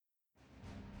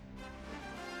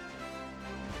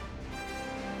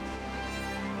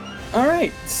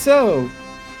Alright, so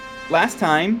last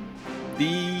time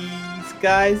these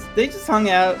guys they just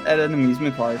hung out at an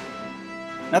amusement park.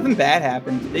 Nothing bad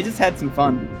happened. They just had some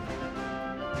fun.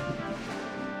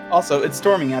 Also, it's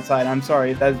storming outside. I'm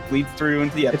sorry if that bleeds through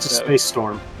into the episode. It's a space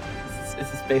storm.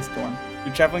 It's a space storm.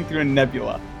 You're traveling through a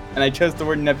nebula. And I chose the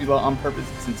word nebula on purpose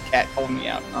since Kat called me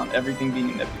out on everything being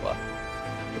a nebula.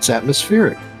 It's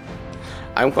atmospheric.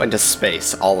 I'm going to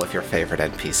space all of your favorite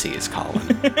NPCs, Colin.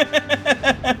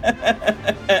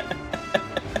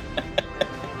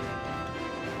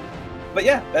 But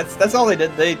yeah, that's all they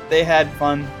did. They had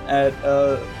fun at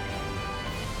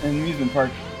an amusement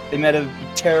park. They met a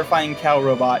terrifying cow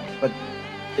robot, but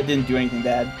it didn't do anything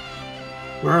bad.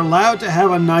 We're allowed to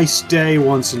have a nice day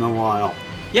once in a while.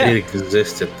 Yeah. It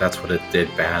existed, that's what it did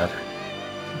bad.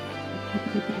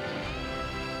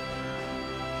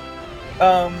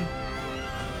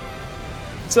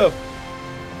 So,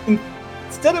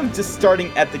 instead of just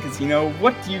starting at the casino,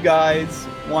 what do you guys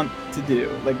want to do?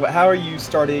 Like, how are you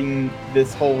starting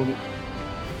this whole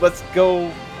let's go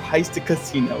heist a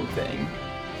casino thing?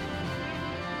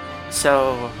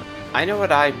 So, I know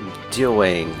what I'm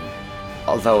doing,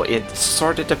 although it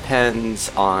sort of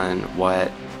depends on what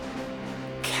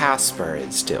Casper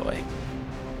is doing.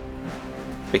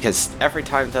 Because every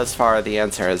time thus far, the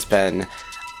answer has been,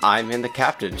 I'm in the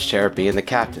captain's chair being the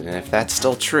captain, and if that's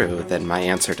still true, then my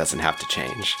answer doesn't have to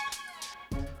change.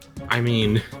 I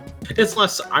mean, it's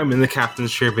less I'm in the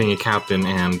captain's chair being a captain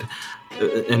and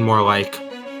more like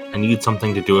I need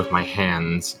something to do with my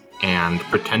hands, and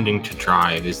pretending to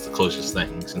drive is the closest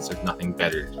thing since there's nothing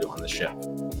better to do on the ship.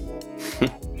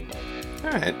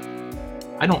 Alright.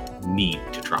 I don't need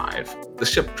to drive. The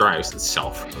ship drives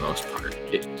itself for the most part.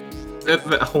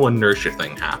 That whole inertia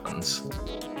thing happens.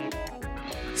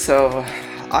 So,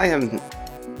 I am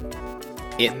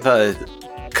in the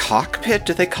cockpit?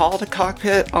 Do they call it a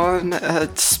cockpit on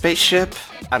a spaceship?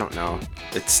 I don't know.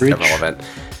 It's Bridge. irrelevant.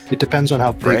 It depends on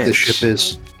how big the Bridge. ship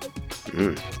is.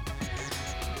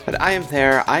 But I am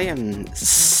there. I am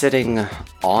sitting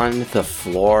on the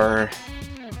floor,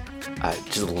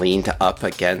 just leaned up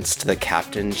against the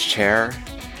captain's chair,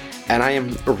 and I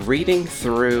am reading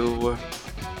through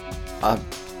a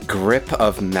grip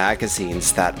of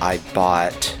magazines that I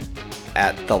bought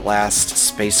at the last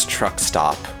space truck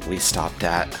stop we stopped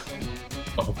at.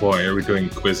 Oh boy, are we doing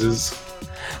quizzes?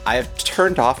 I have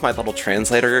turned off my little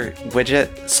translator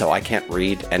widget, so I can't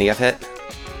read any of it.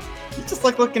 It's just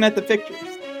like looking at the pictures.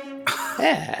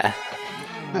 Yeah.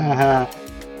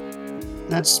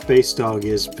 That space dog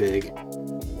is big.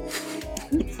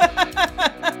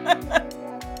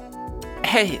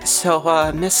 Hey,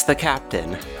 so, Miss the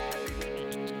Captain.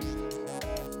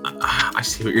 I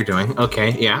see what you're doing.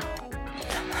 Okay, yeah.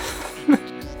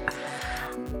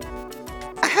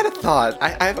 I had a thought.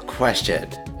 I have a question.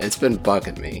 It's been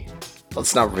bugging me. Well,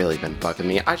 it's not really been bugging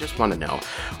me. I just want to know.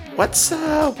 What's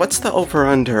the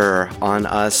over-under on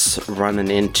us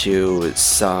running into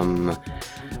some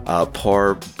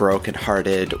poor,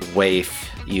 broken-hearted waif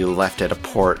you left at a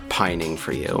port pining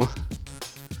for you?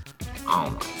 Oh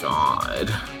my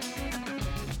god.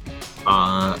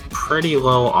 Pretty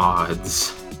low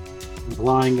odds.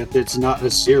 Implying that it's not a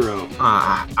zero.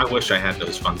 I wish I had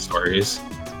those fun stories.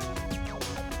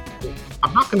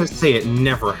 I'm not gonna say it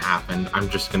never happened. I'm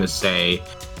just gonna say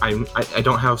I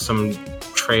don't have some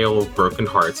trail of broken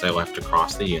hearts I left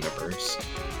across the universe.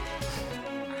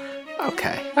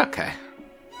 Okay.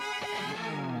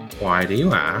 Why do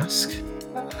you ask?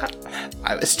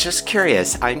 I was just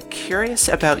curious. I'm curious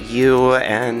about you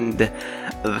and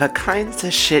the kinds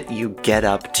of shit you get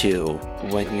up to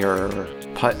when you're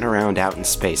putting around out in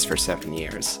space for 7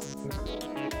 years.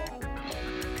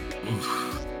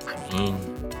 I mean,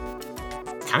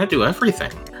 kind of do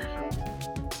everything.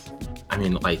 I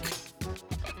mean, like,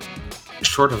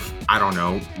 short of, I don't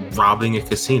know, robbing a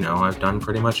casino, I've done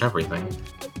pretty much everything.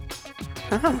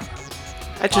 Huh.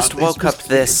 I just woke up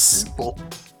this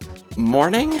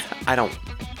morning? I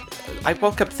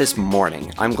woke up this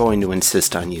morning. I'm going to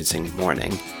insist on using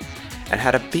morning. And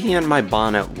had a bee in my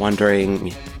bonnet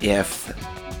wondering if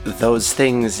those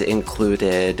things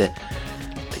included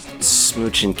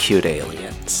smooching cute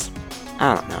aliens.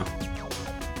 I don't know.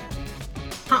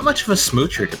 Not much of a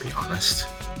smoocher, to be honest.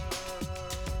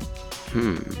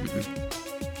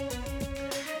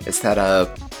 Is that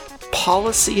a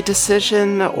policy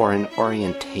decision or an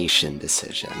orientation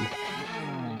decision?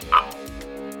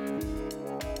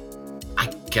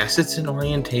 I guess it's an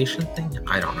orientation thing?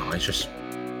 I don't know, I just,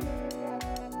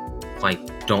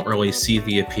 like, don't really see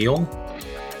the appeal.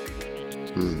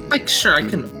 Like, sure, I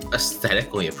can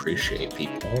aesthetically appreciate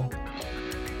people.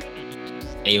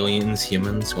 Aliens,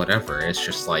 humans, whatever. It's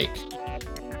just like,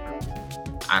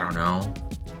 I don't know.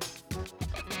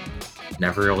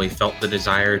 Never really felt the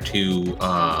desire to,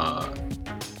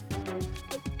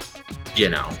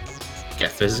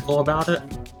 get physical about it.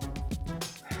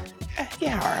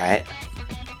 Yeah, alright.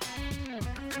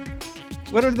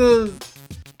 What are the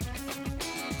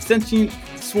sentient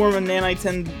swarm of nanites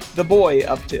and the boy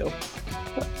up to?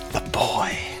 The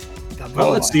boy.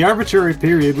 Well, it's the arbitrary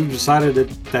period we've decided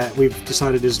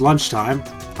is lunchtime.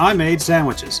 I made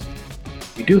sandwiches.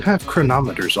 We do have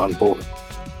chronometers on board.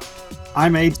 I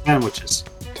made sandwiches.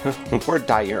 We're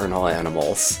diurnal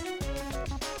animals.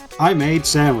 I made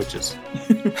sandwiches.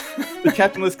 The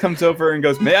captain list comes over and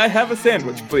goes, "May I have a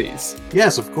sandwich, please?"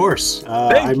 Yes, of course.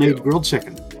 I made grilled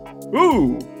chicken.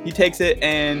 Ooh! He takes it,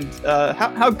 and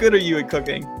how good are you at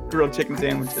cooking grilled chicken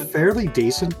sandwiches? Fairly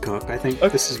decent cook. I think Okay.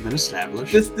 this has been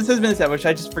established. This has been established.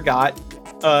 I just forgot.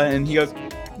 And he goes,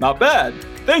 "Not bad.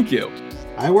 Thank you."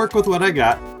 I work with what I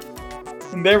got.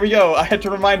 And there we go. I had to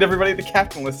remind everybody the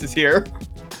captain list is here.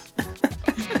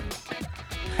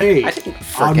 Hey, I didn't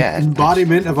forget.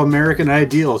 embodiment of American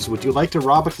ideals. Would you like to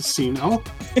rob a casino?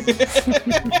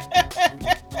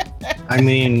 I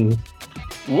mean,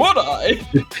 Would I?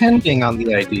 depending on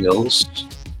the ideals,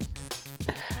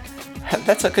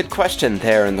 That's a good question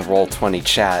there in the Roll20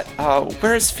 chat.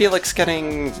 Where's Felix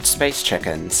getting space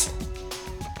chickens?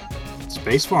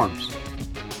 Space farms.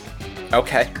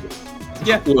 Okay.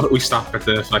 Yeah. We stopped at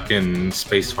the fucking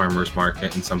Space Farmers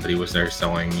Market and somebody was there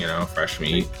selling, fresh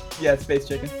meat. Yeah, space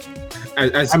chicken.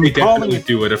 As I'm we calling definitely it-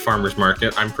 do at a farmer's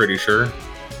market, I'm pretty sure.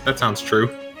 That sounds true.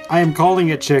 I am calling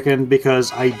it chicken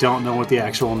because I don't know what the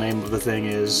actual name of the thing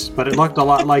is, but it looked a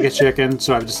lot like a chicken,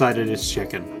 so I've decided it's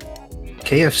chicken.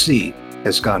 KFC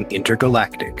has gone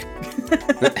intergalactic.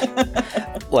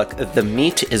 Look, the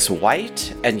meat is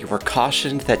white, and you were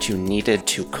cautioned that you needed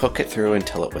to cook it through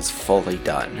until it was fully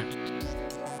done.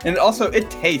 And also, it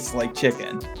tastes like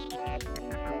chicken.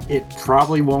 It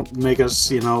probably won't make us,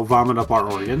 vomit up our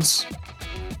organs.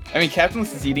 I mean, Captain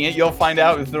List is eating it. You'll find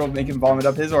out if it'll make him vomit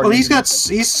up his organs. Well,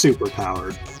 he's super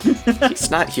powered.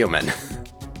 He's not human.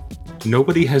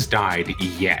 Nobody has died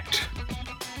yet.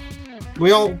 We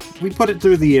put it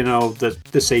through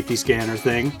the safety scanner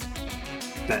thing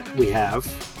that we have.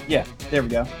 Yeah, there we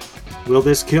go. Will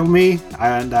this kill me?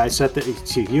 And I set it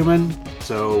to human,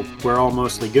 so we're all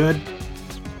mostly good.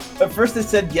 At first it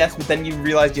said yes, but then you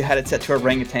realized you had it set to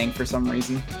orangutan for some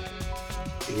reason.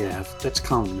 Yeah, that's a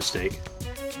common mistake.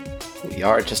 We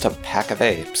are just a pack of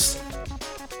apes.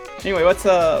 Anyway,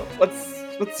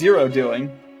 what's Zero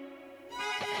doing?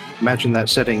 Imagine that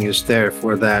setting is there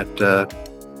for that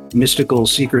mystical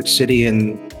secret city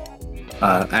in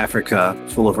Africa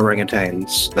full of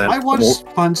orangutans. I once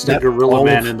punched a that gorilla all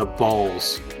man of- in the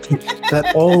balls.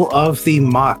 that all of the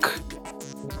mock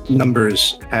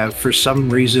numbers have, for some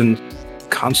reason,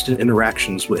 constant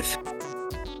interactions with.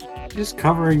 Just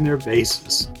covering their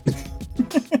bases.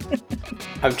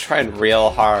 I'm trying real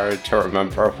hard to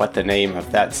remember what the name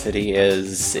of that city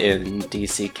is in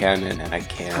DC canon, and I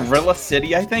can't. Gorilla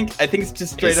City, I think? I think it's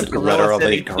just straight It's up Gorilla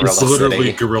literally City. Gorilla It's literally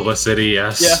City. Gorilla City,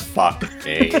 yes. Yeah. Fuck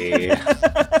me.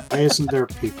 Why isn't there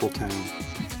People Town?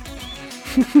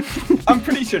 I'm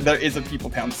pretty sure there is a people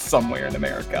town somewhere in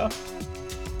America.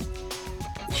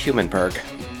 Humanberg.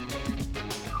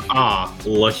 La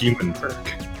Humanberg.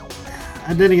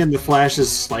 And then again, the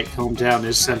Flash's hometown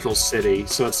is Central City,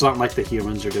 so it's not like the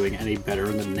humans are doing any better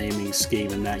in the naming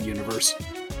scheme in that universe.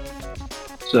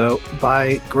 So,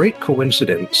 by great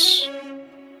coincidence,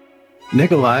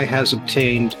 Nikolai has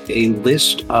obtained a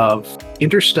list of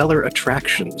interstellar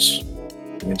attractions.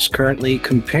 It's currently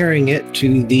comparing it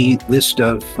to the list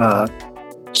of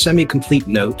semi-complete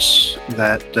notes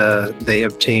that they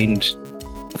obtained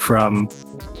from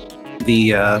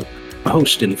the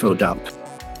host info dump.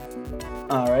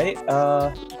 Alright,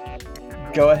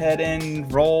 go ahead and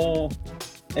roll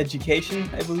education,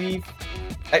 I believe.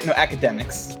 No,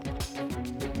 academics.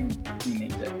 You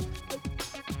named it.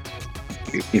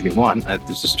 If you want,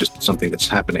 this is just something that's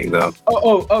happening, though.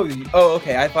 Oh,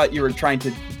 okay. I thought you were trying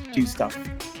to do stuff.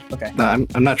 Okay. I'm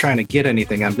not trying to get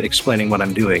anything, I'm explaining what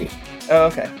I'm doing. Oh,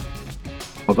 okay.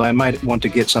 Although I might want to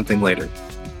get something later.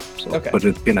 So Okay. put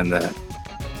a pin in that.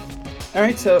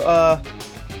 Alright, so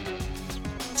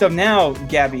now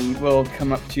Gabby will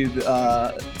come up to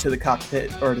the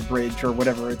cockpit or the bridge or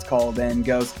whatever it's called and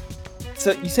goes,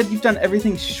 "So you said you've done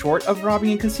everything short of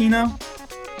robbing a casino?"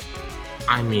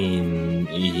 I mean,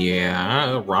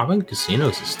 yeah, robbing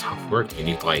casinos is tough work. You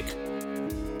need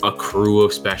a crew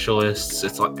of specialists.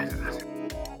 It's like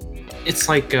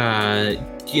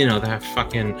that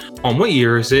fucking. What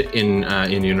year is it in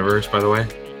universe, by the way?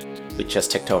 We just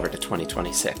ticked over to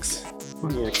 2026.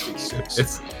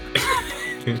 It's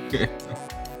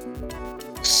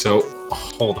So,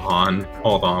 hold on.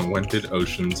 When did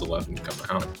Ocean's 11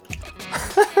 come out?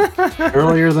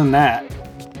 Earlier than that.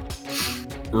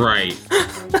 Right.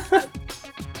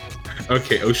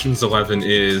 Okay, Ocean's 11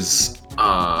 is,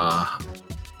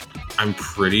 I'm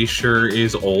pretty sure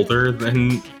is older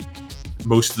than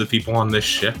most of the people on this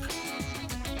ship.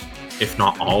 If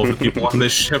not all of the people on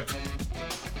this ship.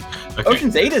 Okay.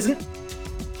 Ocean's 8 isn't.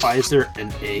 Why is there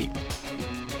an 8?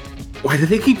 Why do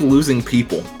they keep losing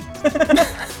people?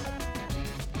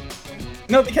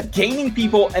 No, they kept gaining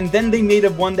people, and then they made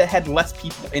a one that had less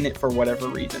people in it for whatever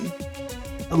reason.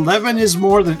 11 is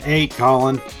more than 8,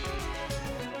 Colin.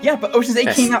 Yeah, but Ocean's 8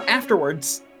 Yes. came out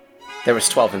afterwards. There was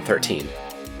 12 and 13.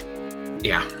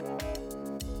 Yeah.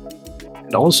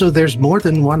 And also, there's more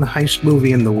than one heist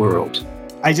movie in the world.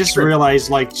 I just realized,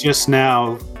 like, just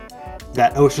now,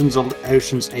 that Ocean's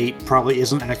 8 probably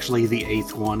isn't actually the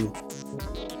 8th one.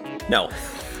 No,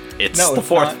 it's No, the it's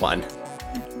 4th not. one.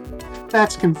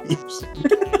 That's confusing.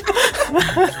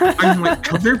 I'm like,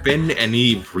 have there been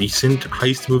any recent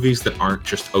heist movies that aren't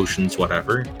just Ocean's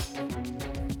whatever?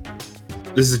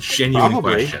 This is a genuine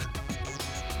Probably. question.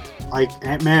 Like,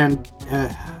 Ant-Man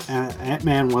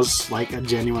was, like, a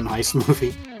genuine heist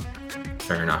movie.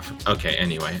 Fair enough. Okay,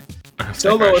 anyway.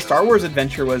 Solo, a Star Wars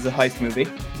adventure, was a heist movie.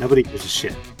 Nobody gives a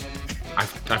shit.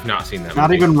 I've not seen that Not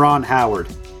movie. even Ron Howard.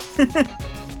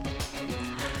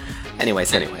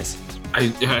 Anyways.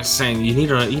 I was saying you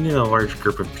need a large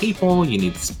group of people. You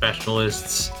need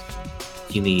specialists.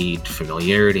 You need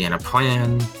familiarity and a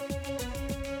plan.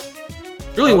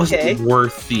 Really Okay. wasn't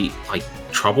worth the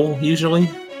trouble usually.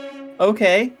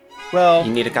 Okay, well,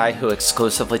 You need a guy who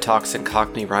exclusively talks in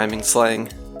Cockney rhyming slang.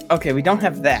 okay, we don't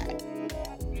have that.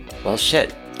 Well,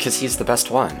 shit, because he's the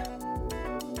best one.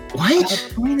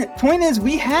 What? Point is,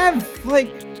 we have,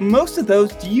 like, most of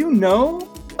those. Do you know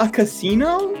a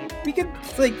casino? We could,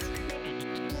 like...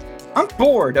 I'm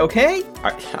bored, okay?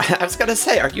 I was gonna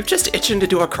say, are you just itching to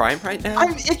do a crime right now?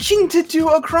 I'm itching to do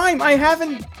a crime. I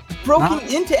haven't broken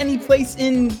Not- into any place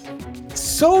in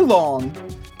so long.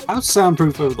 How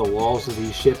soundproof are the walls of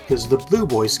these ships? Because the Blue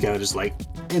Boy Scout is, like,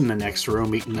 in the next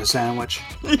room eating a sandwich.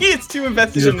 It's too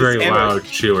invested He's a in very this loud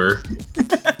chewer.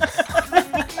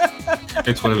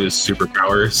 It's one of his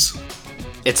superpowers.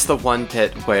 It's the one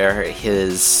bit where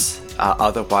his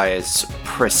otherwise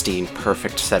pristine,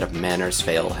 perfect set of manners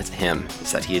fail him,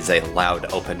 is that he is a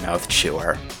loud, open-mouthed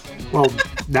chewer. Well,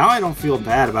 now I don't feel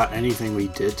bad about anything we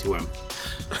did to him.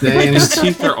 Then His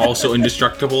teeth are also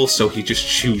indestructible, so he just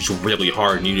chews really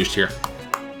hard, and you just hear.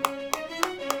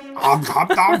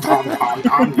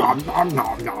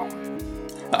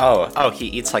 Oh, he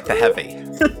eats like the heavy.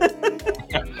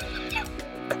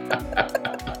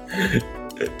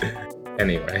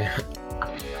 Anyway.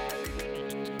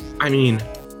 I mean,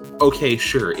 okay,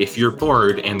 sure, if you're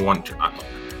bored and want to...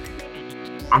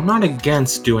 I'm not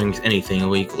against doing anything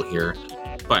illegal here,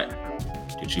 but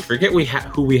did you forget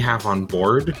who we have on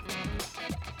board?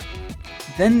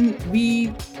 Then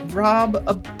we rob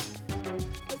a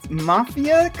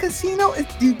mafia casino?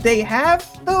 Do they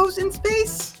have those in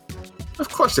space? Of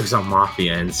course there's a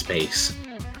mafia in space.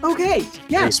 Okay,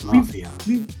 yeah. Space Mafia.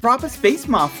 We rob a space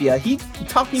mafia. He's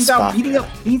talking about Spafia.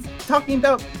 He's talking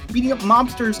about beating up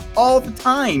mobsters all the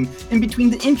time in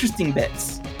between the interesting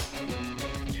bits.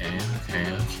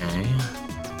 Okay.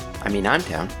 I mean, I'm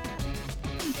down.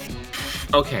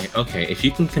 Okay, if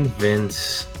you can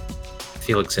convince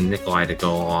Felix and Nikolai to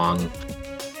go along,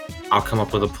 I'll come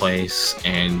up with a place,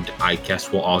 and I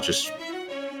guess we'll all just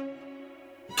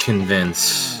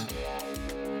convince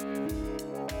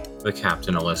the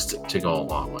capitalist to go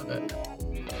along with it.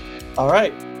 All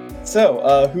right.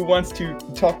 So, who wants to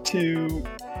talk to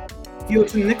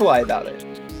Felix and Nikolai about it?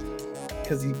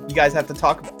 Because you guys have to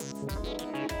talk about.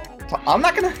 I'm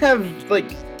not gonna have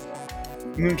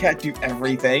Mooncat do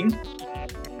everything.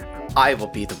 I will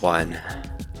be the one.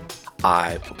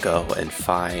 I will go and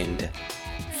find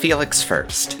Felix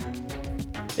first.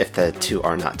 If the two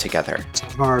are not together. It's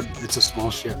hard. It's a small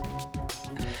ship.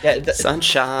 Yeah.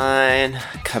 Sunshine,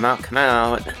 come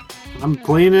out. I'm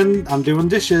cleaning. I'm doing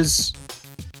dishes.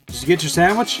 Did you get your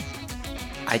sandwich?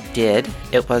 I did.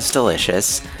 It was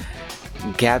delicious.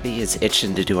 Gabby is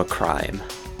itching to do a crime.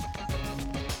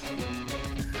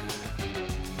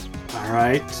 All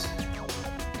right.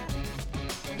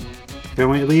 Can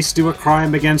we at least do a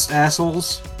crime against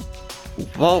assholes?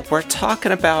 Well, we're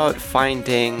talking about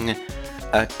finding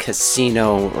a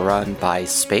casino run by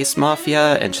Space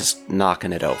Mafia and just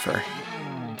knocking it over.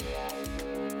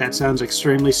 That sounds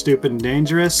extremely stupid and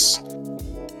dangerous.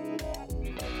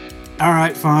 All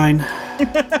right, fine.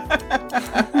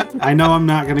 I know I'm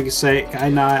not gonna say.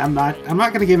 I'm not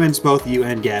gonna convince both you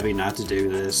and Gabby not to do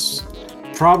this.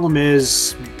 Problem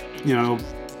is,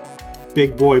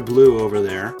 Big Boy Blue over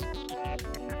there.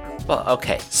 Well,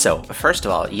 okay, so first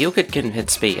of all, you could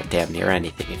convince me of damn near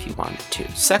anything if you wanted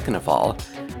to. Second of all,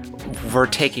 we're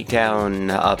taking down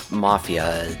a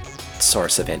mafia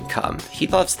source of income. He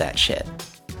loves that shit.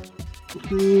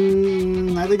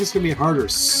 I think it's gonna be a harder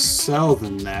sell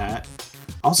than that.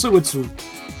 Also,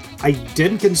 I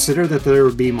didn't consider that there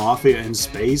would be mafia in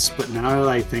space, but now that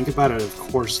I think about it, of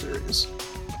course there is.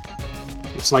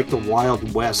 It's like the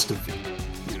Wild West of,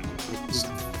 just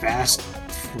vast,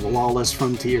 lawless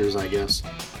frontiers, I guess.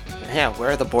 Yeah,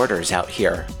 where are the borders out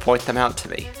here? Point them out to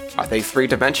me. Are they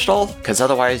three-dimensional? Because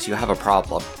otherwise you have a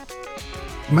problem.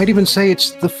 You might even say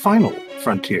it's the final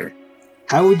frontier.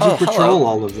 How would you patrol hello.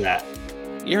 all of that?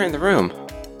 You're in the room.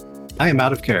 I am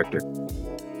out of character.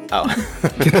 Oh.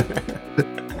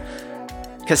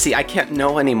 Because, see, I can't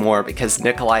know anymore because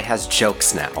Nikolai has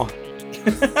jokes now.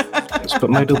 Yes, but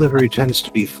my delivery tends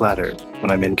to be flatter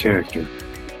when I'm in character.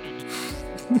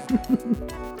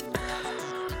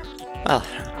 Well,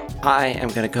 I am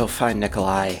going to go find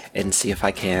Nikolai and see if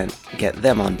I can get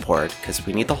them on board, because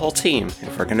we need the whole team.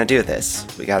 If we're going to do this,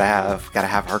 we gotta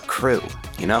have our crew,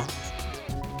 you know?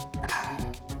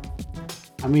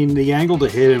 I mean, the angle to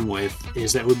hit him with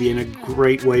is that would be in a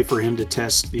great way for him to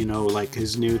test, like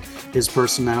his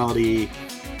personality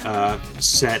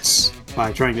sets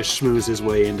by trying to schmooze his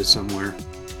way into somewhere.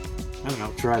 I don't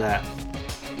know, try that.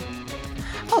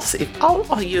 I'll see.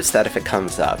 I'll use that if it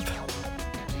comes up.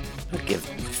 I'll give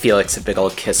Felix a big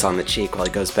old kiss on the cheek while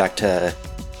he goes back to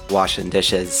washing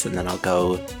dishes, and then I'll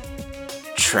go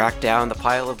track down the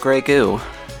pile of gray goo.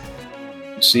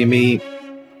 See me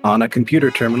on a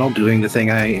computer terminal doing the thing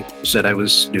I said I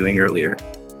was doing earlier.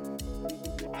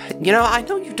 I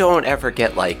know you don't ever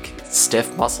get,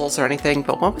 stiff muscles or anything,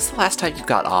 but when was the last time you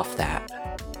got off that?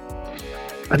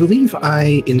 I believe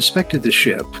I inspected the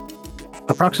ship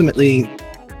approximately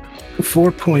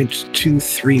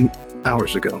 4.23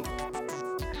 hours ago.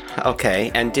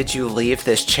 Okay, and did you leave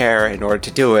this chair in order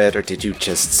to do it, or did you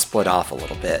just split off a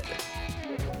little bit?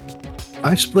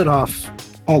 I split off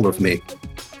all of me.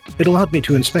 It allowed me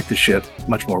to inspect the ship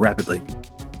much more rapidly.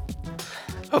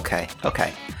 Okay.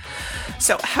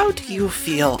 So how do you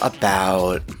feel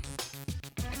about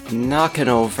knocking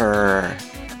over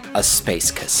a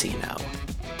space casino?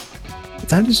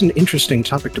 That is an interesting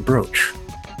topic to broach.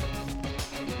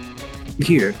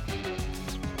 Here.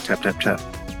 Tap, tap, tap.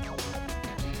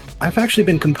 I've actually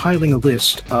been compiling a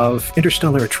list of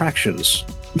interstellar attractions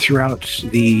throughout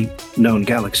the known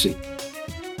galaxy.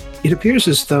 It appears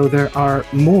as though there are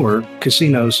more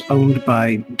casinos owned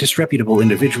by disreputable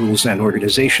individuals and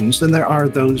organizations than there are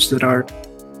those that are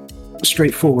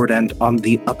straightforward and on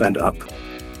the up and up.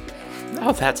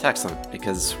 Oh, that's excellent,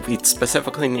 because we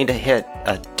specifically need to hit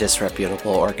a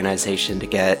disreputable organization to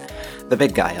get the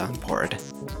big guy on board.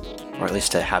 Or at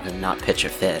least to have him not pitch a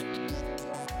fit.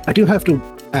 I do have to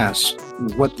ask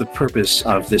what the purpose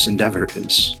of this endeavor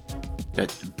is.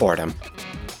 Boredom.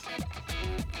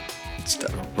 Just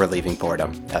relieving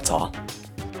boredom, that's all.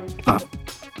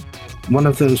 One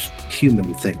of those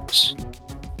human things.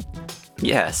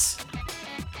 Yes.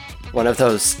 One of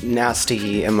those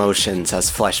nasty emotions us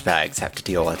flesh bags have to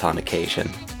deal with on occasion.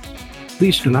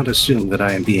 Please do not assume that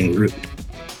I am being rude.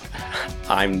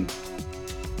 I'm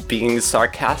being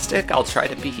sarcastic. I'll try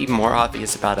to be more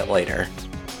obvious about it later.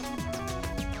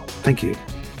 Thank you.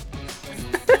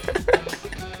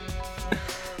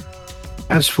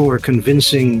 As for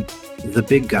convincing the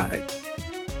big guy,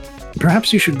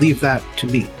 perhaps you should leave that to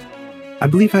me. I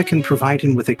believe I can provide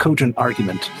him with a cogent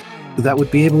argument that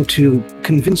would be able to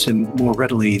convince him more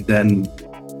readily than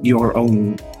your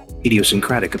own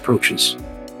idiosyncratic approaches.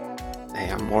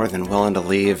 Hey, I'm more than willing to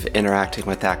leave interacting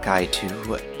with that guy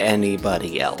to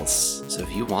anybody else. So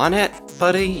if you want it,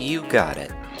 buddy, you got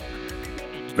it.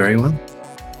 Very well.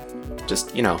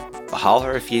 Just,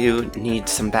 holler if you need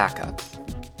some backup.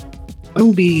 I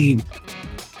will be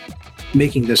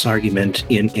making this argument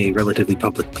in a relatively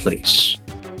public place.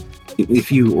 If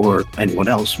you or anyone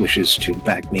else wishes to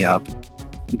back me up,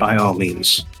 by all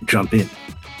means, jump in.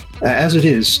 As it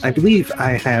is, I believe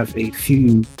I have a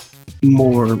few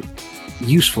more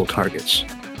useful targets.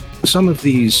 Some of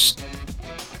these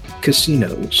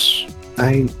casinos,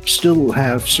 I still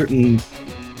have certain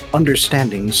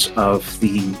understandings of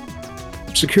the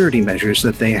security measures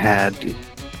that they had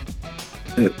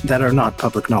that are not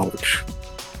public knowledge.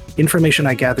 Information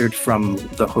I gathered from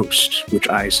the host, which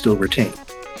I still retain.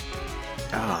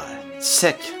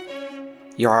 Sick.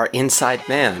 You're our inside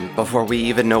man before we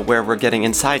even know where we're getting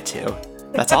inside to.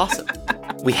 That's awesome.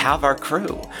 We have our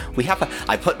crew.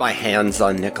 I put my hands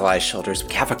on Nikolai's shoulders.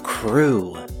 We have a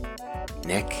crew.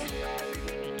 Nick.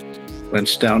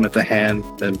 Glance down at the hand,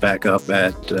 then back up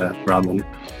at Ramon.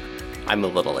 I'm a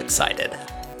little excited.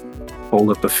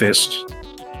 Hold up a fist.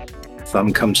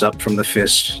 Thumb comes up from the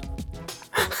fist.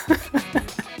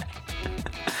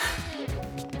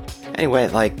 Anyway,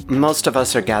 like, most of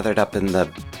us are gathered up in the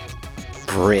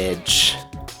bridge.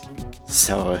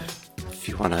 So if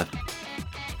you want to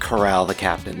corral the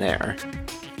captain there,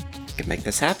 you can make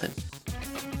this happen.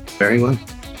 Very well.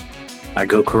 I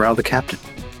go corral the captain.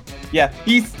 Yeah,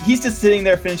 he's just sitting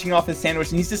there finishing off his sandwich,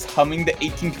 and he's just humming the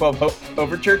 1812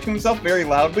 overture to himself very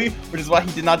loudly, which is why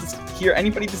he did not hear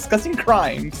anybody discussing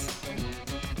crimes.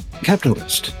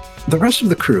 Capitalist, the rest of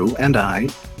the crew and I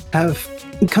have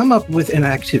come up with an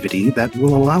activity that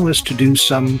will allow us to do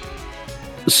some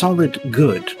solid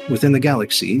good within the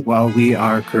galaxy while we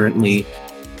are currently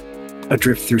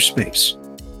adrift through space.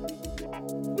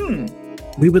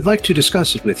 We would like to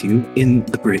discuss it with you in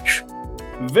the bridge.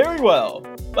 Very well.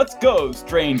 Let's go,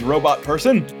 strange robot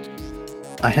person.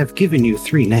 I have given you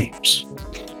 3 names.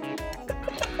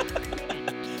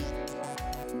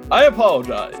 I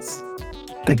apologize.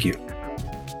 Thank you.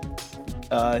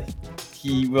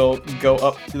 He will go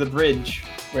up to the bridge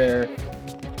where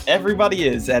everybody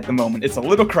is at the moment. It's a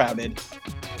little crowded.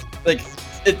 Like,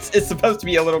 it's supposed to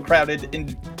be a little crowded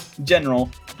in general,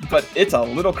 but it's a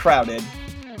little crowded.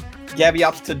 Gabby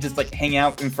opts to just, like, hang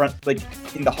out in front, like,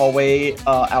 in the hallway,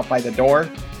 out by the door,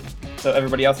 so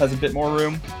everybody else has a bit more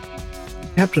room.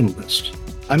 Capitalist,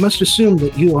 I must assume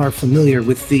that you are familiar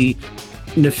with the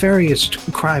nefarious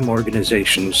crime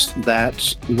organizations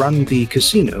that run the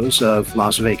casinos of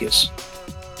Las Vegas.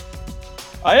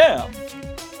 I am.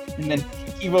 And then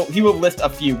he will list a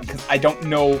few, because I don't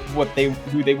know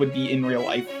who they would be in real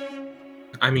life.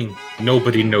 I mean,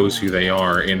 nobody knows who they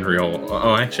are in real...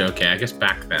 Oh, actually, okay, I guess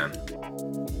back then.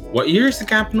 What year is the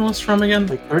capitalist from again?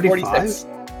 Like 35? 46.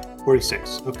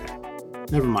 46, okay.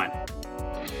 Never mind.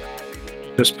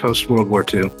 Just post-World War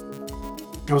II.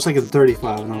 I was thinking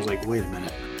 35, and I was like, wait a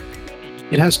minute.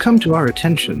 It has come to our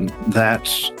attention that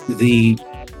the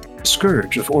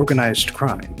scourge of organized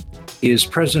crime is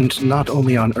present not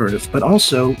only on Earth, but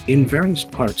also in various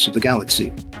parts of the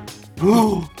galaxy.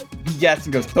 Oh, He gasps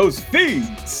and goes, "Those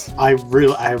fiends!" I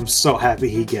am so happy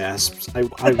he gasps.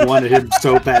 I wanted him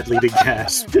so badly to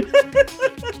gasp.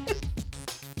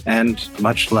 And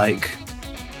much like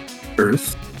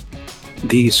Earth,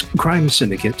 these crime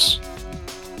syndicates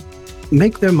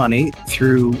make their money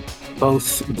through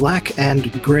both black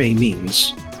and gray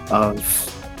means of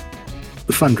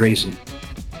fundraising.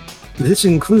 This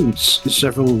includes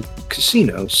several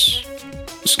casinos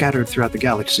scattered throughout the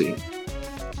galaxy.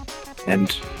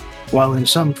 And while in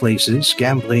some places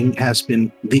gambling has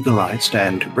been legalized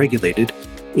and regulated,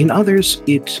 in others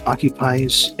it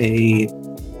occupies a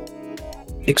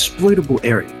exploitable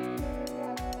area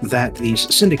that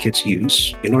these syndicates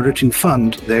use in order to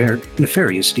fund their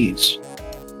nefarious deeds.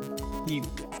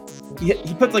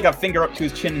 He puts like a finger up to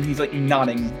his chin and he's like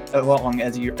nodding along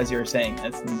as you're saying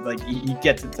this, and like he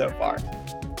gets it so far.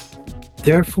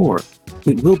 Therefore,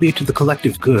 it will be to the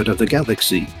collective good of the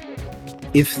galaxy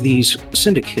if these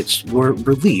syndicates were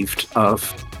relieved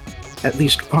of at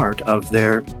least part of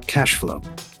their cash flow.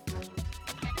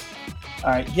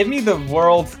 Alright, give me the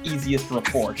world's easiest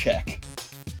rapport check.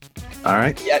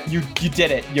 Alright? Yeah, you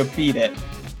did it. You beat it.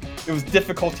 It was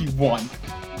difficulty 1.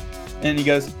 And he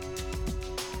goes,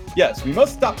 "Yes, we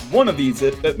must stop one of these,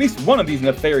 at least one of these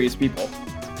nefarious people."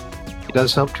 It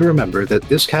does help to remember that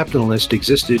this capitalist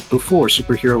existed before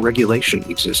superhero regulation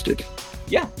existed.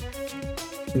 Yeah.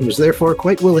 And was therefore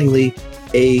quite willingly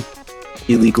a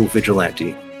illegal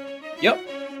vigilante. Yep.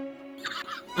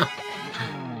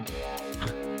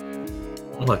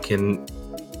 Look, in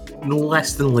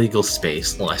less than legal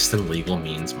space, less than legal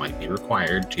means might be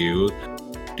required to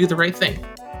do the right thing.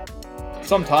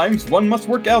 Sometimes one must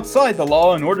work outside the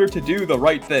law in order to do the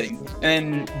right thing.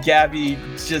 And Gabby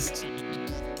just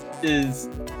is...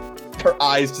 her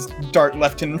eyes just dart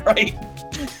left and right.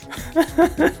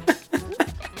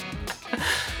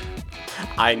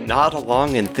 I nod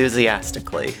along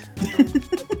enthusiastically.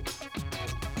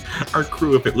 Our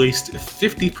crew of at least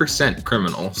 50%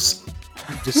 criminals.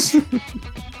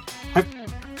 I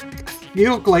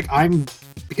feel like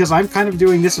because I'm kind of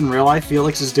doing this in real life,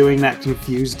 Felix is doing that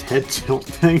confused head tilt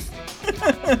thing.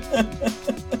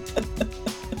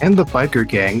 And the biker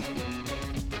gang.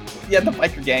 Yeah, the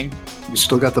biker gang. You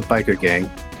still got the biker gang.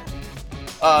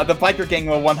 The biker gang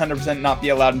will 100% not be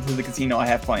allowed into the casino I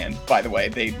have planned, by the way.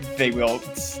 They will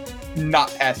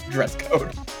not pass dress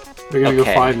code. We're gonna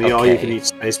Okay, go find the okay. all-you-can-eat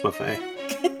space buffet.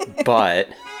 But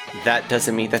that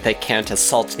doesn't mean that they can't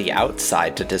assault the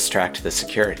outside to distract the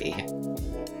security.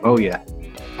 Oh, yeah.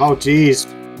 Oh, geez.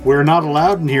 We're not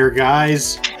allowed in here,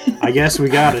 guys. I guess we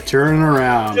gotta turn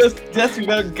around. Just we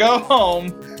better go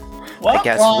home. I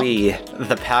guess we,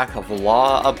 the pack of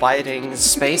law-abiding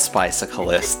space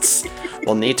bicyclists,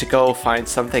 will need to go find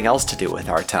something else to do with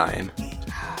our time.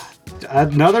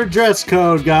 Another dress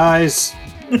code, guys.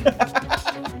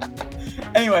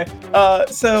 Anyway,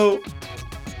 so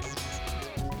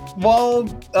while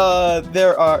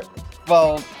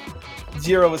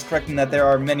Zero was correct in that there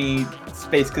are many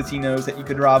space casinos that you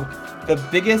could rob, the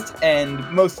biggest and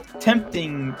most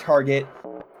tempting target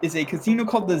is a casino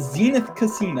called the Zenith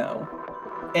Casino.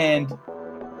 And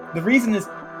the reason is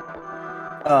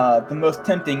the most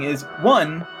tempting is,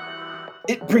 one,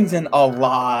 it brings in a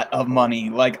lot of money,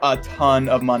 like a ton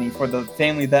of money for the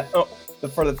family that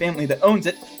owns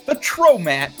it, the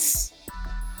Tromats.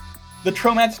 The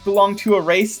Tromats belong to a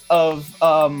race of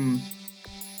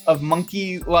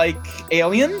monkey-like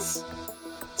aliens.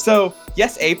 So,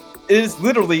 yes, Ape, it is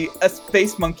literally a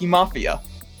space monkey mafia.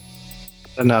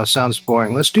 No, sounds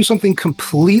boring. Let's do something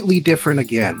completely different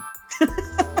again.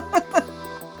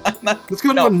 Let's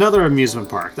go to another amusement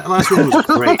park. That last one was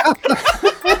great.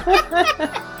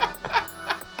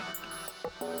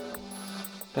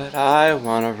 But I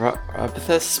want to rob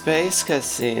the space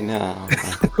casino.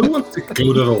 Who wants to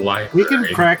go to the library? We can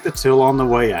crack the till on the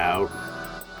way out.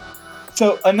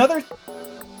 So another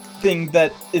thing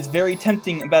that is very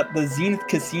tempting about the Zenith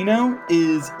Casino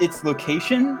is its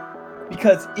location,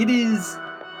 because it is...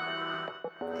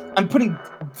 I'm putting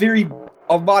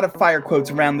a lot of fire quotes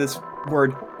around this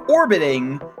word,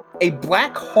 orbiting a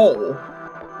black hole.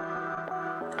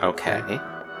 Okay.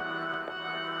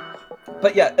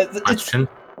 But yeah, Question?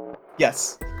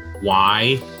 Yes.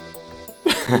 Why?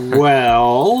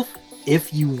 Well,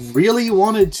 if you really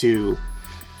wanted to,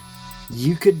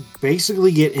 you could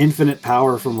basically get infinite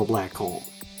power from a black hole.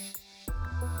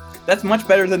 That's much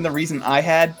better than the reason I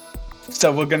had,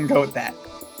 so we're gonna go with that.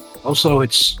 Also,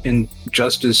 it's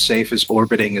just as safe as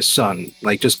orbiting a sun.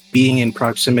 Like, just being in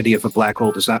proximity of a black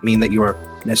hole does not mean that you are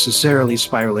necessarily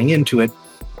spiraling into it,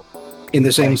 in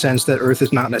the same sense that Earth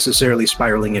is not necessarily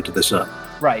spiraling into the sun.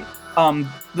 Right.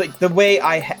 Like, the way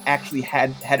I actually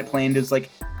had it planned is, like,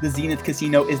 the Zenith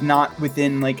Casino is not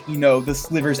within, like, the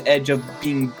sliver's edge of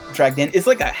being dragged in. It's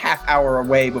like a half hour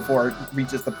away before it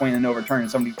reaches the point of no return and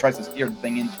somebody tries to steer the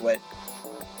thing into it.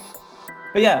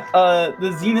 But yeah,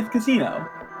 the Zenith Casino.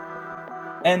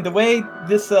 And the way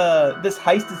this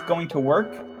heist is going to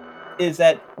work is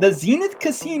that the Zenith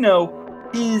Casino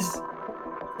is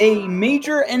a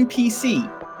major NPC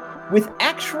with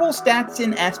actual stats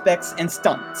and aspects and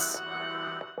stunts.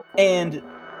 And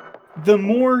the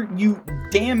more you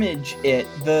damage it,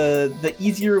 the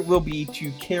easier it will be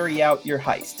to carry out your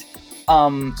heist.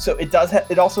 So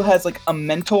it also has like a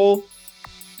mental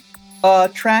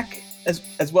track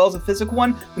as well as a physical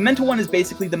one. The mental one is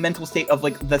basically the mental state of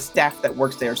like the staff that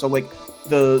works there. So like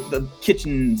the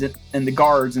kitchens and the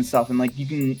guards and stuff, and like you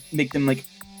can make them like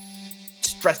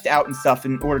stressed out and stuff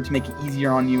in order to make it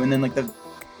easier on you. And then like the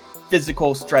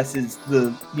physical stress is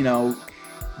the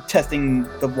testing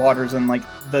the waters and like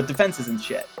the defenses and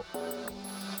shit.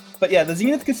 But yeah, the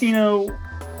Zenith Casino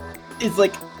is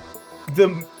like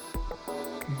the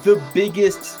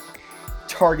biggest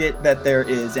target that there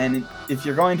is, and if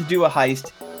you're going to do a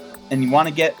heist and you want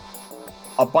to get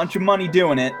a bunch of money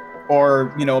doing it,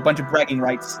 or a bunch of bragging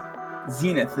rights,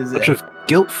 Zenith is it. A bunch of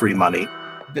guilt-free money.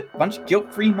 A bunch of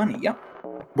guilt-free money, yep.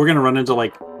 We're gonna run into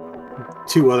like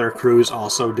 2 other crews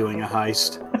also doing a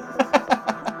heist.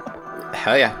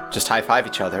 Hell yeah, just high five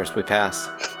each other as we pass.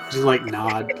 Just like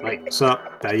nod, like,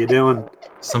 sup, how you doing?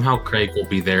 Somehow Craig will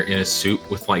be there in a suit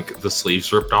with like the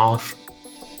sleeves ripped off.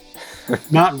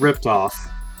 Not ripped off.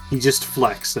 He just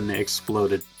flexed and they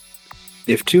exploded.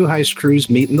 If 2 heist crews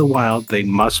meet in the wild, they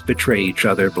must betray each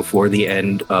other before the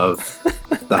end of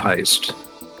the heist.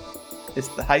 It's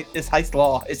heist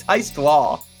law. It's heist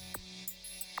law.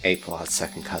 Ape Law's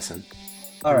second cousin.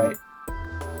 All right.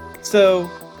 So,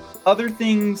 other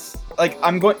things like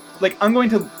I'm going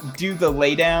to do the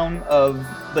laydown of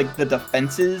like the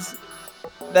defenses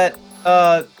that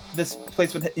this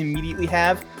place would immediately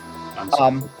have.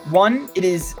 One, it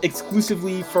is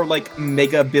exclusively for like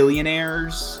mega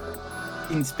billionaires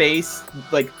in space.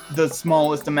 Like the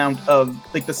smallest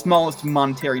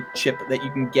monetary chip that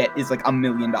you can get is like $1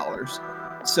 million.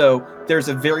 So there's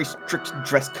a very strict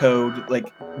dress code,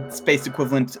 like space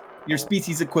equivalent, your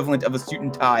species equivalent of a suit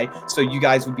and tie. So you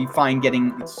guys would be fine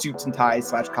getting suits and ties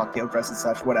 / cocktail dresses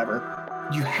 / whatever.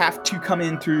 you have to come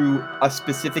in through a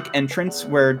specific entrance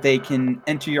where they can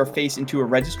enter your face into a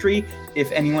registry.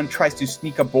 If anyone tries to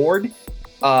sneak aboard,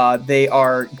 they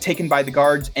are taken by the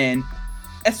guards and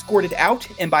escorted out.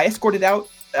 And by escorted out,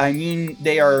 I mean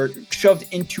they are shoved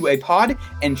into a pod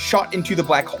and shot into the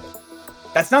black hole.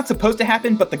 That's not supposed to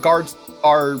happen, but the guards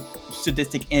are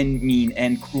sadistic and mean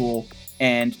and cruel,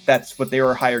 and that's what they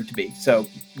were hired to be. So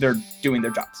they're doing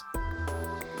their jobs.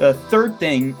 The third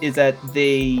thing is that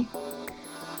they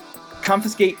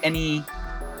confiscate any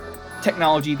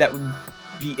technology that would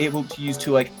be able to use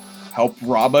to like help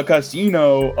rob a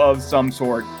casino of some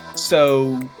sort.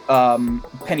 So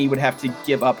Penny would have to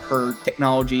give up her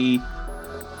technology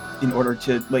in order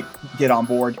to like get on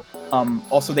board.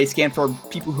 Also, they scan for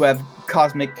people who have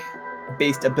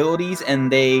cosmic-based abilities,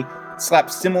 and they slap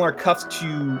similar cuffs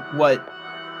to what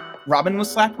Robin was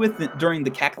slapped with during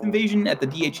the Cax invasion at the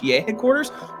DHEA headquarters,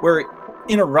 where it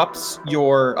interrupts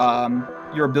your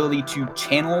ability to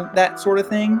channel that sort of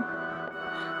thing.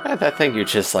 That thing you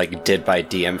just like did by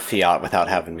DM Fiat without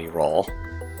having me roll.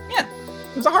 Yeah,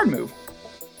 it was a hard move.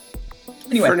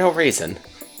 Anyway, for no reason.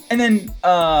 And then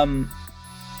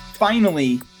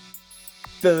finally,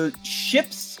 the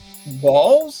ship's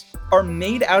walls are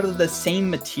made out of the same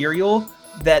material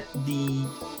that the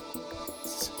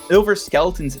Silver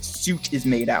Skeleton's suit is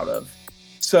made out of.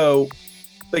 So,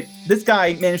 like, this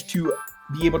guy managed to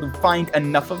be able to find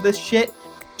enough of this shit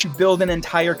to build an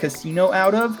entire casino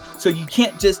out of. So you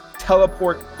can't just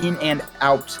teleport in and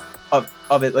out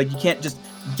of it. Like, you can't just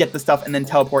get the stuff and then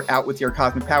teleport out with your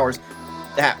cosmic powers.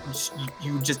 That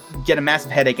you just get a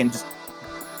massive headache and just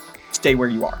stay where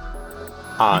you are.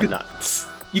 Nuts.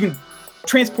 You can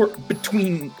transport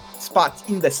between spots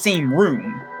in the same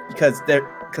room because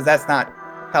that's not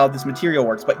how this material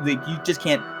works. But like, you just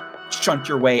can't shunt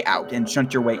your way out and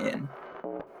shunt your way in.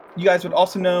 You guys would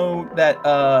also know that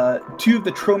two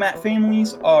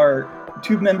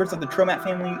members of the Tromat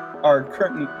family are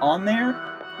currently on there.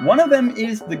 One of them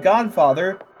is the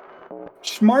godfather,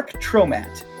 Schmark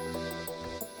Tromat.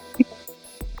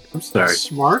 I'm sorry.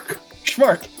 Schmark?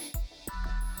 Schmark.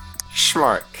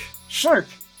 Schmark. Schmark.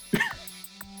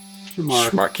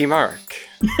 Schmarky Mark.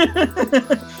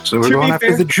 So we're going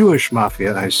after the Jewish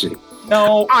mafia, I see.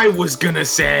 No. I was gonna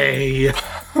say.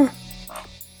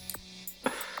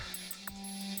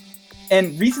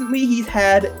 And recently he's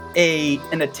had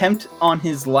an attempt on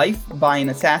his life by an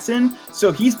assassin.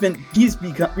 So he's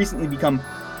recently become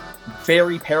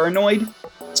very paranoid.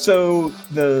 So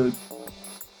the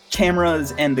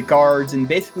cameras and the guards and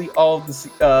basically all of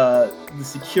the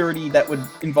security that would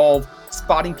involve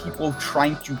spotting people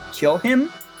trying to kill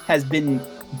him has been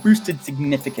boosted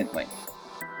significantly.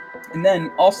 And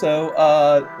then also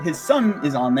his son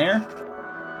is on there,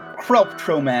 Krelp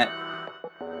Tromat.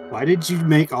 Why did you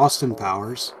make Austin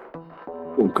Powers?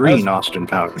 Well, green Austin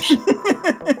Powers.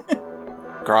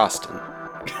 Groston.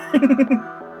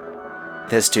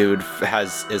 This dude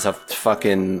is a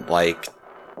fucking like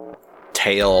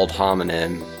tailed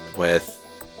hominin with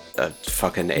a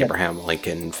fucking Abraham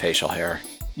Lincoln facial hair.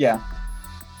 Yeah.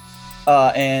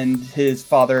 And his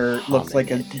father looks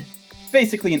like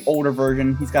basically an older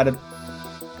version. He's got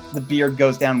the beard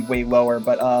goes down way lower,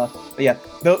 but yeah,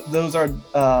 those are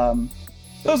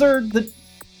the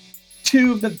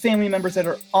two of the family members that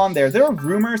are on there. There are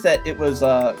rumors that it was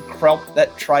Krelp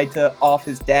that tried to off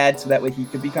his dad so that way he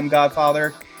could become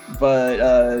Godfather,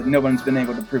 but no one's been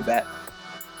able to prove that.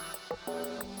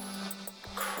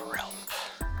 Krelp.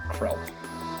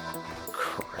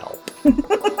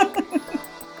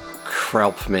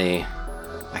 Krelp me.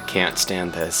 I can't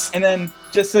stand this. And then,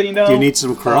 just so you know... Do you need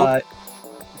some Krelp?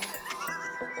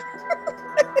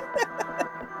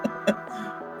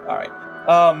 Alright.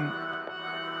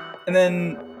 And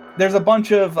then there's a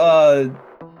bunch of, like,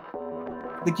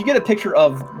 you get a picture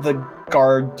of the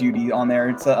guard duty on there.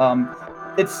 It's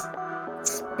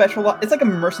special. It's like a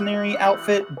mercenary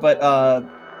outfit, but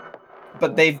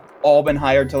they've all been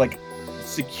hired to like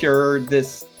secure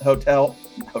this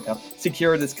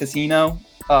secure this casino.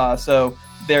 So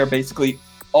they're basically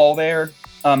all there.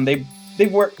 They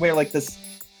wear like this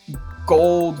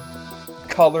gold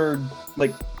colored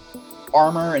like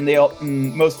armor, and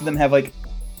most of them have like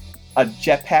a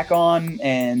jetpack on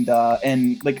and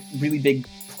like really big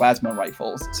plasma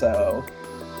rifles. So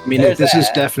I mean, this is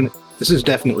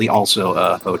definitely also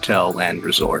a hotel and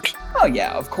resort. Oh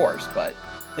yeah, of course, but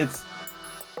it's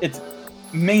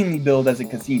mainly billed as a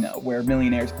casino where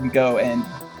millionaires can go and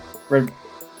where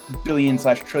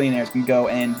billion/trillionaires can go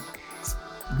and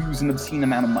lose an obscene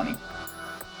amount of money.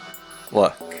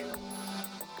 Look,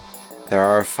 there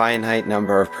are a finite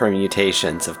number of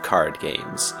permutations of card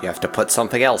games. You have to put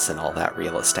something else in all that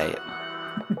real estate.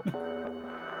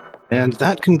 And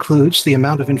that concludes the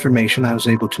amount of information I was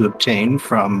able to obtain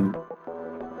from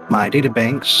my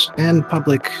databanks and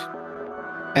public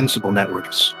Ansible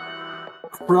networks.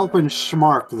 Krelp and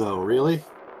Schmark, though, really?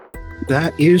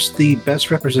 That is the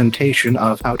best representation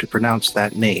of how to pronounce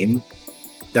that name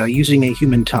using a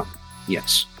human tongue.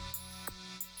 Yes.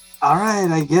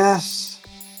 Alright, I guess.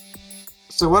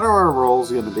 So what are our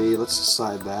roles going to be? Let's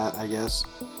decide that, I guess.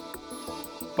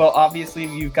 Well, obviously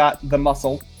you've got the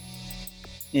muscle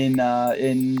in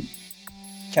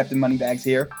Captain Moneybags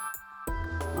here.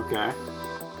 Okay.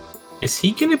 Is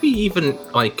he gonna be even,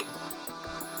 like...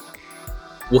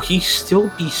 Will he still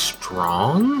be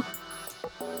strong?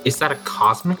 Is that a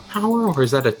cosmic power, or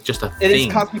is that just a thing? It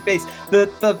is cosmic based.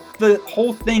 The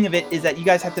whole thing of it is that you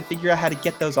guys have to figure out how to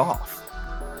get those off.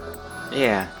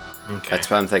 Yeah. Okay. That's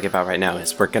what I'm thinking about right now,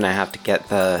 is we're gonna have to get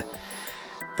the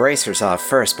bracers off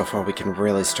first before we can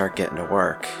really start getting to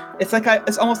work. It's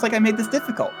almost like I made this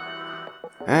difficult.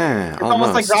 It's Almost.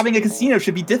 almost like robbing a casino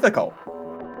should be difficult.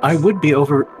 I would be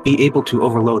able to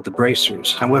overload the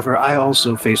bracers. However, I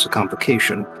also face a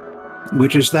complication,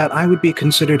 which is that I would be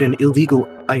considered an illegal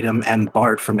item and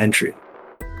barred from entry.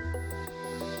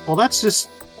 Well, that's just...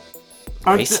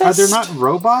 Are there not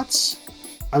robots?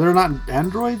 Are there not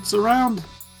androids around?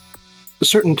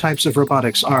 Certain types of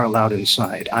robotics are allowed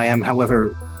inside. I am,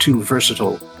 however, too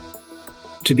versatile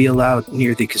to be allowed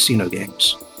near the casino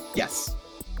games. Yes.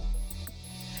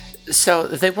 So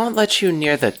they won't let you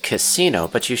near the casino,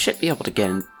 but you should be able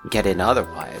to get in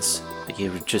otherwise.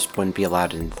 You just wouldn't be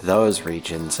allowed in those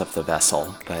regions of the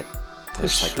vessel, but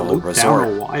there's like the little resort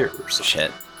down a wire or something.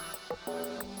 shit.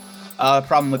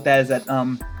 Problem with that is that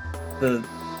the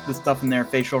stuff in their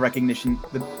facial recognition,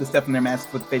 the stuff in their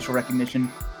mask with facial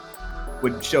recognition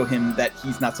would show him that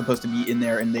he's not supposed to be in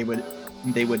there, and they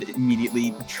would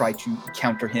immediately try to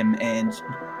counter him and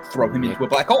throw him into a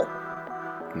black hole.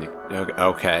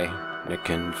 Okay. Nick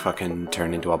can fucking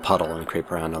turn into a puddle and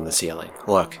creep around on the ceiling.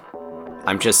 Look,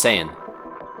 I'm just saying,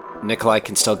 Nikolai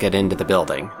can still get into the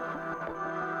building.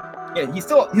 Yeah,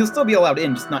 he'll still be allowed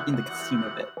in, just not in the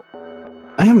casino bit.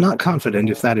 I am not confident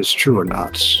if that is true or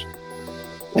not.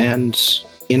 And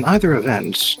in either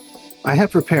event, I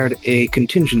have prepared a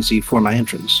contingency for my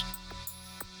entrance.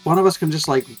 One of us can just,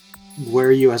 like,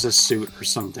 wear you as a suit or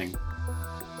something.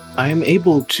 I am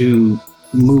able to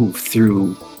move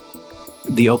through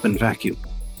the open vacuum.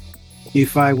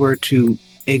 If I were to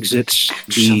exit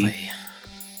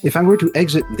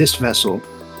this vessel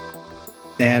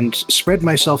and spread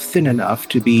myself thin enough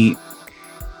to be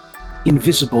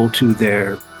invisible to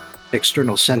their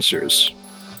external sensors,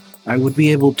 I would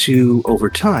be able to, over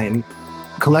time,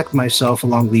 collect myself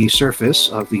along the surface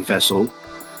of the vessel,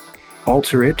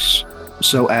 alter it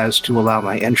so as to allow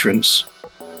my entrance,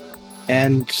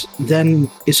 and then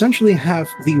essentially have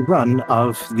the run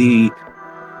of the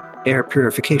air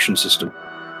purification system.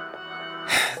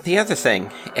 The other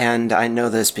thing, and I know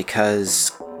this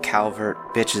because Calvert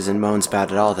bitches and moans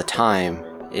about it all the time,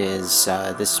 is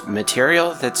this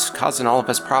material that's causing all of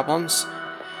us problems.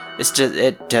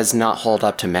 It does not hold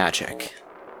up to magic.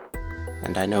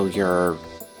 And I know you're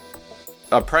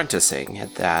apprenticing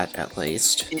at that, at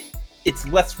least. It's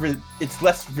less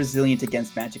resilient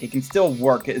against magic. It can still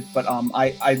work, but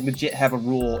I legit have a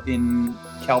rule in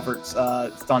Calvert's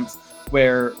stunts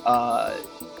where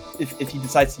if he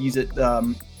decides to use it,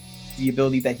 the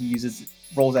ability that he uses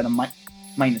rolls at a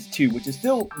 -2, which is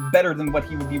still better than what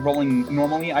he would be rolling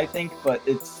normally, I think, but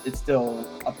it's still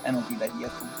a penalty that he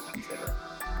has to consider.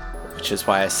 Which is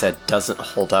why I said doesn't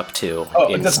hold up to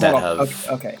instead of...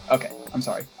 Okay, I'm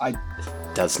sorry.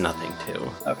 Does nothing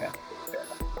to. Okay.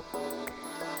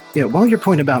 Yeah, while your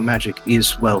point about magic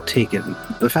is well taken,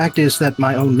 the fact is that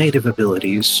my own native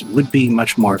abilities would be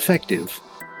much more effective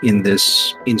in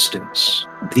this instance.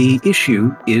 The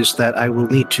issue is that I will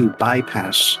need to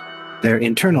bypass their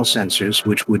internal sensors,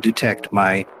 which would detect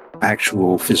my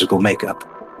actual physical makeup.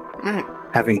 Mm.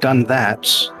 Having done that,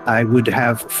 I would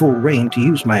have full reign to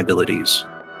use my abilities.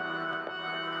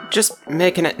 Just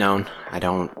making it known. I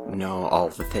don't know all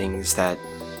the things that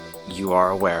you are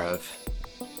aware of.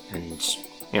 And,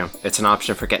 it's an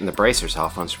option for getting the bracers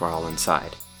off once we're all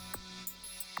inside.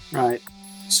 Right.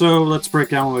 So let's break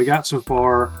down what we got so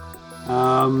far.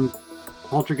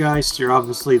 Poltergeist, you're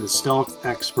obviously the stealth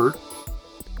expert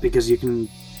because you can,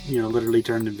 literally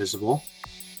turn invisible.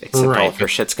 Except Right. all of her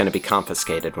shit's going to be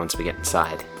confiscated once we get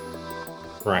inside.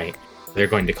 Right. They're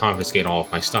going to confiscate all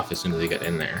of my stuff as soon as they get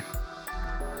in there.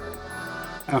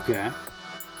 Okay.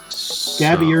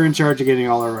 Gabby, you're in charge of getting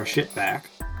all of our shit back.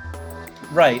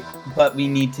 Right, but we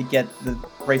need to get the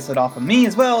bracelet off of me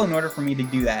as well in order for me to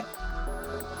do that.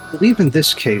 I believe in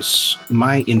this case,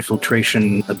 my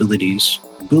infiltration abilities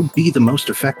will be the most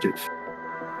effective.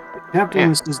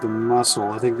 Captain is the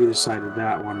muscle. I think we decided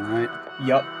that one, right?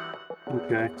 Yup.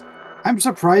 Okay. I'm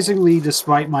surprisingly,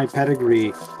 despite my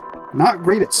pedigree, not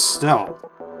great at stealth.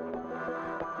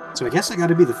 So I guess I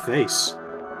gotta be the face.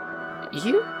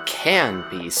 You can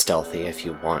be stealthy if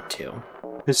you want to.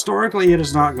 Historically, it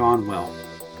has not gone well.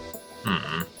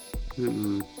 I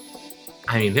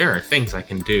mean, there are things I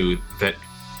can do that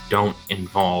don't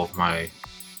involve my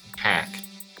tech.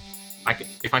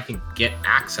 If I can get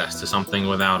access to something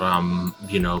without,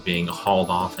 being hauled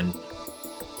off and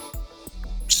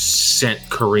sent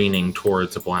careening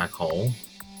towards a black hole.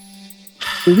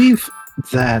 I believe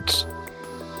that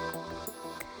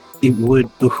it would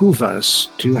behoove us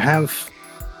to have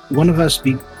one of us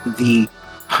be the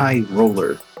high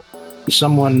roller,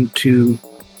 someone to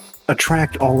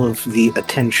attract all of the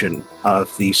attention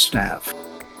of the staff.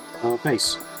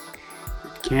 Face.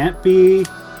 It can't be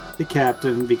the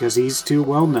captain because he's too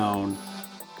well known.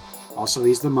 Also,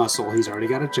 he's the muscle. He's already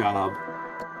got a job.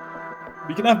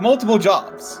 We can have multiple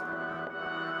jobs.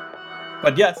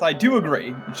 But yes, I do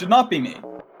agree. It should not be me.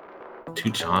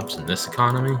 2 jobs in this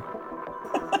economy?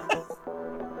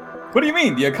 What do you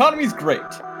mean? The economy's great.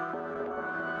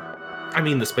 I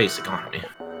mean the space economy.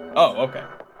 Oh, okay.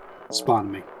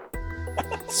 Spawn-me.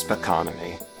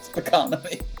 Speconomy.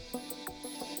 Economy.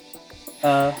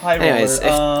 High Anyways,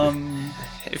 roller.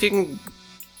 If you can...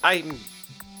 I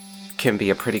can be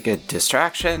a pretty good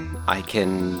distraction. I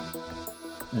can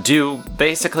do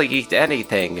basically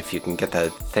anything if you can get the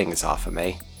things off of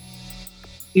me.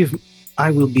 If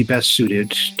I will be best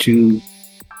suited to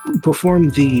perform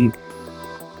the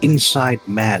inside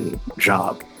man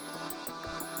job.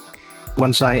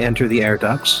 Once I enter the air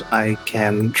ducts, I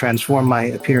can transform my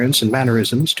appearance and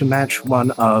mannerisms to match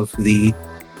one of the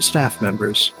staff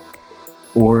members,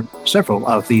 or several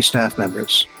of the staff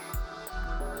members.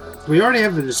 We already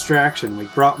have the distraction. We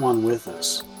brought one with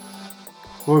us.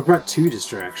 Well, we brought 2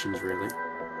 distractions, really.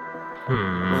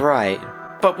 Right.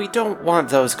 But we don't want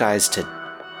those guys to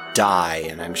die,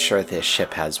 and I'm sure this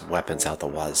ship has weapons out the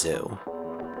wazoo.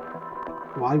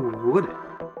 Why would it?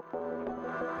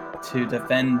 To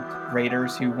defend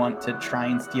raiders who want to try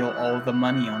and steal all of the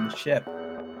money on the ship.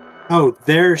 Oh,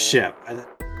 their ship. It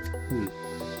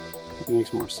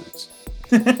makes more sense.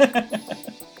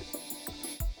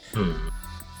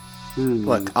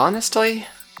 Look, honestly,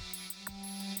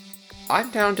 I'm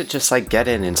down to just, get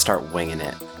in and start winging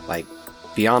it.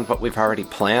 Beyond what we've already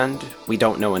planned, we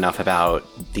don't know enough about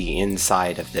the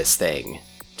inside of this thing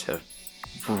to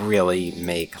really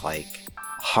make,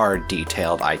 hard,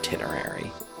 detailed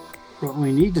itinerary. What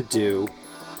we need to do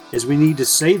is we need to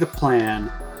say the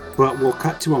plan, but we'll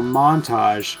cut to a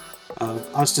montage of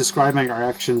us describing our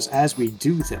actions as we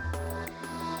do them.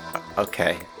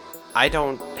 Okay. I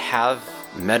don't have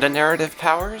meta-narrative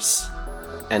powers,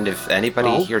 and if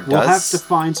anybody here does... We'll have to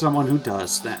find someone who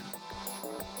does, then.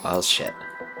 Well, shit.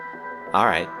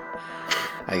 Alright.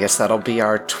 I guess that'll be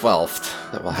our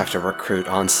 12th that we'll have to recruit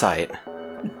on site.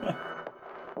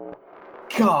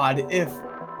 God, if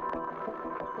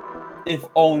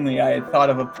only I had thought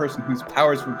of a person whose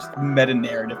powers were just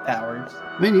meta-narrative powers.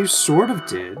 I mean, you sort of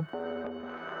did.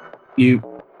 You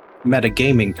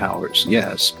metagaming powers,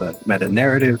 yes, but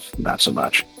meta-narrative, not so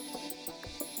much.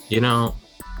 I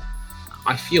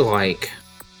feel like,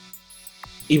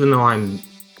 even though I'm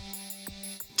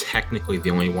technically the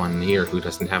only one here who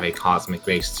doesn't have a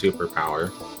cosmic-based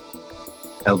superpower.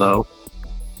 Hello?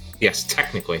 Yes,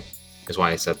 technically, is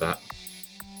why I said that.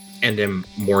 And am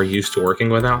more used to working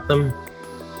without them.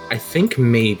 I think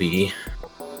maybe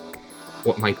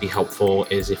what might be helpful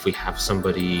is if we have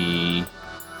somebody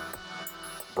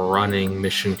running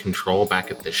mission control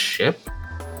back at the ship.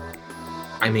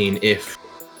 I mean, if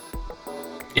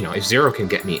Zero can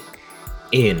get me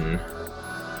in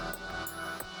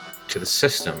to the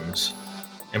systems,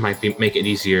 it might make it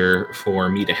easier for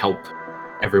me to help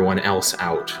everyone else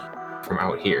out from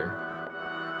out here.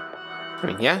 I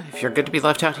mean, yeah, if you're good to be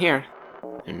left out here,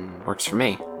 it works for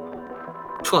me.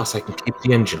 Plus, I can keep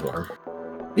the engine warm.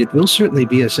 It will certainly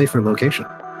be a safer location.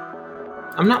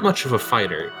 I'm not much of a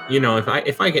fighter.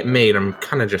 If I get made, I'm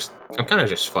kind of just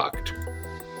fucked.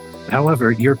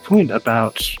 However, your point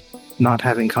about not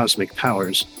having cosmic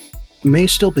powers may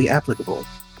still be applicable.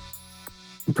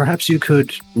 Perhaps you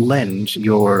could lend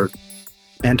your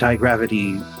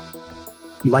anti-gravity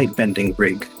light-bending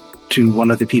rig to one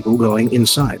of the people going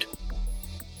inside.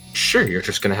 Sure, you're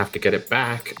just gonna have to get it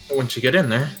back once you get in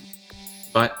there.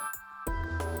 But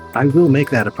I will make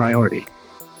that a priority.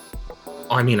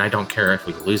 I mean, I don't care if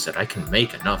we lose it. I can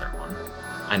make another one.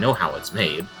 I know how it's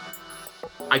made.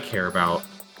 I care about.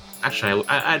 Actually,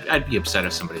 I'd be upset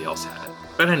if somebody else had it.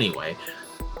 But anyway,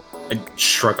 I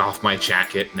shrug off my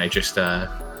jacket and I just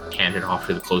hand it off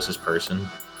to the closest person.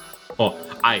 Well,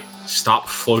 I stop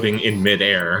floating in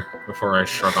midair before I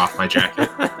shrug off my jacket.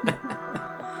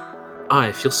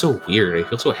 I feel so weird. I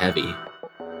feel so heavy.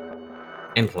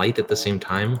 And light at the same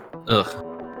time. Ugh.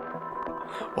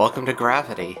 Welcome to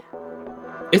gravity.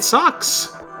 It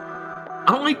sucks. I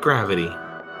don't like gravity.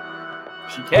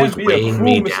 She can Who's be a weighing cruel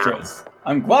me mistress.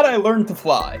 I'm glad I learned to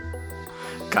fly.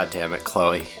 God damn it,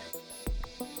 Chloe.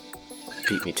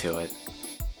 Beat me to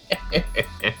it.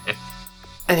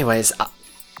 Anyways,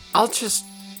 I'll just...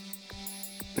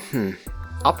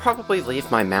 I'll probably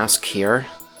leave my mask here,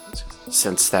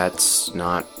 since that's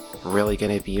not really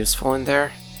going to be useful in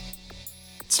there.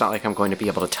 It's not like I'm going to be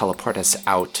able to teleport us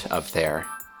out of there.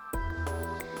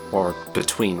 Or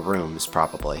between rooms,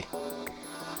 probably.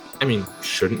 I mean,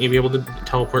 shouldn't you be able to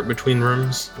teleport between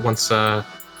rooms once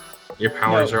your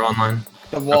powers are online?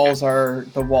 The walls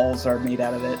are made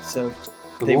out of it, so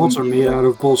The walls are made out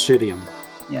of bullshitium.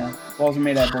 Yeah, walls are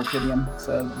made out of bullshitium,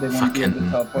 so they won't be able to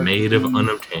Fucking teleport. made of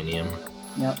unobtainium.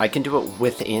 Yep. I can do it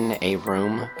within a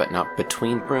room, but not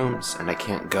between rooms, and I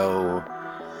can't go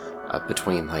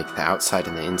between, like, the outside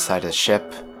and the inside of the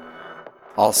ship.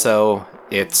 Also,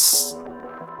 it's...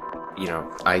 You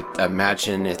know, I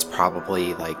imagine it's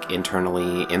probably, like,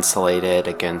 internally insulated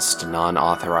against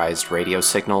non-authorized radio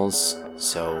signals,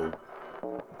 so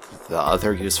the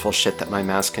other useful shit that my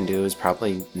mask can do is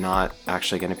probably not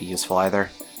actually going to be useful either.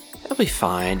 It'll be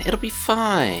fine. It'll be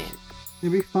fine.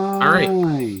 It'll be fine. All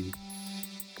right.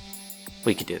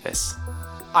 We can do this.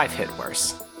 I've hit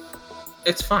worse.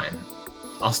 It's fine.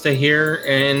 I'll stay here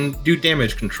and do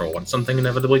damage control when something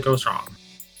inevitably goes wrong.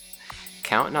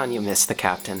 Counting on you, Miss the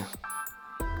Captain.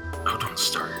 Oh, don't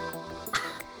start.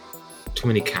 Too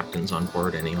many captains on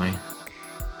board anyway.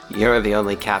 You're the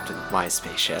only captain of my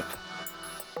spaceship.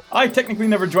 I technically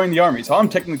never joined the army, so I'm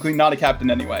technically not a captain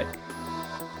anyway.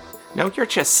 No, you're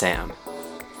just Sam.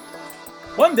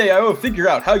 One day I will figure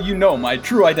out how you know my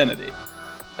true identity.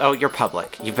 Oh, you're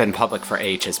public. You've been public for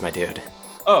ages, my dude.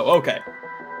 Oh, okay.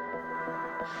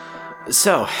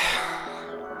 So,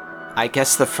 I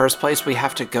guess the first place we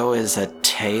have to go is a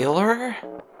tailor?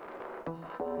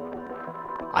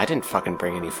 I didn't fucking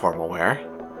bring any formal wear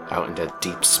out into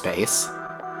deep space.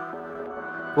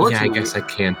 Yeah, I guess I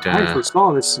can't. I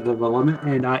foresaw this development,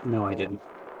 and I didn't.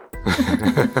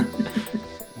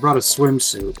 Brought a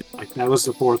swimsuit. Like, that was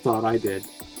the forethought I did.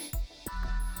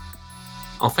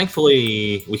 Oh,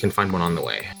 thankfully, we can find one on the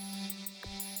way.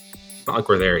 Not like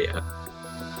we're there yet.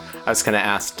 I was gonna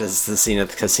ask, does the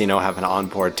Zenith Casino have an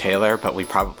onboard tailor? But we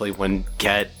probably wouldn't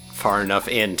get far enough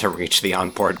in to reach the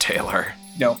onboard tailor.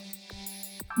 No.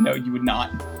 No, you would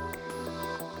not.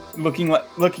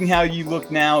 Looking how you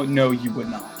look now, no, you would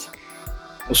not.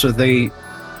 So the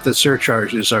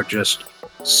surcharges are just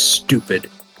stupid.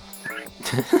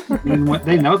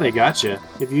 They know they got you.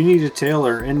 If you need a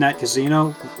tailor in that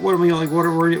casino, what are you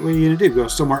gonna do? Go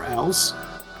somewhere else?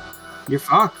 You're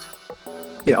fucked.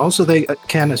 Yeah, also they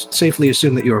can safely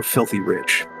assume that you're filthy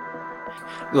rich.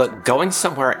 Look, going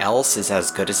somewhere else is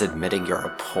as good as admitting you're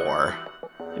a poor.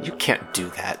 You can't do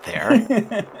that there.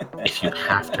 If you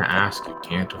have to ask, you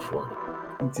can't afford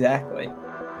it. Exactly.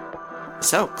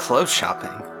 So, clothes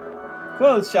shopping.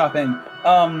 Clothes shopping.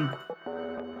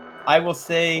 I will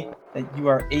say that you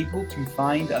are able to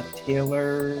find a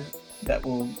tailor that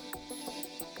will...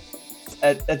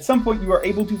 At some point, you are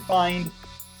able to find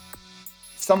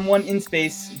someone in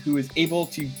space who is able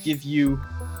to give you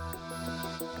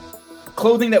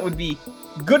clothing that would be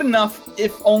good enough,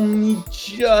 if only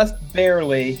just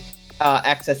barely,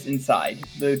 access inside.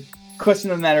 The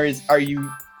question of the matter is, are you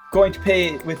going to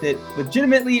pay with it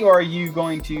legitimately, or are you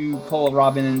going to pull a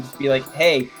Robin and just be like,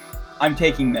 hey, I'm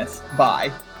taking this,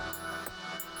 bye?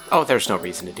 Oh, there's no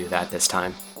reason to do that this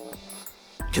time.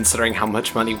 Considering how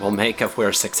much money we'll make if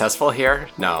we're successful here,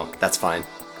 no, that's fine.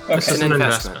 Okay. This is an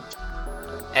investment.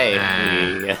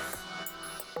 Hey.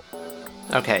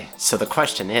 Okay, so the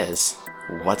question is,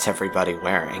 what's everybody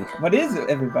wearing? What is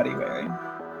everybody wearing?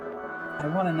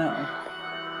 I want to know.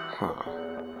 Huh.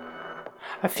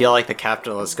 I feel like the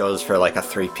capitalist goes for like a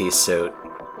 3-piece suit.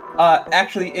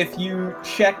 Actually, if you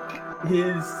check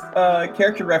his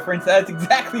character reference, that's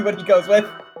exactly what he goes with.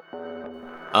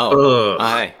 Oh, Ugh.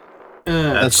 hi.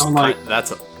 That's I'm like,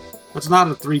 That's a... it's not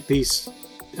a 3-piece.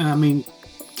 I mean,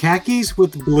 khakis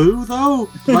with blue though?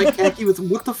 Light khaki with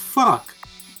what the fuck?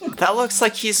 That looks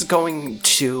like he's going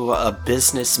to a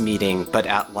business meeting, but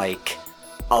at like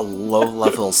a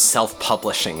low-level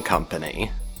self-publishing company.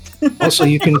 Also,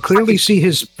 you can clearly see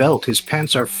his belt. His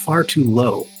pants are far too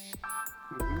low.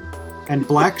 And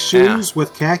black shoes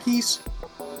with khakis?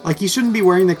 Like, you shouldn't be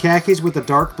wearing the khakis with the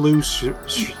dark blue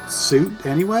suit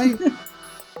anyway?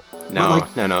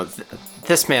 No.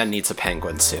 This man needs a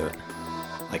penguin suit.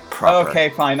 Like, proper. Okay,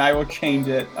 fine. I will change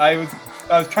it. I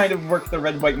was trying to work the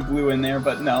red, white, and blue in there,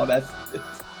 but no, that's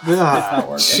not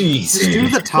working. Jeez. Just do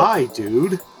the tie,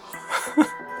 dude.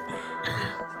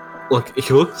 Look,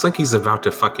 he looks like he's about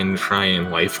to fucking try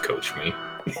and life coach me.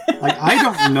 Like, I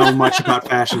don't know much about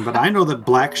fashion, but I know that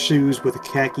black shoes with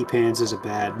khaki pants is a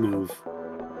bad move.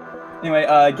 Anyway,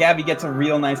 Gabby gets a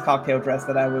real nice cocktail dress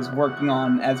that I was working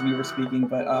on as we were speaking,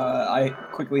 but I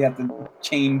quickly have to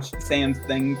change Sam's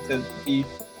thing to be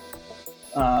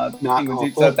penguin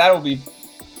suit. So that'll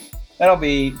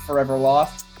be forever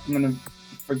lost. I'm gonna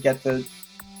forget to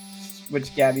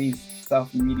switch Gabby's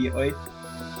stuff immediately.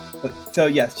 But, so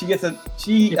yes, she gets If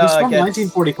he's from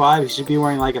 1945, he should be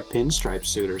wearing like a pinstripe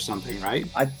suit or something, right?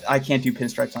 I can't do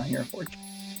pinstripes on here, unfortunately.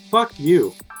 Fuck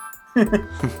you.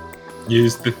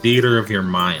 Use the theater of your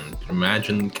mind.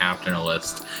 Imagine Captain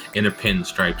Alist in a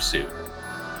pinstripe suit.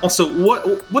 Also,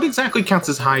 what exactly counts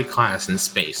as high class in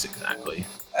space, exactly?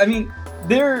 I mean,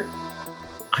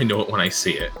 I know it when I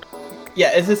see it.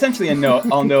 Yeah, it's essentially a no.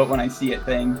 I'll know it when I see it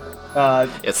thing.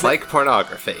 It's like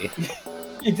pornography.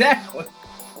 Exactly.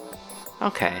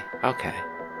 Okay.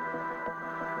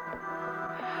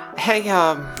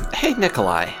 Hey,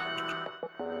 Nikolai.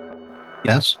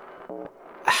 Yes?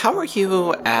 How are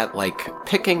you at,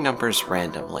 picking numbers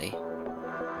randomly?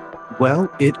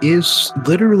 Well, it is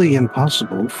literally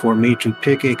impossible for me to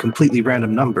pick a completely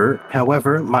random number.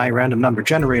 However, my random number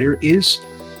generator is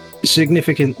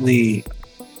significantly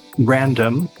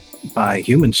random by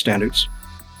human standards.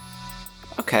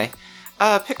 Okay.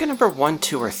 Pick a number 1,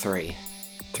 2, or 3.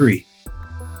 3.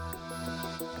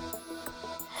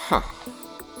 Huh.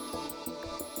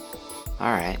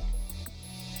 Alright.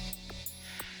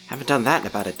 Haven't done that in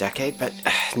about a decade, but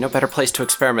no better place to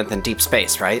experiment than deep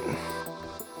space, right?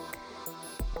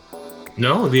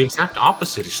 No, the exact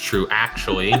opposite is true,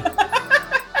 actually.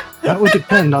 That would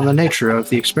depend on the nature of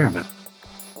the experiment.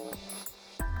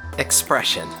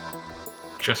 Expression.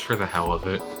 Just for the hell of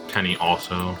it, Tenny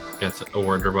also gets a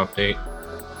wardrobe update.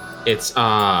 It's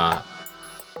a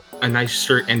nice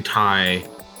shirt and tie,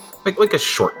 like a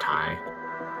short tie,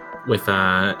 with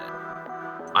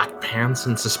black pants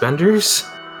and suspenders.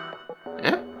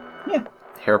 Yeah.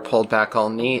 Hair pulled back all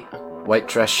neat, white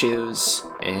dress shoes,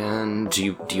 and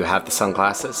do you have the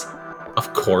sunglasses?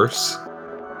 Of course.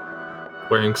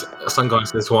 Wearing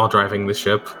sunglasses while driving the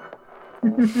ship.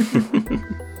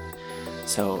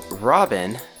 So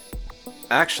Robin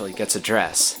actually gets a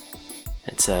dress.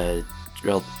 It's a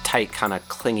real tight, kind of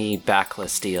clingy,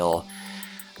 backless deal.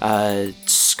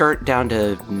 Skirt down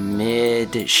to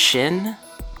mid-shin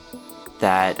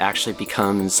that actually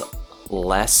becomes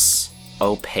less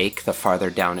opaque the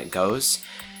farther down it goes,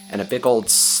 and a big old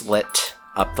slit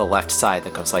up the left side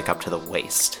that goes up to the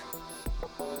waist.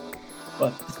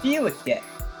 What does Felix get?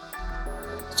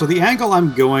 So the angle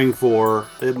I'm going for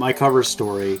in my cover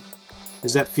story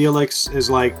is that Felix is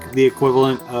the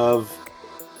equivalent of,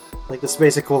 the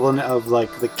space equivalent of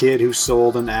the kid who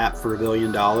sold an app for $1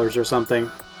 billion or something.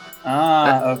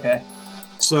 Ah, okay.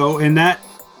 So in that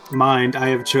mind, I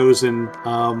have chosen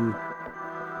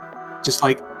just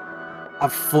a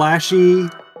flashy,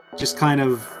 just kind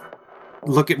of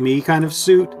look at me kind of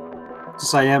suit.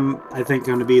 Since I am, I think,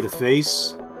 going to be the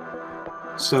face.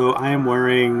 So I am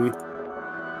wearing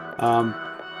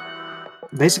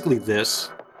basically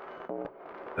this.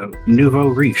 Nouveau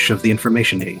riche of the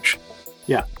information age.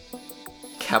 Yeah.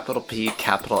 Capital P,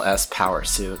 capital S power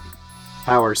suit.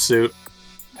 Power suit.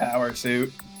 Power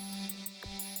suit.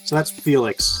 So that's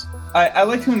Felix. I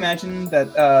like to imagine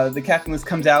that the Captain List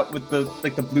comes out with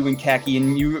the blue and khaki,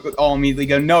 and you all immediately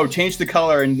go, no, change the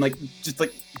color, and just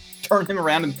turn him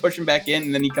around and push him back in,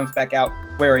 and then he comes back out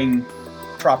wearing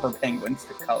proper penguin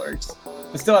colors,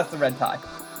 but still has the red tie.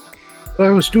 I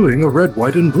was doing a red,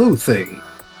 white, and blue thing.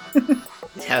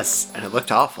 Yes, and it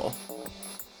looked awful.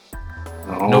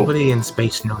 Oh. Nobody in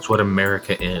space knows what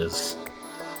America is.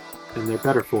 And they're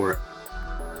better for it.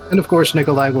 And of course,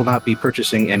 Nikolai will not be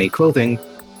purchasing any clothing,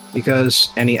 because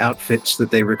any outfits that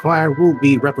they require will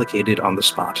be replicated on the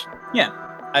spot. Yeah,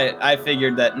 I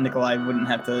figured that Nikolai wouldn't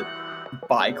have to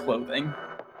buy clothing.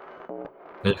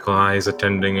 Nikolai is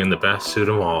attending in the best suit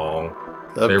of all.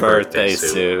 The Their birthday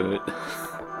suit.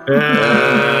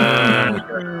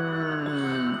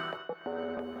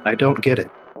 I don't get it.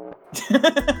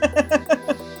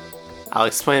 I'll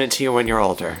explain it to you when you're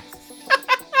older.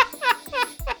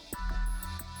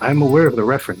 I'm aware of the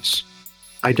reference.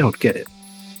 I don't get it.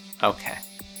 Okay.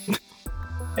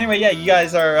 Anyway, yeah, you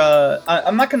guys are.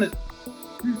 I'm not gonna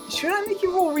should I make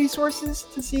you roll resources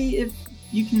to see if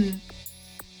you can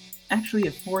actually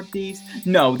afford these?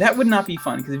 No, that would not be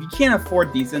fun, because if you can't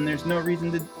afford these, then there's no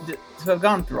reason to have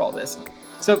gone through all this.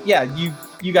 So yeah,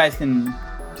 you guys can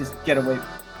just get away.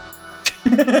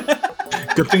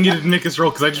 Good thing you didn't make us roll,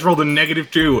 because I just rolled a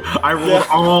 -2. I rolled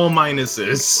all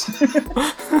minuses.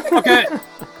 Okay.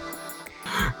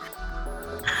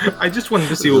 I just wanted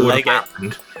to see what would have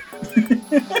happened.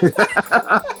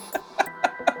 I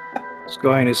was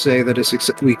going to say that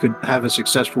we could have a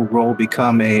successful roll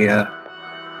become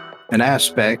an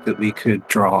aspect that we could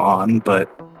draw on, but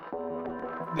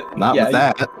not with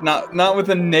that. Not with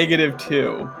a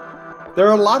 -2. There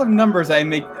are a lot of numbers I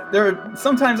make.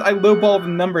 Sometimes I lowball the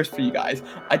numbers for you guys.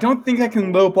 I don't think I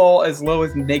can lowball as low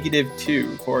as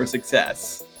 -2 for a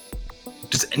success.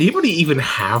 Does anybody even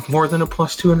have more than a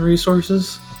 +2 in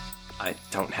resources? I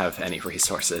don't have any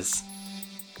resources.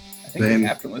 I think the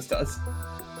capitalist does.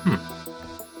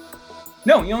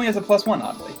 No, he only has a +1,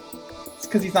 oddly. It's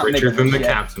because he's not richer mega than rich the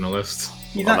yet. capitalist.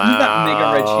 He's not mega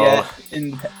rich yet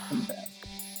in the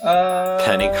past.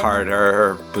 Penny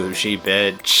Carter, bougie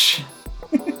bitch.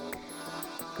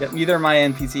 Yep, neither of my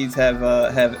NPCs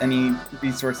have any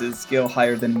resources skill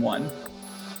higher than 1.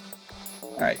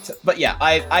 Alright, but yeah,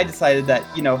 I decided that,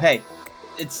 hey,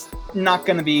 it's not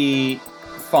gonna be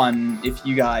fun if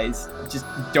you guys just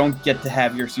don't get to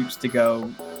have your suits to go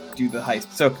do the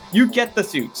heist. So you get the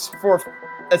suits for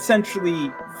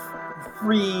essentially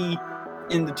free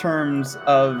in the terms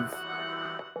of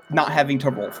not having to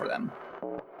roll for them.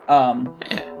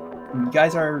 You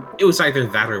guys are... It was either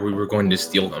that or we were going to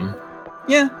steal them.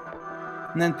 Yeah.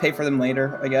 And then pay for them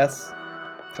later, I guess.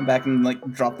 Come back and,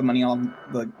 drop the money on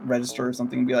the register or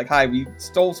something and be like, hi, we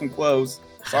stole some clothes.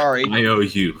 Sorry. I owe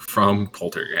you from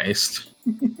Poltergeist.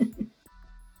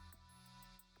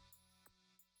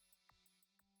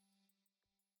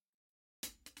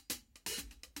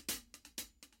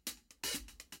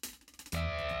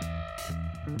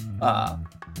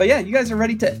 But yeah, you guys are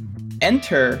ready to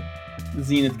enter the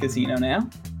Zenith Casino now.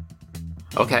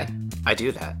 Okay, I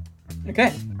do that.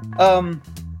 Okay.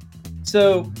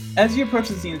 So as you approach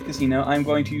the Zenith Casino, I'm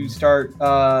going to start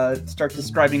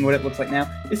describing what it looks like now.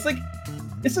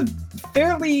 It's a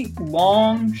fairly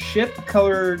long ship,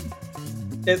 colored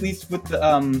at least with the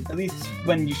at least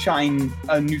when you shine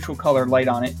a neutral color light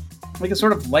on it, like a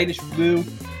sort of lightish blue,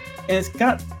 and it's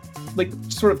got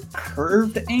sort of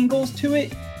curved angles to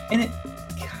it, and it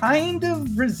kind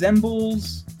of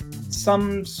resembles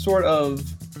some sort of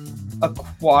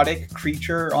aquatic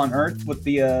creature on Earth, with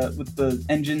the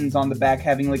engines on the back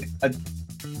having a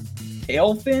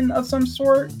tail fin of some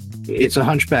sort. It's a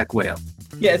hunchback whale.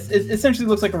 Yeah, it essentially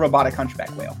looks like a robotic hunchback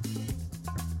whale.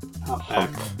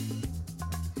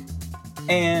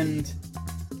 And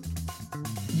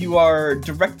you are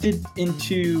directed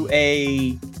into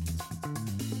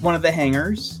one of the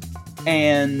hangars,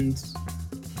 and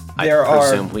there I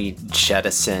presume we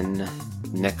jettison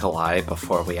Nikolai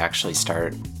before we actually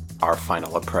start our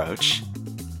final approach.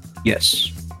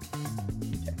 Yes.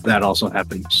 That also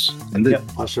happens. And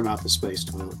Flush him out the space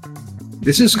toilet.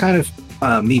 This is kind of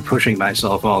me pushing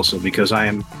myself also, because I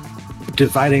am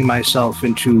dividing myself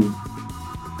into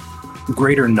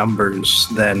greater numbers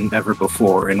than ever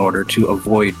before in order to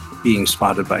avoid being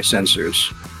spotted by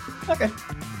sensors. Okay.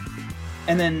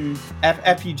 And then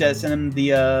after you jettison them,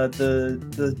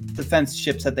 the defense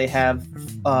ships that they have,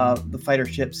 the fighter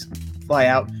ships, fly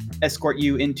out, escort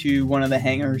you into one of the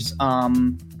hangars,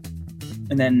 and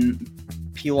then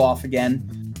peel off again.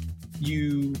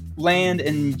 You land,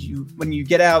 and when you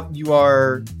get out,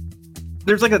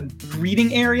 there's a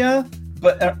greeting area,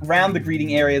 but around the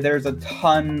greeting area, there's a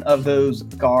ton of those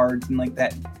guards and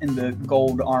that in the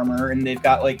gold armor, and they've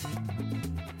got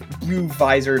blue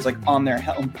visors on their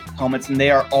helmets, and they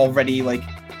are already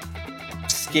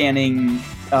scanning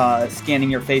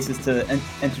your faces to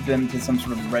enter them to some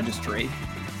sort of registry.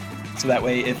 So that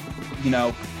way, if you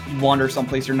wander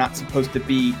someplace you're not supposed to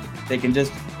be, they can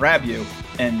just grab you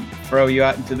and throw you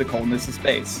out into the coldness of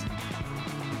space.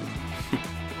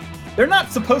 They're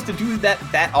not supposed to do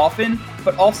that often,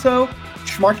 but also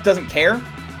Schmark doesn't care.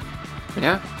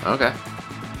 Yeah. Okay.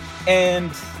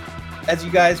 And as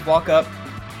you guys walk up,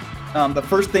 the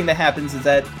first thing that happens is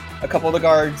that a couple of the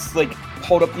guards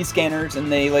hold up these scanners,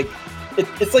 and they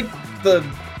it's like the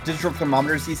digital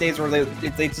thermometers these days, where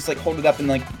they just hold it up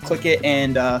and click it,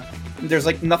 and there's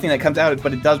nothing that comes out,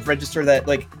 but it does register that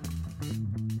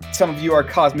some of you are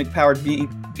cosmic powered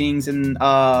beings, and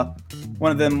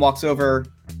one of them walks over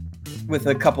with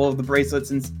a couple of the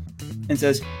bracelets and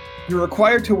says, "You're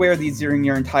required to wear these during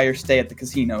your entire stay at the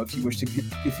casino if you wish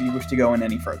to go in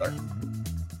any further."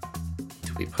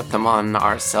 Do we put them on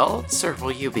ourselves, or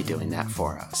will you be doing that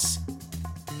for us?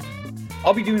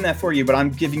 I'll be doing that for you, but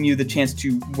I'm giving you the chance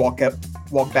to walk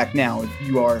back now if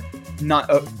you are not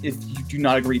if you do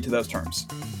not agree to those terms.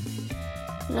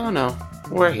 No,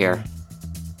 we're here.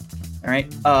 All right.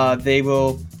 They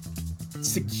will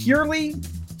securely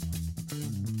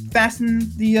fasten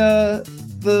the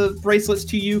bracelets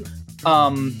to you.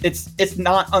 It's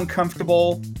not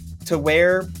uncomfortable to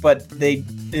wear, but it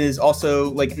is also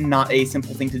like not a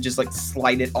simple thing to just like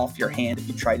slide it off your hand if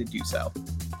you try to do so.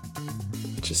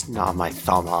 Just gnaw my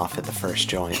thumb off at the first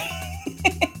joint.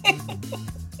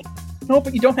 No,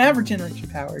 but you don't have regeneration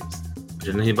powers.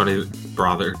 Did anybody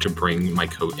bother to bring my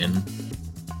coat in?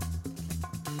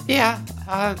 Yeah,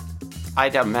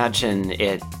 I'd imagine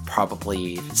it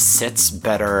probably sits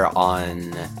better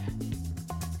on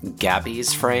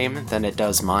Gabby's frame than it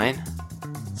does mine.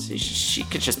 So she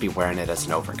could just be wearing it as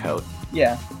an overcoat.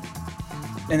 Yeah.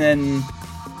 And then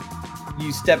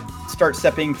you start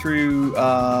stepping through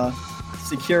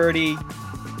security,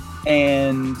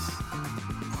 and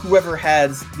whoever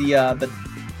has the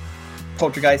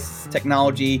poltergeist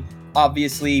technology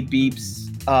obviously beeps,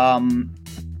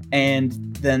 and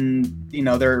then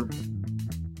they're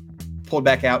pulled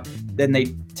back out. Then they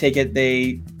take it,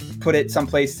 they put it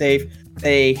someplace safe.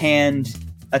 They hand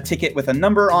a ticket with a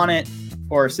number on it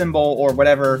or a symbol or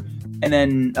whatever, and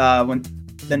then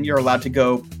then you're allowed to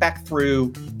go back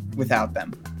through without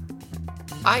them.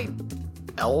 I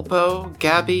elbow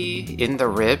Gabby in the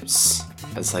ribs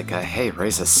as like a, hey,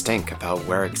 raise a stink about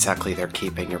where exactly they're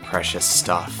keeping your precious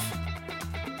stuff.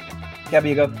 Gabby,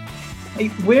 you go, hey,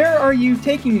 where are you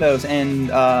taking those? And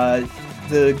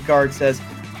the guard says,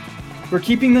 we're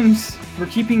keeping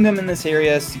them in this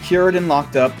area, secured and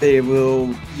locked up. They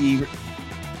will be,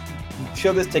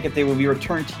 show this ticket, they will be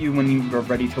returned to you when you are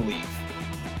ready to leave.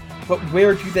 But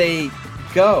where do they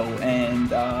go?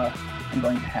 And I'm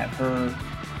going to have her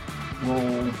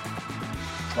roll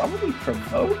probably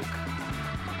provoke?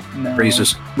 No.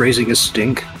 Raising a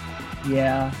stink.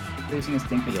 Yeah, raising a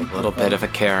stink. Be a little bit of a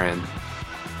Karen.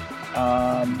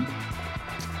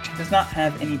 She does not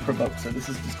have any provoke, so this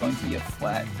is just going to be a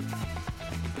flat.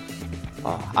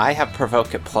 Oh, I have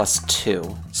provoke at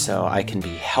 +2, so I can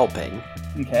be helping.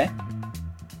 Okay.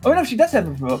 Oh no, she does have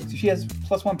a provoke. She has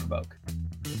 +1 provoke.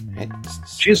 Right.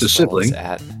 She has a sibling.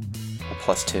 At a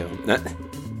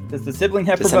 +2. Does the sibling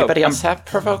have Does provoke? anybody else have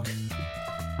provoke?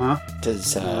 Huh?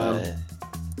 Does I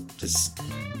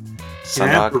Sundog?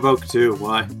 have provoke too.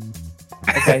 Why?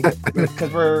 Okay,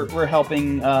 because we're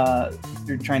helping.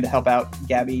 You're trying to help out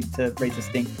Gabby to raise a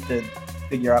stink to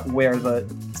figure out where the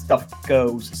stuff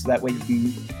goes, so that way you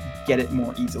can get it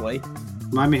more easily.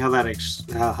 Remind me how that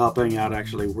how helping out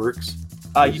actually works.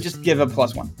 You just give a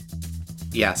 +1.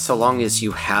 Yeah, so long as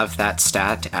you have that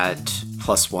stat at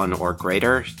 +1 or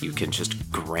greater, you can just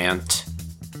grant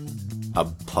a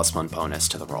 +1 bonus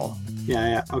to the roll.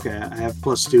 Yeah. Okay, I have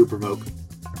 +2 provoke.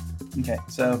 Okay,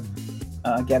 so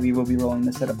Gabby will be rolling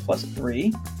this at a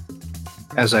 +3.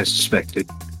 As I suspected.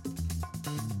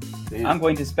 Damn. I'm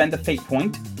going to spend a fate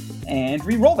point and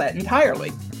re-roll that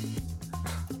entirely.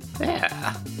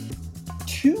 Yeah.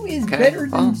 2 is Okay, better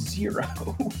than well. 0.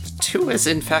 2 is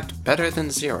in fact better than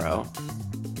 0.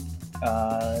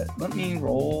 Let me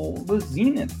roll the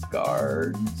Zenith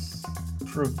Guards.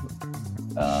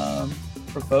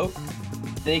 Provoke.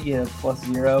 They get a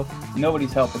 +0.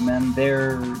 Nobody's helping them.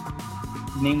 They're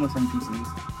nameless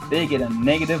NPCs. They get a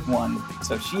 -1.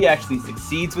 So she actually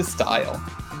succeeds with style.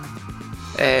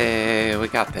 Hey, we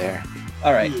got there.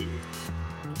 All right.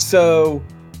 So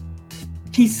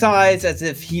he sighs as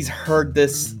if he's heard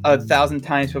this 1,000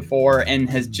 times before and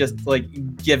has just like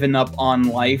given up on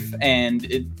life, and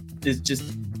it is just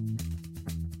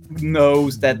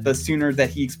knows that the sooner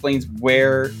that he explains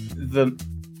where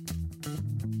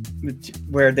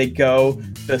they go,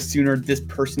 the sooner this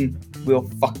person will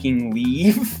fucking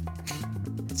leave.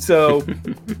 So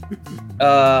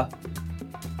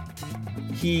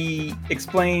he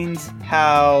explains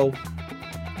how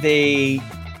they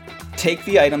take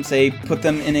the items, they put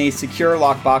them in a secure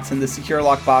lockbox, and the secure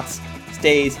lockbox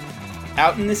stays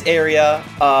out in this area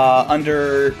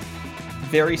under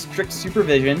very strict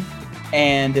supervision.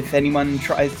 And if anyone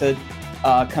tries to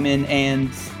come in and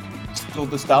steal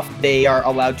the stuff, they are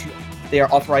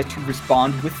authorized to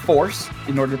respond with force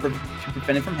in order to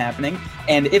prevent it from happening.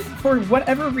 And if for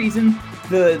whatever reason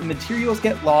the materials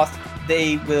get lost,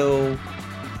 they will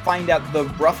find out the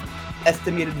rough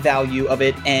estimated value of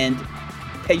it and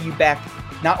pay you back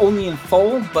not only in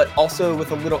full, but also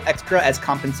with a little extra as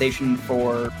compensation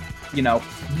for,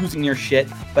 losing your shit.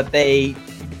 But they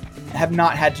have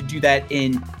not had to do that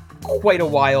in quite a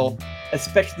while,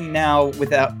 especially now with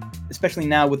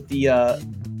the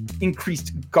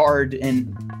increased guard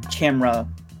and camera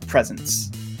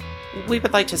presence. We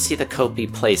would like to see the code be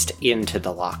placed into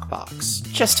the lockbox,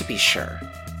 just to be sure.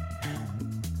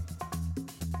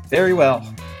 Very well.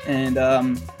 And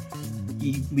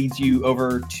he leads you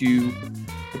over to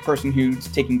the person who's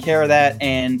taking care of that,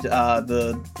 and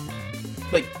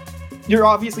you're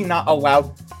obviously not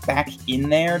allowed back in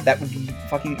there. That would be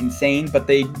fucking insane, but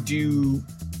they do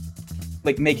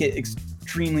make it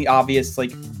extremely obvious,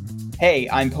 hey,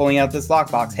 I'm pulling out this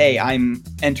lockbox. Hey, I'm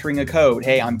entering a code.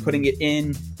 Hey, I'm putting it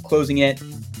in, closing it,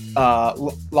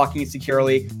 locking it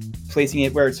securely, placing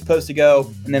it where it's supposed to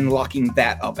go, and then locking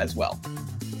that up as well.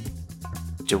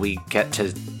 Do we get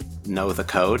to know the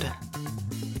code?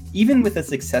 Even with a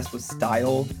success with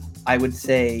style, I would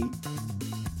say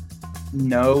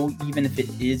no, even if it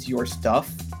is your stuff,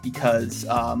 because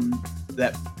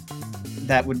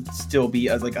that would still be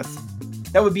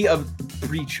that would be a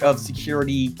breach of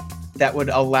security that would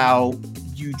allow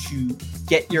you to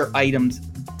get your items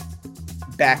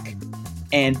back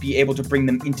and be able to bring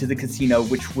them into the casino,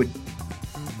 which would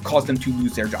cause them to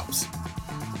lose their jobs.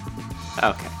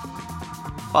 Okay.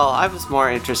 Well, I was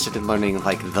more interested in learning,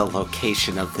 the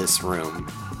location of this room.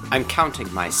 I'm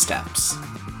counting my steps.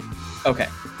 Okay.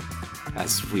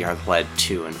 As we are led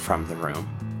to and from the room.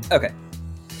 Okay.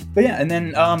 But yeah, and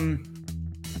then,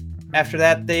 after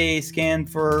that, they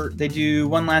do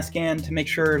one last scan to make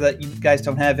sure that you guys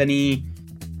don't have any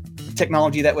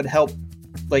technology that would help,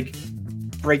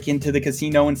 break into the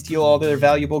casino and steal all their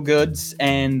valuable goods,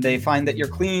 and they find that you're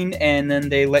clean, and then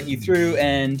they let you through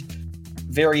and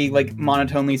very,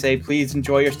 monotonely say, please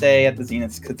enjoy your stay at the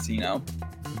Zenith Casino.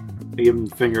 They give them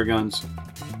finger guns.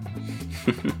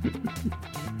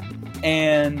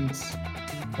 And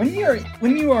when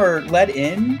you are let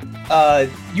in,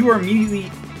 you are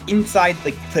immediately inside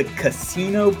the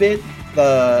casino bit,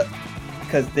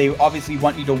 because they obviously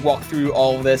want you to walk through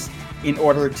all of this in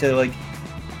order to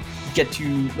get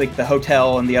to the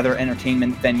hotel and the other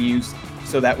entertainment venues,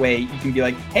 so that way you can be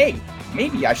hey,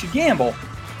 maybe I should gamble.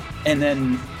 And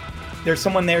then there's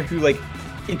someone there who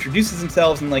introduces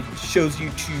themselves and shows you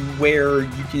to where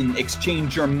you can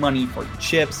exchange your money for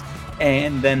chips.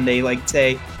 And then they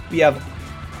say, we have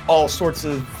all sorts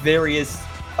of various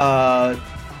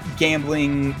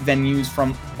gambling venues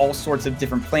from all sorts of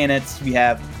different planets. We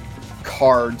have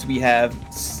cards, we have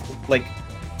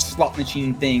slot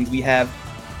machine things, we have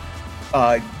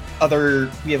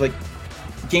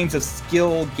games of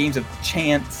skill, games of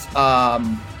chance.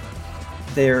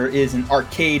 There is an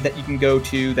arcade that you can go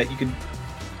to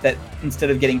that instead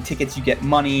of getting tickets you get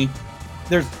money.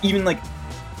 There's even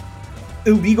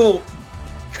illegal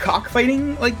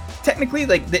cockfighting, technically,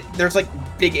 there's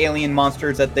big alien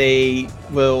monsters that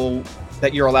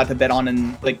you're allowed to bet on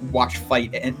and watch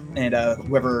fight, and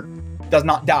whoever does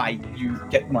not die, you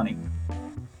get money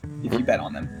if you bet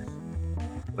on them.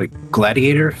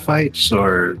 Gladiator fights,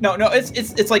 or no,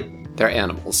 it's they're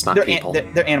animals, not people.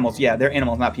 They're animals, yeah, they're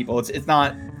animals, not people. It's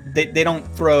not, they don't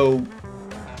throw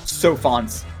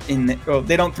sophons in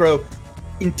they don't throw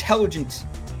intelligent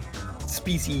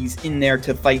species in there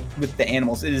to fight with the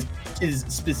animals. It is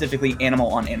specifically animal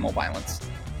on animal violence.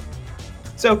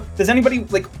 So does anybody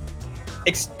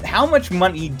how much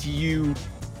money do you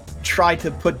try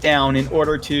to put down in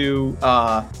order to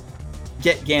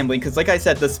get gambling? Because like I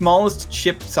said, the smallest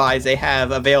chip size they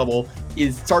have available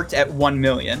starts at 1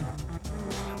 million.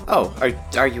 Oh,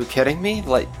 are you kidding me?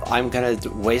 I'm gonna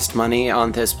waste money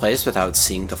on this place without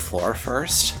seeing the floor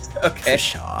first? Okay.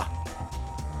 Pshaw.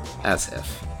 As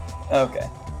if. Okay.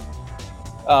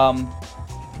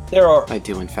 There are... I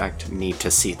do, in fact, need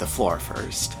to see the floor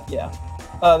first. Yeah.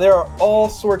 There are all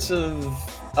sorts of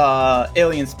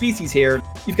alien species here.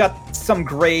 You've got some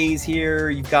greys here.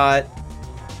 You've got,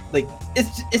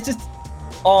 it's just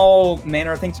all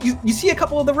manner of things. You see a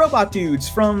couple of the robot dudes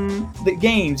from the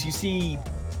games. You see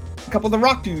a couple of the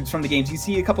rock dudes from the games. You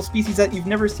see a couple species that you've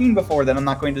never seen before that I'm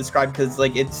not going to describe because,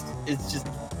 it's just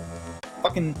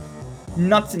fucking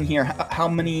nuts in here how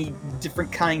many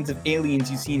different kinds of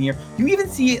aliens you see in here. You even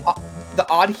see the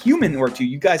odd human or two.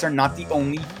 You guys are not the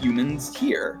only humans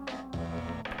here.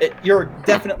 You're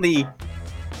definitely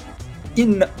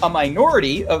in a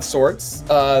minority of sorts.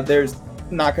 There's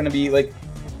not going to be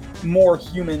more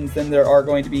humans than there are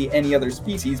going to be any other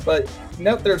species, but you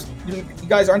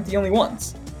guys aren't the only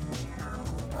ones.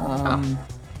 I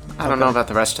don't know about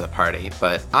the rest of the party,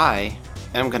 but I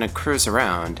am going to cruise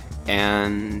around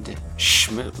and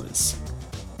schmooze.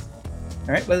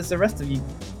 All right, what does the rest of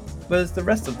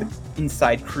the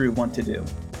inside crew want to do?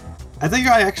 I think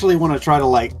I actually want to try to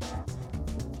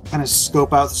kind of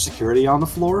scope out the security on the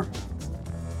floor.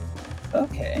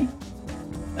 Okay.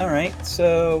 All right.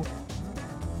 So,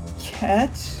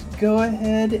 Cat, go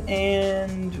ahead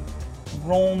and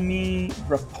roll me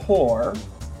rapport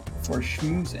for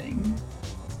schmoozing.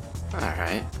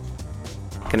 Alright.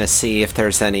 Gonna see if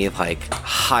there's any, like,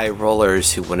 high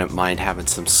rollers who wouldn't mind having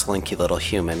some slinky little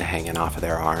human hanging off of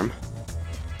their arm.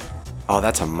 Oh,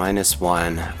 that's a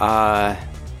 -1.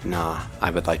 Nah,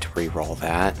 I would like to re-roll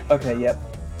that. Okay, yep.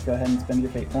 Go ahead and spend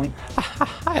your fate point.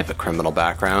 I have a criminal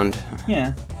background.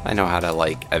 Yeah. I know how to,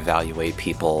 like, evaluate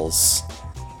people's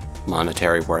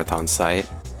monetary worth on site.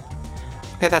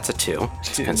 Okay, that's a 2.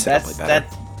 It's considerably better.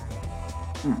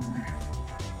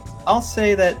 I'll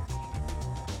say that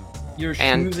you're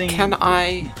And schmoozing... can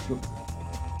I...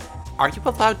 Are you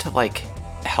allowed to, like,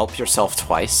 help yourself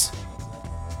twice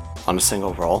on a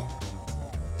single roll?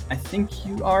 I think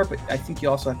you are, but I think you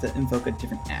also have to invoke a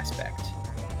different aspect.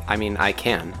 I mean, I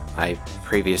can. I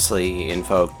previously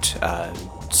invoked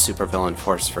Supervillain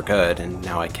Force for Good, and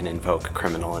now I can invoke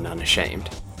Criminal and Unashamed.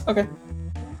 Okay.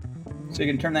 So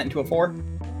you can turn that into a 4?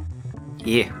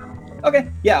 Yeah. Okay,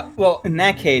 yeah. Well, in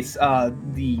that case,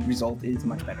 the result is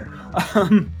much better.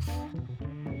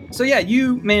 So yeah,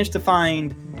 you managed to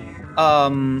find...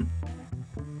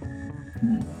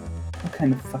 What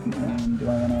kind of fucking alien do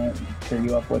I want to pair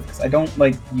you up with? Because I don't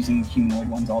like using humanoid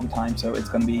ones all the time, so it's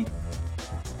going to be...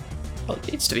 Well,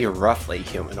 it needs to be roughly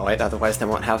humanoid, otherwise they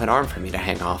won't have an arm for me to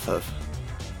hang off of.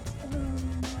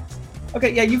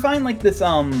 Okay, yeah, you find like this,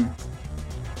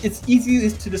 it's easy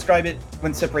to describe it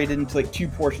when separated into like 2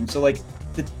 portions. So like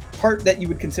the part that you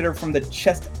would consider from the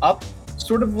chest up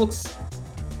sort of looks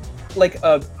like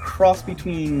a cross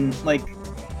between like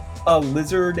a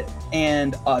lizard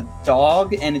and a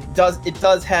dog, and it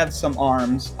does have some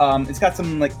arms. It's got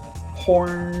some like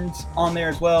horns on there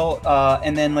as well,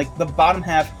 and then like the bottom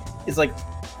half is like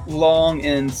long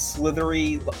and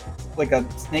slithery like a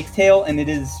snake's tail, and it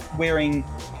is wearing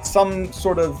some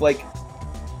sort of like,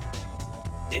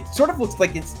 it sort of looks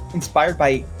like it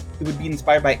would be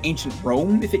inspired by ancient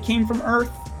Rome if it came from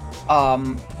Earth,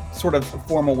 sort of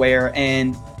formal wear,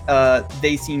 and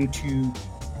they seem to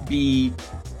be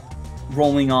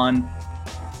rolling on,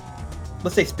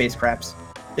 let's say, space crabs.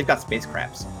 They've got space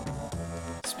crabs.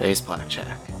 Space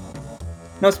blackjack.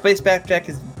 No, space blackjack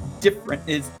is different,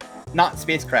 is not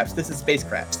space crabs. This is space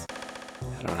crabs.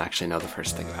 I don't actually know the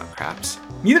first thing about crabs.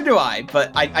 Neither do I,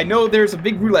 but I know there's a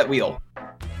big roulette wheel.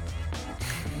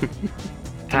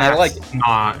 And I like it.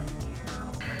 Not.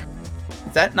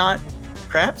 Is that not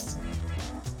crabs?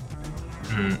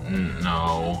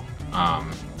 No.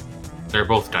 They're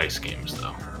both dice games,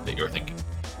 though, that you're thinking.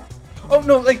 Oh,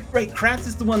 no, like, right, craps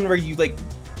is the one where you, like,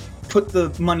 put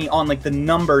the money on, like, the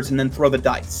numbers and then throw the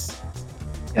dice.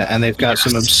 Yeah, and they've got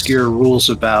some obscure rules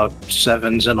about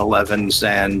 7s and 11s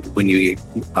and when you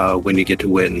get to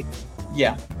win.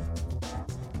 Yeah.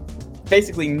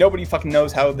 Basically, nobody fucking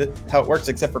knows how it works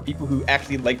except for people who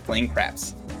actually like playing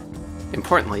craps.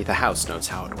 Importantly, the house knows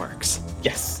how it works.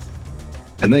 Yes.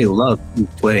 And they love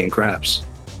playing craps.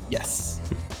 Yes.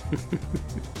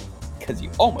 Because you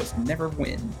almost never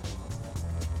win.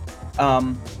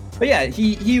 But yeah,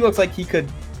 he looks like he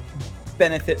could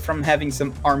benefit from having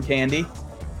some arm candy.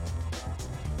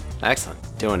 Excellent.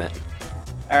 Doing it.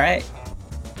 Alright.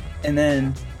 And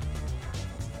then...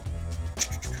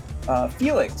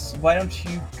 Felix, why don't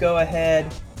you go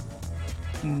ahead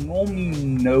and roll me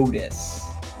notice?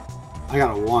 I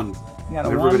got a 1. You got a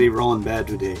Everybody 1? rolling bad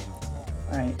today.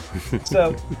 Alright.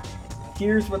 So,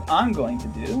 here's what I'm going to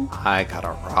do. I got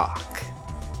a rock.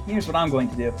 Here's what I'm going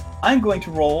to do. I'm going to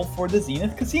roll for the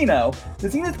Zenith Casino. The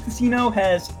Zenith Casino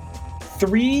has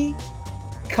 3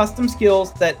 custom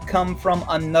skills that come from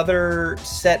another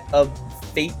set of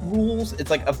fate rules.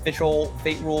 It's like official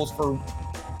fate rules for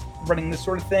running this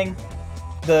sort of thing.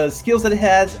 The skills that it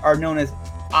has are known as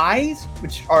eyes,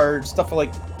 which are stuff for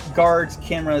like guards,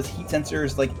 cameras, heat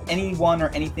sensors, like anyone or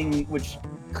anything which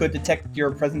could detect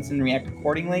your presence and react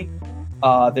accordingly.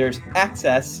 There's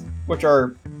access, which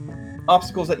are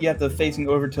obstacles that you have to face in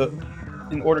order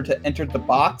to enter the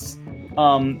box.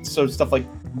 So stuff like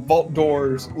vault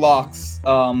doors, locks,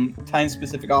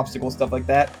 time-specific obstacles, stuff like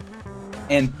that.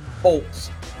 And bolts,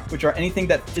 which are anything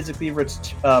that physically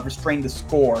restrain the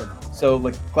score. So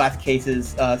like glass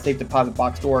cases, safe deposit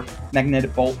box door,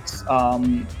 magnetic bolts,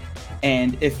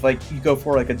 and if like you go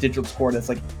for like a digital score that's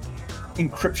like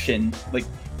encryption, like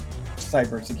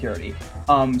cyber security.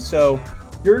 So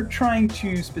you're trying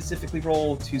to specifically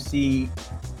roll to see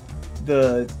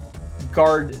the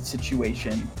guard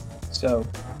situation. So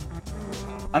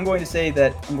I'm going to say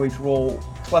that I'm going to roll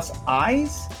plus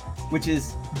eyes, which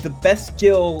is the best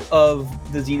skill of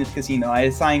the Zenith Casino. I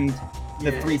assigned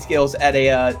the 3 skills at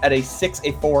a 6,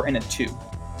 a 4, and a 2.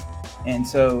 And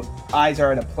so eyes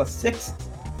are at a +6.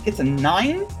 Gets a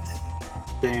 9.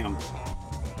 Damn.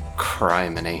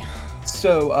 Criminy.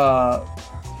 So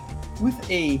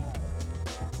with a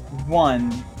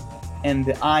 1 and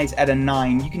the eyes at a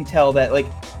 9, you can tell that like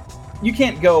you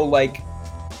can't go like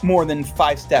more than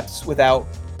 5 steps without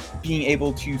being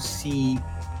able to see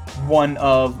one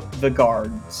of the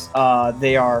guards.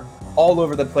 They are all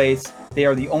over the place. They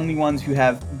are the only ones who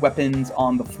have weapons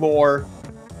on the floor.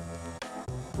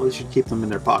 Well, they should keep them in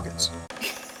their pockets.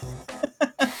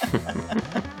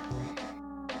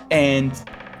 And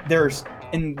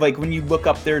like when you look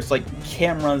up, there's like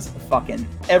cameras fucking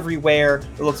everywhere.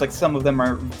 It looks like some of them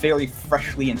are very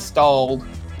freshly installed.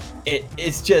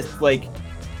 It's just like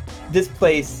this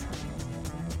place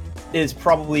is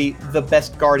probably the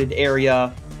best guarded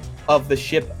area of the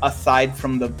ship aside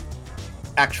from the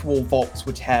actual vaults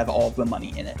which have all of the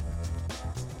money in it.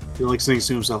 He like thinks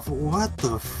to himself, what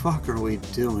the fuck are we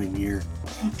doing here?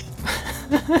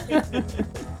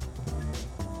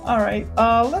 Alright,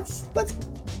 let's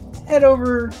head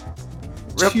over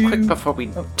Real to... quick before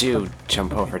we do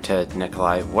jump over to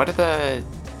Nikolai, what are the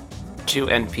 2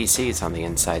 NPCs on the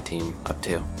inside team up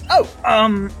to?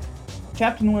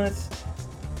 Captain Willis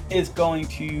is going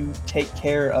to take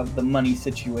care of the money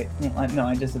situation. No,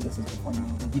 I just said this is before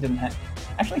he doesn't have...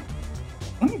 Actually,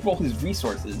 let me roll his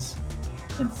resources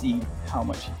and see how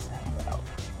much he can have out.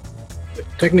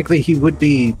 Technically, he would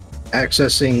be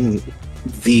accessing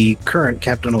the current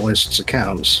Captain List's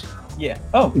accounts, Yeah.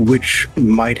 Oh. which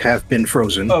might have been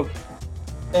frozen. Oh.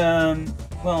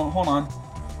 Well, hold on.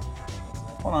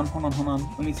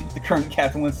 Let me see what the current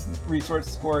Captain List's resource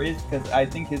score is, because I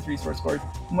think his resource score is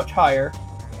much higher.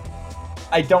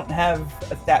 I don't have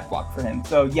a stat block for him,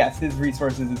 so yes, his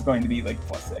resources is going to be like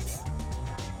 +6.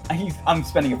 I'm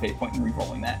spending a fate point and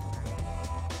re-rolling that.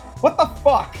 What the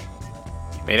fuck?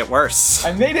 You made it worse.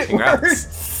 I made it Congrats.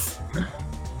 worse.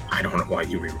 I don't know why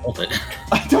you re-rolled it.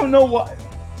 I don't know why.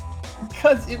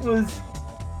 Because it was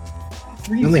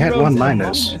 3 You only had zeros one and a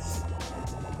minus.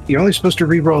 You're only supposed to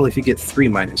re-roll if you get 3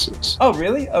 minuses. Oh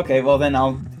really? Okay, well then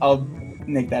I'll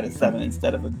make that a 7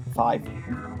 instead of a 5.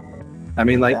 I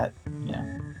mean, like, That, yeah.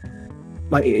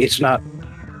 like it's not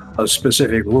a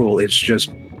specific rule. It's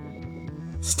just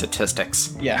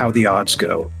Statistics. Yeah. how the odds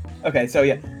go. Okay, so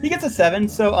yeah, he gets a 7.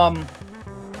 So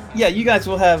yeah, you guys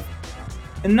will have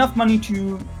enough money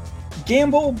to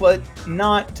gamble, but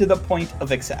not to the point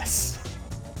of excess.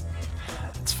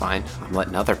 It's fine. I'm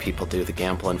letting other people do the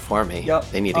gambling for me.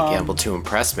 Yep, They need to gamble to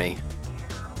impress me.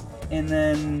 And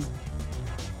then,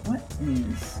 what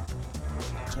is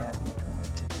Gabby going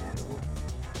to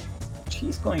do?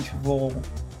 She's going to roll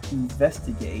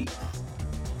investigate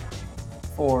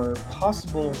for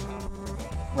possible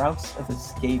routes of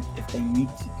escape if they need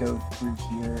to go through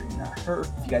here in a hurry.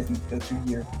 If you guys need to go through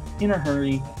here in a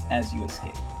hurry as you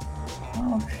escape.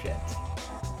 Oh shit.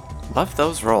 Love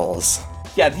those rolls.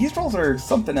 Yeah, these rolls are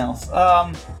something else.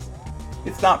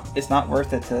 It's not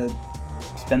worth it to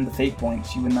spend the fate point.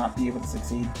 She would not be able to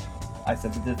succeed. I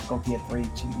set the difficulty at 3.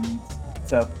 She needs.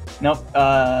 So nope.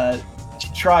 She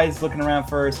tries looking around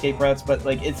for escape routes, but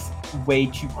like it's way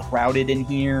too crowded in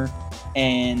here,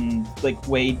 and like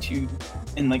way too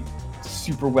and like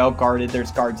super well guarded.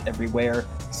 There's guards everywhere.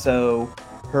 So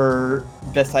her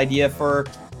best idea for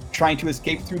trying to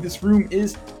escape through this room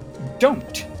is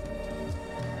don't.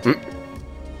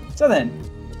 So then,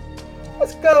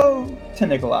 let's go to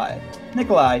Nikolai.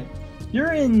 Nikolai,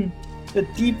 you're in the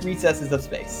deep recesses of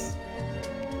space.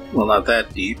 Well, not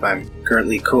that deep. I'm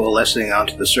currently coalescing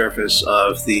onto the surface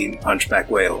of the hunchback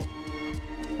whale.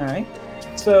 Alright.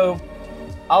 So,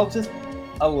 I'll just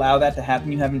allow that to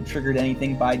happen. You haven't triggered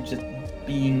anything by just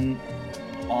being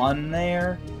on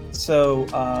there. So,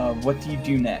 what do you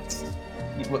do next?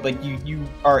 You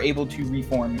are able to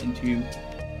reform into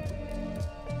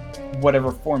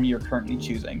whatever form you're currently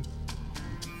choosing.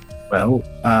 Well,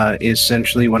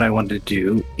 essentially what I want to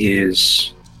do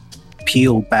is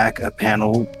peel back a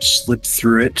panel, slip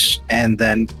through it, and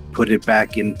then put it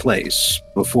back in place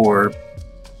before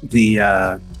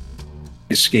the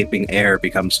escaping air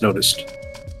becomes noticed.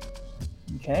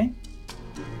 Okay.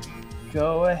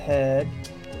 Go ahead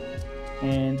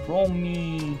and roll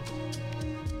me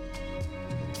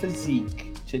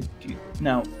physique to do.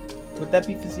 Now, would that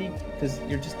be physique? Because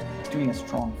you're just doing a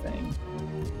strong thing.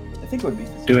 I think it would be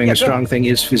physique. Doing Yeah, a strong thing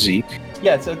is physique.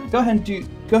 Yeah, so go ahead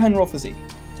and roll physique.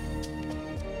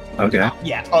 Okay.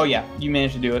 Yeah. Oh yeah. You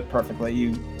managed to do it perfectly.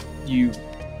 You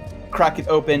crack it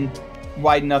open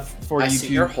wide enough for I you see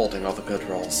to. you're holding all the good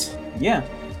rolls. Yeah.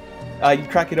 You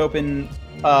crack it open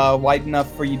wide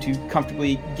enough for you to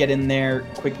comfortably get in there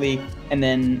quickly, and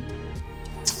then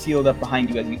sealed up behind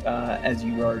you as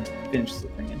you are finished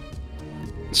slipping in.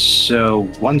 So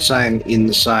once I'm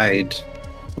inside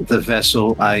the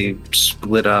vessel, I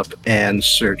split up and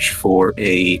search for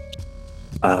a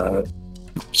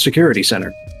security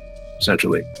center,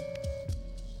 essentially.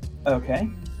 Okay.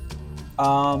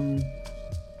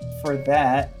 For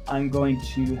that, I'm going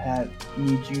to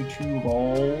need you to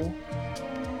roll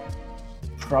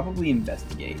probably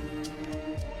investigate.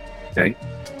 Okay.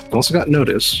 Also got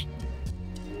notice.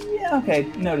 Yeah, okay.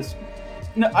 Notice.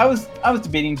 No, I was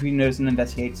debating between notice and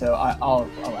investigate, so I'll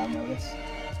allow notice.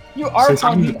 You are Since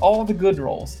finding all the good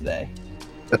rolls today.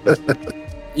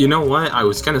 You know what? I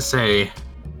was gonna say,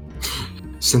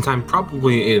 since I'm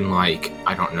probably in, like,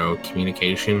 I don't know,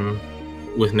 communication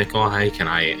with Nikolai, can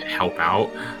I help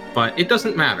out? But it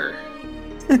doesn't matter.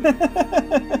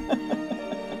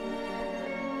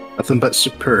 Nothing but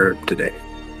superb today.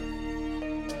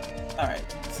 All right.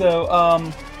 So,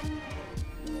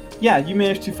 yeah, you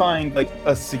managed to find like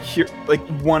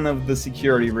one of the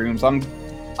security rooms.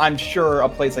 I'm sure a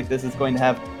place like this is going to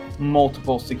have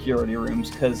multiple security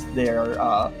rooms because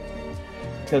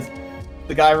because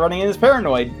the guy running it is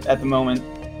paranoid at the moment.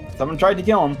 Someone tried to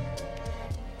kill him.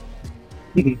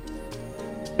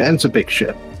 And it's a big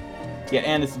ship. Yeah,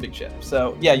 and it's a big ship.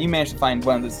 So yeah, you managed to find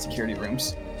one of the security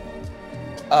rooms.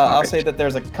 All I'll right. say that there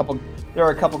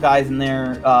are a couple guys in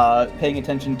there paying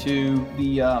attention to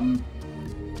the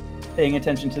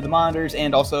monitors,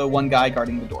 and also one guy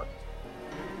guarding the door.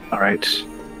 All right.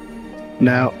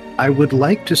 Now, I would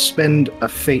like to spend a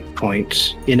fate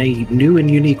point in a new and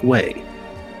unique way.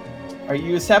 Are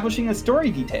you establishing a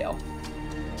story detail?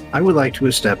 I would like to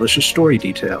establish a story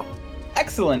detail.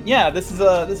 Excellent. Yeah, this is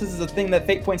a thing that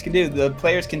fate points can do. The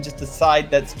players can just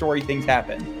decide that story things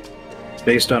happen.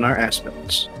 Based on our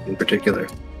aspects in particular.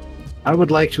 I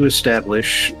would like to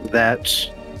establish that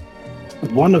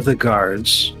one of the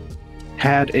guards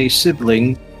had a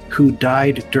sibling who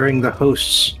died during the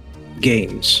host's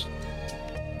games.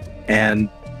 And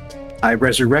I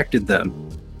resurrected them,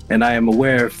 and I am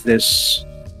aware of this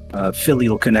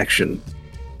filial connection.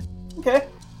 Okay.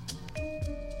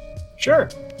 Sure.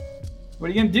 What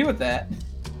are you gonna do with that?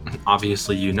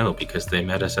 Obviously, you know, because they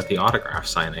met us at the autograph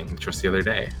signing just the other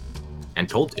day and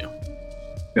told you.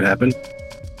 Could happen.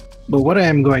 But what I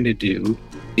am going to do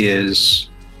is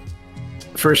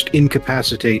first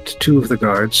incapacitate two of the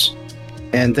guards,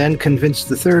 and then convince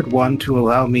the third one to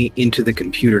allow me into the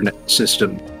computer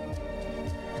system.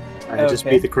 I just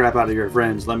Okay. beat the crap out of your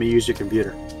friends. Let me use your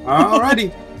computer.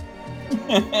 Alrighty.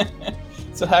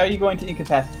 So how are you going to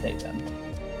incapacitate them?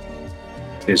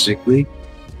 Physically,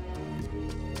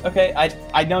 Okay,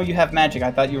 I know you have magic.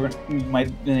 I thought you might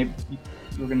have been able, you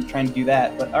were going to try and do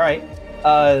that, but all right.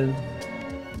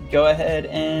 Go ahead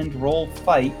and roll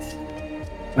fight.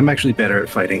 I'm actually better at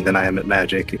fighting than I am at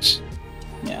magic. It's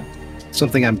Yeah.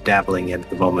 something I'm dabbling in at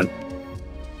the moment.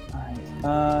 All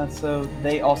right. So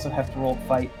they also have to roll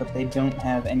fight, but they don't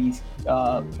have any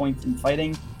points in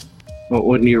fighting. Well,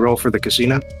 wouldn't you roll for the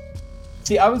casino?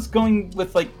 See, I was going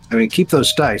with like. I mean, keep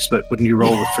those dice, but wouldn't you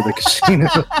roll for the casino?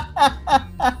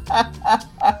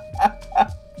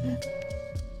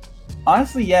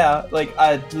 Honestly, yeah. Like,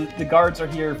 the guards are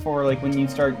here for like when you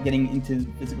start getting into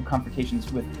physical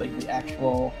confrontations with like the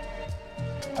actual,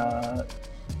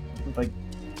 with like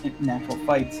natural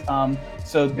fights.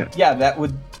 So yeah, that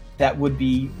would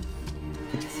be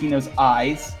the casino's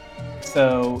eyes.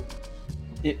 So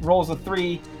it rolls a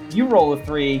 3. You roll a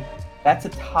 3. That's a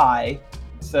tie.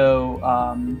 So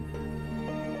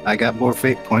I got more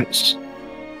fate points.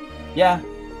 yeah.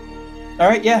 All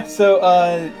right. Yeah.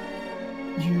 So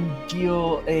you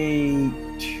deal a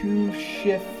 2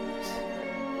 shift.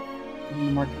 You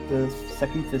mark the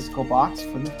second physical box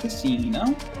for the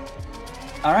casino.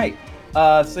 All right.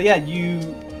 So yeah, you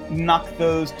knock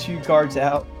those 2 guards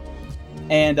out,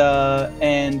 and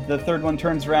the third one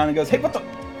turns around and goes, "Hey, what the?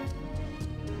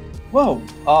 Whoa.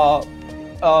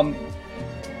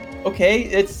 Okay.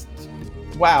 It's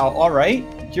wow. All right.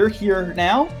 You're here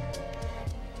now."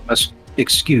 Must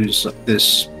excuse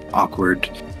this awkward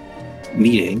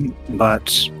meeting,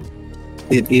 but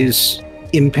it is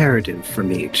imperative for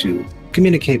me to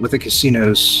communicate with the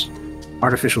casino's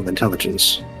artificial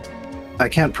intelligence. I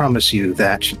can't promise you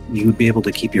that you would be able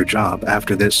to keep your job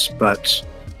after this, but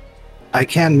I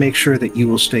can make sure that you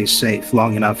will stay safe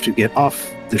long enough to get off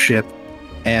the ship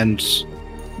and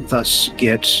thus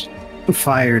get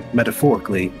fired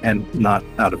metaphorically and not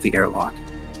out of the airlock.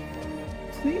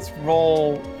 Please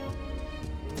roll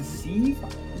deceive.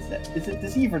 Is it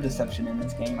deceive or deception in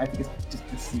this game? I think it's just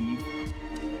deceive.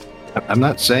 I'm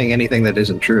not saying anything that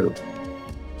isn't true.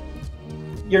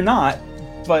 You're not,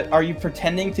 but are you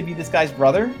pretending to be this guy's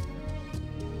brother?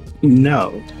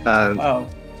 No. Oh.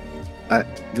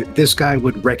 This guy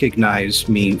would recognize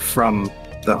me from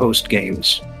the host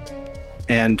games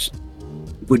and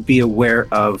would be aware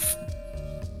of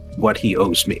what he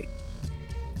owes me.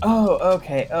 Oh,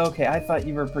 okay. I thought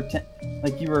you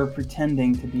were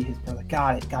pretending to be his brother.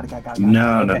 Got it.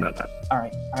 No. All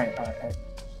right.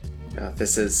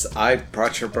 This is, I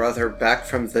brought your brother back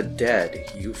from the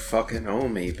dead. You fucking owe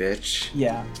me, bitch.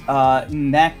 Yeah.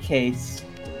 In that case,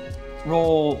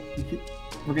 roll.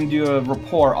 We're gonna do a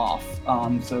rapport off.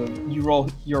 So you roll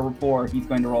your rapport. He's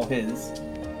going to roll his.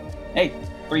 Hey,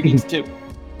 3 beats 2.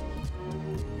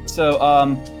 So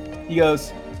he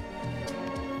goes.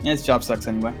 Yeah, his job sucks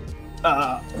anyway.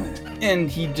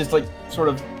 And he just like sort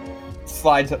of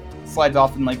slides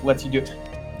off and like lets you do it.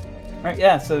 All right,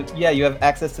 yeah. So yeah, you have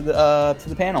access to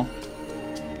the panel.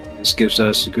 This gives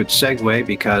us a good segue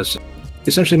because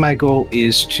essentially my goal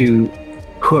is to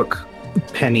hook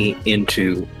Penny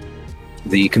into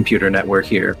the computer network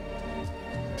here.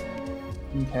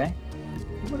 Okay.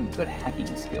 What would a good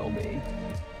hacking skill be?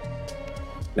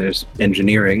 There's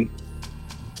engineering.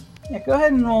 Yeah, go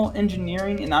ahead and roll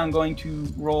engineering, and I'm going to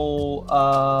roll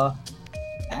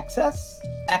access.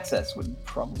 Access would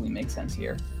probably make sense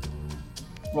here.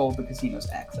 Roll the casino's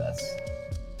access.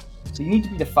 So you need to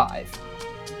beat a 5,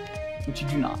 which you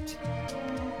do not.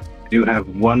 I do have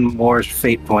one more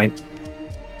fate point.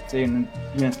 So you're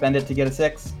gonna spend it to get a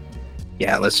 6?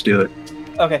 Yeah, let's do it.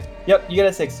 Okay. Yep, you get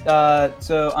a 6.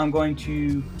 So I'm going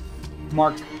to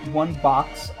mark one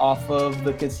box off of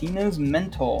the casino's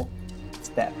mental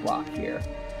stat block here,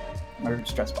 or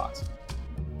stress box.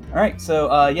 All right.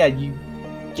 So yeah, you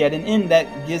get an in. That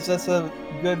gives us a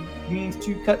good means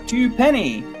to cut to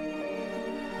Penny.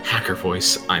 Hacker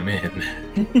voice, I'm in.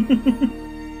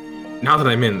 Now that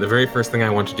I'm in, the very first thing I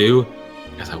want to do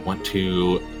is I want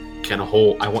to get a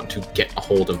hold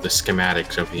of the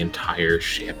schematics of the entire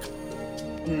ship.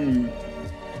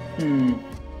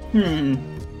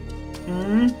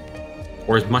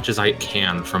 Or as much as I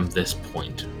can from this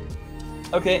point.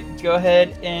 Okay, go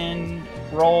ahead and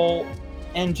roll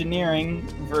engineering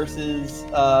versus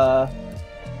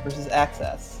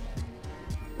access.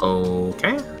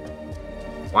 Okay.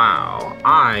 Wow.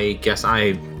 I guess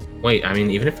wait, I mean,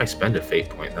 even if I spend a fate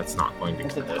point, that's not going to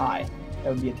That's get a tie.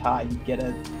 That would be a tie.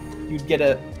 You'd get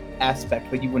a aspect,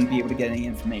 but you wouldn't be able to get any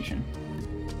information.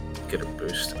 Get a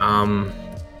boost. I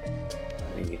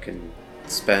mean, you can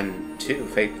spend 2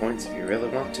 fate points if you really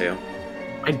want to.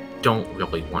 I don't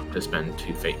really want to spend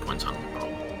 2 fate points on the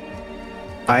roll.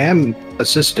 I am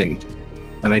assisting,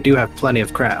 and I do have plenty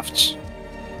of crafts.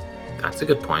 That's a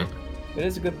good point. That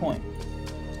is a good point.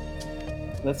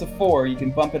 That's a 4. You can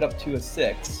bump it up to a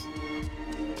 6.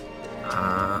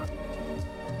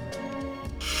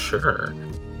 Sure.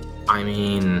 I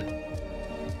mean,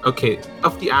 okay,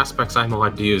 of the aspects I'm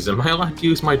allowed to use, am I allowed to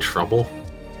use my trouble?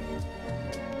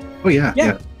 Oh yeah.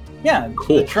 Yeah.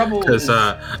 Cool. The trouble Because is...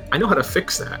 I know how to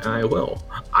fix that, and I will.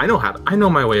 I know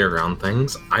my way around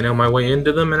things. I know my way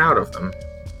into them and out of them.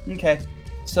 Okay.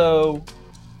 So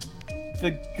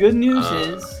the good news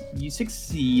is you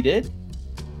succeeded.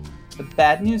 The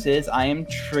bad news is I am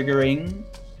triggering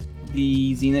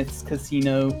the Zenith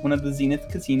Casino, one of the Zenith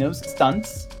Casino's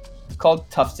stunts called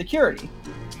Tough Security.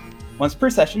 Once per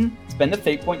session, spend a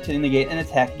fate point to negate an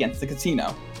attack against the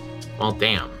casino. Well,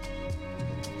 damn.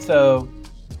 So,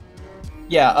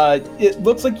 yeah, it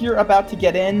looks like you're about to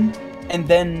get in, and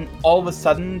then all of a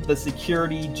sudden the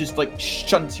security just like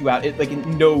shunts you out. It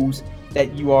knows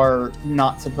that you are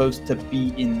not supposed to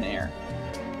be in there.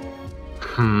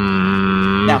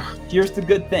 Now, here's the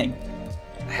good thing.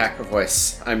 Hacker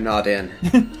voice, I'm not in.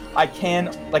 I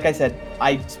can, like I said,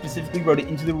 I specifically wrote it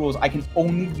into the rules. I can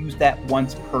only use that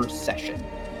once per session.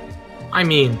 I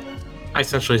mean, I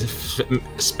essentially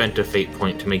spent a fate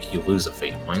point to make you lose a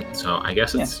fate point, so I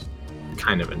guess it's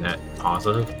kind of a net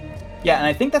positive. Yeah, and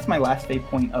I think that's my last fate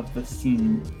point of the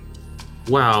scene.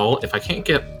 Well, if I can't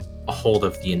get a hold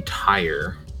of the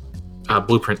entire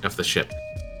blueprint of the ship,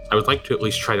 I would like to at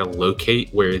least try to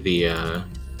locate where they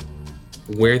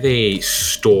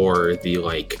store the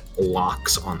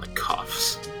locks on the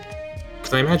cuffs.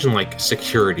 Because I imagine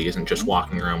security isn't just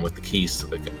walking around with the keys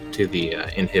to the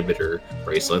inhibitor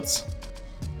bracelets.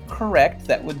 Correct.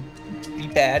 That would be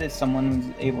bad if someone was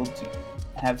able to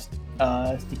have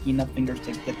sticky enough fingers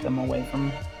to get them away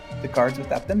from the guards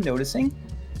without them noticing.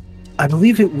 I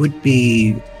believe it would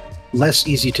be less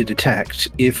easy to detect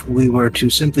if we were to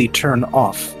simply turn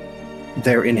off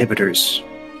their inhibitors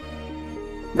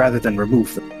rather than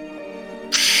remove them.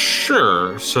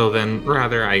 Sure. So then,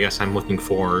 rather, I guess I'm looking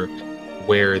for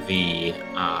where the,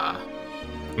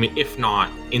 if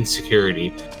not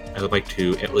insecurity, I would like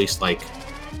to at least, like,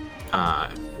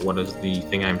 what is the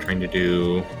thing I'm trying to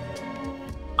do?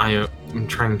 I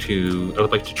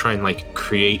would like to try and, like,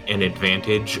 create an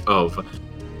advantage of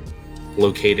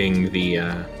locating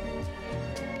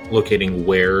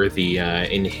where the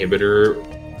inhibitor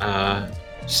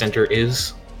center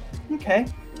is. Okay.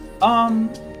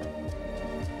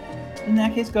 In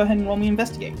that case, go ahead and roll me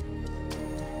investigate.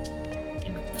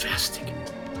 Investigate.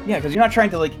 Yeah, because you're not trying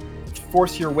to like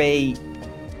force your way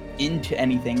into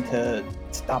anything to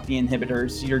stop the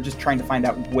inhibitors. You're just trying to find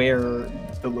out where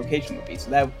the location would be, so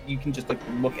that you can just like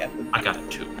look at the. I got a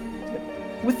 2.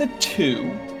 With a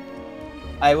 2,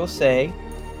 I will say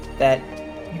that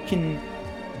you can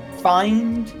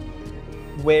find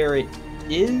where it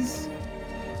is.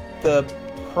 The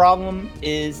problem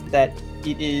is that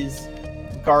it is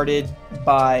guarded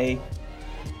by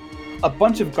a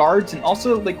bunch of guards and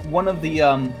also like one of the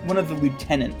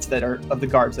lieutenants that are of the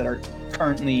guards that are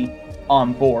currently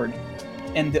on board.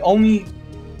 And the only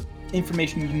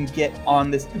information you can get on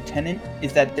this lieutenant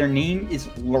is that their name is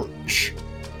Lurch.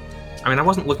 I mean, I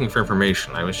wasn't looking for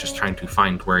information. I was just trying to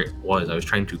find where it was. I was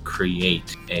trying to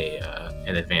create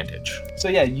an advantage. So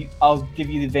yeah, I'll give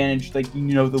you the advantage, like you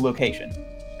know the location.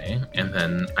 Okay. And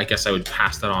then I guess I would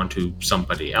pass that on to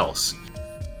somebody else.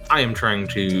 I am trying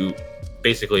to,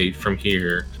 basically from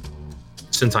here,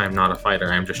 since I am not a fighter,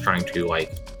 I'm just trying to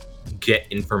like get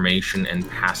information and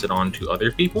pass it on to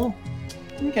other people.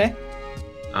 Okay.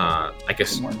 I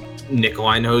guess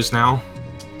Nikolai knows now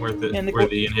where the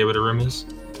inhibitor room is.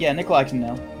 Yeah, Nikolai can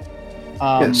know.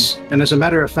 Yes, and as a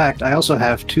matter of fact, I also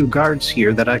have 2 guards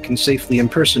here that I can safely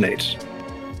impersonate.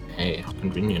 Hey, how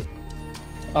convenient.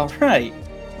 All right,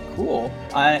 cool.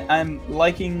 I'm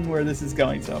liking where this is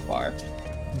going so far.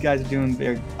 You guys are doing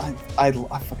very. I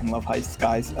fucking love heists,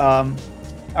 guys. All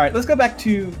right, let's go back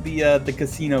to the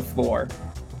casino floor.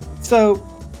 So,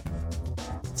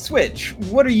 Switch,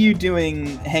 what are you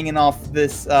doing, hanging off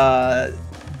this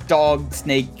dog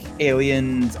snake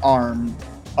alien's arm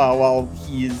while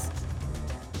he is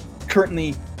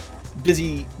currently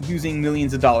busy losing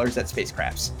millions of dollars at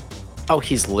spacecrafts? Oh,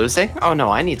 he's losing? Oh no,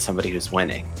 I need somebody who's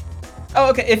winning. Oh,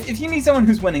 okay. If you need someone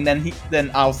who's winning,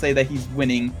 then I'll say that he's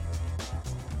winning.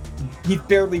 He's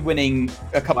barely winning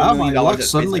a couple million dollars. My luck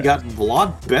suddenly got a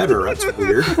lot better. That's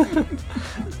weird.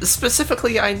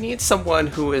 Specifically, I need someone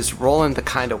who is rolling the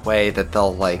kind of way that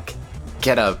they'll, like,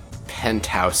 get a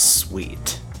penthouse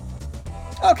suite.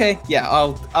 Okay, yeah,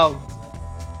 I'll...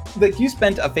 Like, you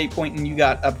spent a fate point and you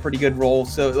got a pretty good roll,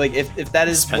 so, like, if that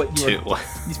is what you were...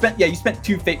 You spent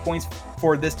 2 fate points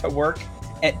for this to work,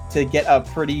 and to get a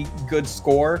pretty good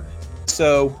score,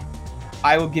 so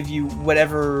I will give you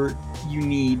whatever you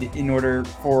need in order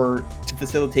to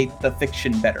facilitate the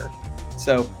fiction better.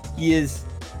 So he is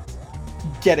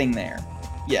getting there.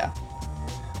 Yeah.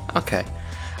 Okay.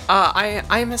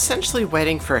 I'm essentially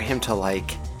waiting for him to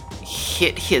like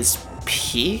hit his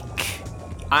peak.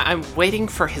 I'm waiting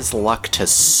for his luck to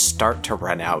start to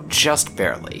run out just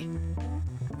barely.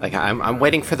 Like I'm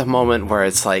waiting for the moment where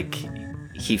it's like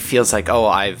he feels like, oh,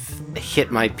 I've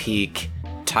hit my peak,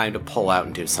 time to pull out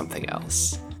and do something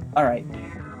else. All right.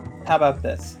 How about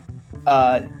this?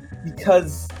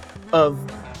 Because of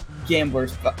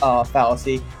Gambler's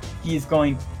fallacy, this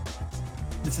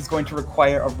is going to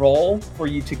require a roll for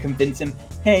you to convince him,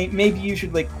 hey, maybe you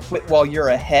should like quit while you're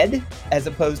ahead, as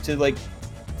opposed to like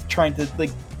trying to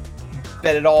like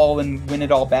bet it all and win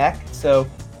it all back. So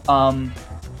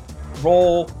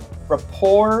roll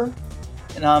rapport,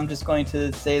 and I'm just going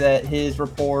to say that his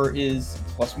rapport is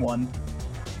 +1.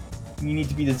 You need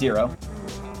to beat a 0.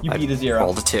 You beat a 0.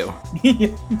 Rolled a 2.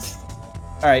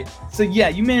 Alright, so yeah,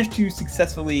 you managed to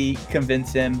successfully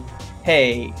convince him,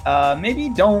 hey, maybe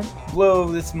don't blow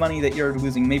this money that you're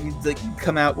losing. Maybe like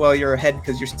come out while you're ahead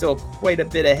because you're still quite a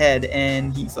bit ahead.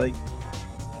 And he's like,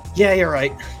 yeah, you're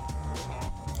right.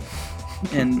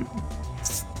 And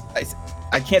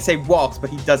I can't say walks,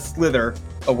 but he does slither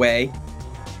away.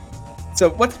 So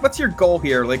what's your goal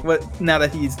here? Like, what now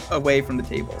that he's away from the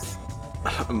tables?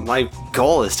 My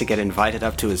goal is to get invited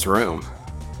up to his room.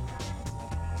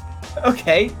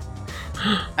 Okay.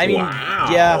 I mean, wow.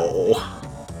 Yeah.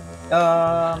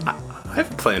 I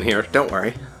have a plan here. Don't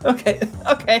worry. Okay.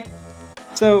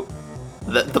 So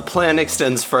the plan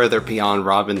extends further beyond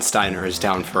Robin Steiner's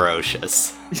Down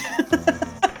Ferocious.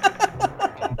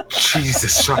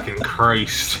 Jesus fucking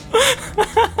Christ.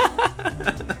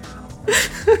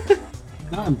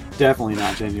 I'm definitely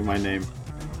not changing my name.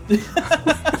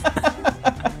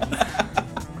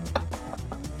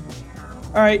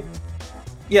 All right.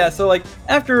 Yeah, so like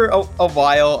after a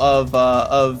while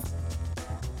of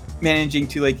managing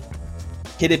to like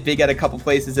hit it big at a couple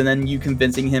places, and then you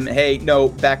convincing him, hey, no,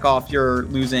 back off, you're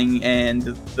losing, and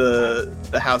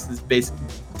the house is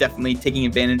definitely taking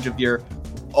advantage of your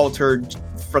altered,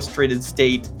 frustrated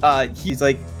state. He's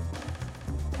like,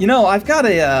 I've got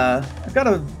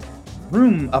a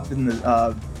room up in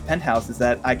the penthouses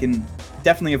that I can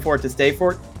definitely afford to stay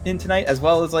in tonight, as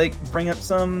well as like bring up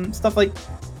some stuff like,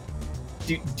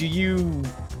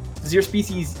 does your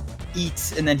species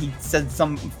eat? And then he said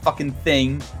some fucking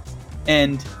thing,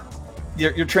 and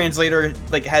your translator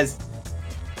like has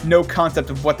no concept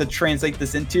of what to translate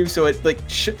this into, so it like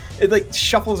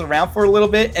shuffles around for a little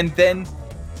bit, and then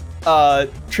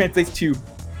translates to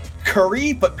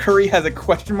curry, but curry has a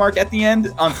question mark at the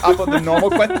end on top of the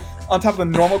normal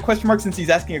question mark, since he's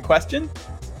asking a question.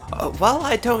 Well,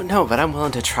 I don't know, but I'm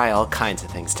willing to try all kinds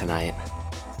of things tonight.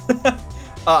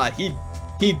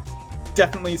 He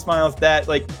definitely smiles. That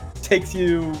like takes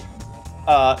you,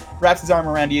 wraps his arm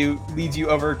around you, leads you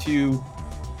over to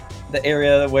the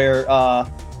area where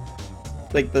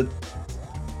like the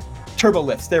turbo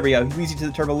lifts. There we go. He leads you to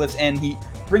the turbo lifts, and he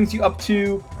brings you up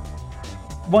to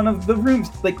one of the rooms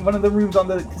on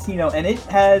the casino, and it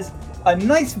has a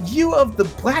nice view of the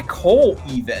black hole.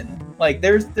 Even like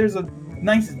there's a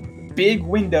nice big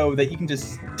window that you can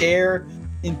just stare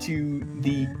into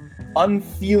the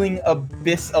unfeeling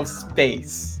abyss of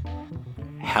space.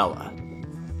 Hella.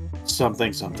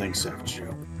 Something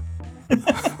Sergio.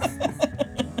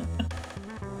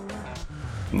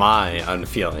 My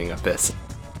unfeeling abyss.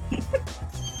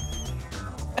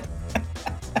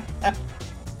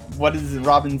 What is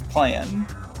Robin's plan?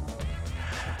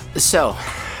 So,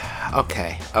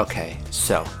 okay.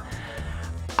 So,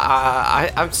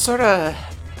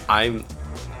 I'm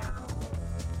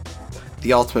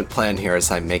the ultimate plan here is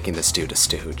I'm making this dude a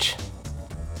stooge.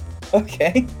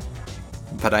 Okay.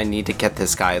 But I need to get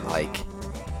this guy, like,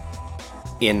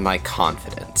 in my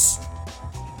confidence.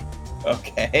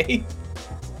 Okay.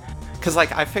 Because,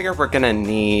 like, I figure we're gonna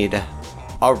need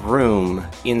a room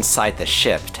inside the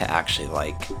ship to actually,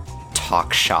 like,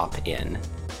 talk shop in.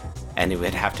 And it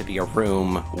would have to be a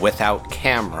room without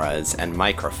cameras and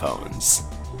microphones.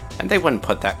 And they wouldn't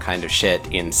put that kind of shit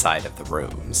inside of the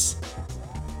rooms.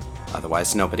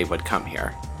 Otherwise, nobody would come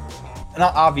here.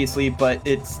 Not obviously, but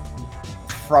it's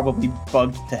probably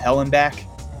bugged to hell and back.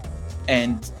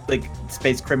 And, like,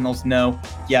 space criminals know,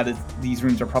 yeah, these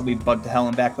rooms are probably bugged to hell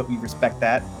and back, but we respect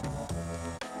that.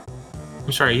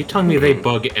 I'm sorry, are you telling me they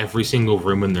bug every single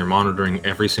room and they're monitoring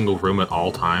every single room at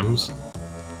all times?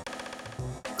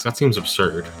 Because that seems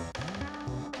absurd.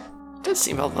 It does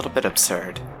seem a little bit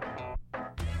absurd.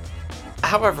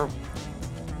 However,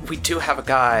 we do have a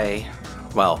guy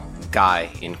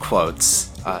in quotes,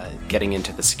 getting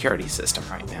into the security system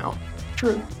right now.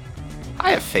 True.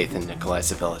 I have faith in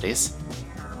Nikolai's abilities.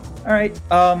 Alright,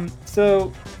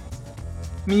 so,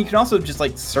 I mean, you can also just,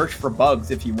 like, search for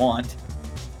bugs if you want.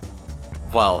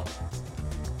 Well,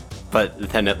 but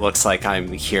then it looks like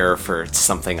I'm here for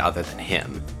something other than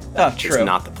him. Oh, which true. is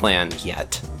not the plan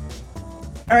yet.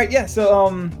 Alright, yeah,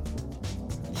 so,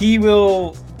 he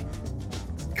will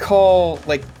call,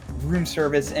 like, room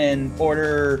service and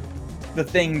order the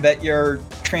thing that your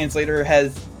translator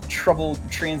has trouble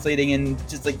translating and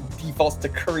just, like, defaults to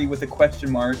curry with a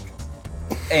question mark.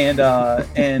 And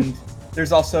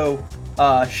there's also,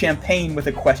 champagne with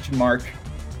a question mark.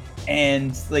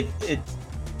 And, like,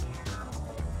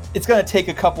 it's gonna take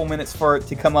a couple minutes for it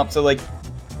to come up, so, like,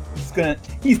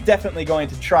 he's definitely going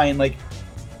to try and, like,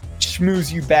 schmooze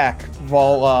you back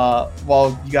while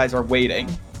you guys are waiting.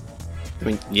 I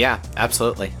mean, yeah,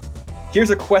 absolutely. Here's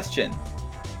a question.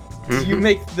 Do you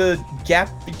make the gap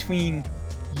between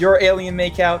your alien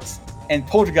makeouts and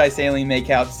Poltergeist alien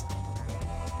makeouts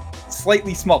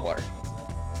slightly smaller?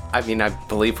 I mean, I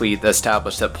believe we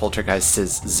established that Poltergeist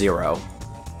is 0.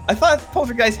 I thought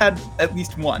Poltergeist had at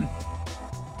least one.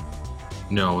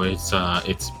 No, it's I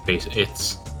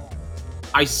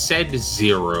said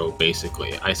 0,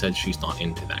 basically. I said she's not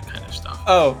into that kind of stuff.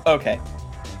 Oh, okay.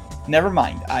 Never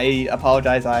mind. I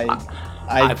apologize. I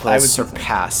will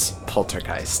surpass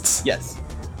Poltergeists. Yes.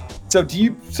 So do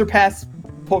you surpass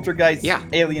Poltergeist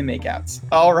alien makeouts?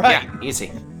 All right. Yeah,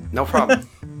 easy. No problem.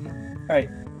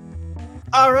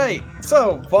 All right.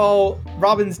 So while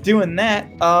Robin's doing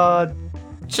that,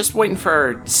 just waiting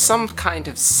for some kind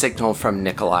of signal from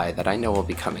Nikolai that I know will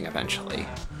be coming eventually.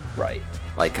 Right.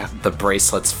 Like the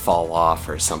bracelets fall off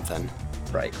or something.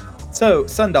 Right. So,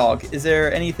 Sundog, is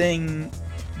there anything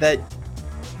that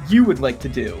you would like to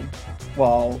do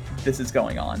while this is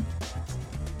going on?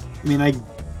 I mean, I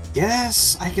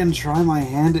Yes, I can try my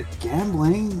hand at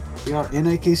gambling. We are in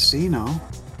a casino.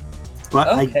 But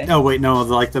Okay.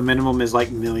 like the minimum is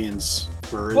like millions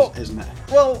for, Well- isn't it?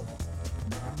 Well,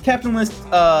 Captain List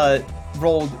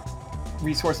rolled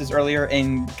resources earlier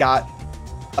and got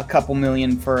a couple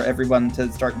million for everyone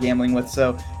to start gambling with.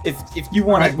 So if you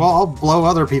want Alright, well, I'll blow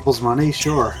other people's money,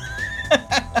 sure.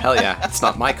 Hell yeah, it's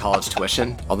not my college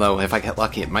tuition. Although, if I get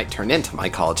lucky, it might turn into my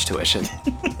college tuition.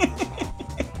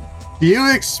 Do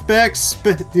you expect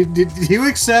do you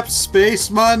accept space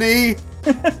money?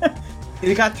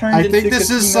 it got turned I into think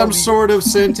this is casino some sort of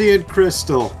sentient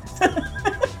crystal.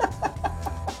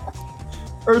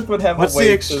 Earth would have What's a way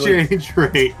the exchange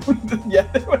rate? yeah,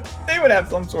 they would have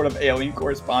some sort of alien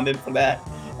correspondent for that.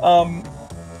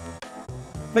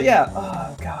 But yeah,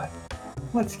 oh god.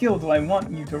 What skill do I want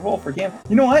you to roll for gambling?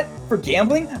 You know what? For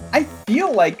gambling, I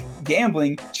feel like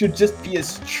gambling should just be a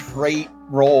straight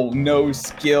roll, no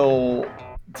skill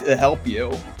to help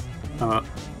you.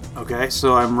 Okay,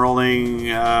 so I'm rolling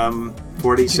You can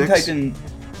 46. type in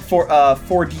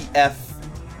 4DF,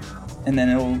 and then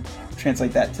it'll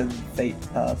translate that to Fate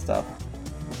stuff.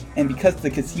 And because the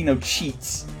casino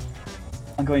cheats,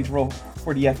 I'm going to roll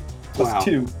 4DF plus Wow.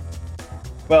 2.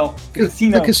 Well, the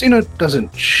The casino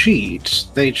doesn't cheat.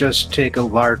 They just take a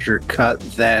larger cut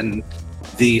than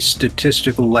the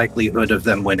statistical likelihood of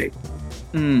them winning.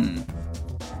 In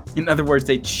other words,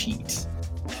 they cheat.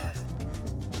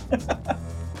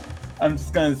 I'm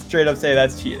just gonna straight up say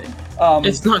that's cheating.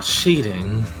 It's not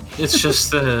cheating. It's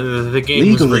just the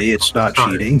game. was Legally, rigged it's not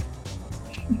from the cheating.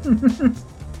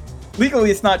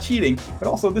 Legally, it's not cheating, but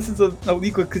also this is a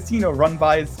legal casino run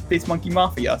by Space Monkey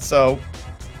Mafia. So,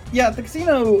 yeah, the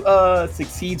casino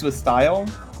succeeds with style,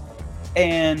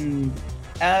 and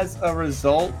as a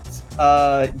result,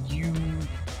 you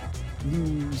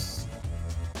lose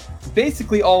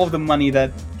basically all of the money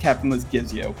that Captain Liz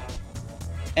gives you.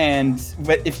 And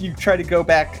if you try to go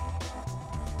back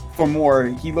for more,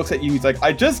 he looks at you and he's like,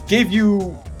 I just gave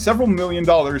you several $1 million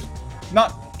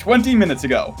not 20 minutes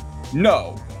ago.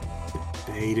 No.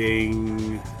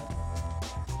 Dating.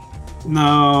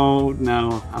 No,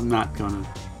 I'm not gonna.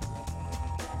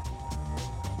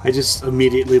 I just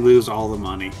immediately lose all the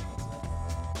money.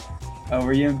 Oh,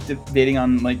 were you debating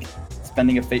on, like,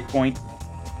 spending a fate point?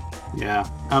 Yeah,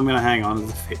 I'm gonna hang on to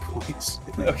the fate points.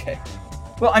 Okay.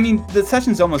 Well, I mean, the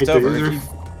session's almost Wait, over. they're- If you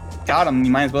got them, you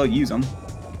might as well use them.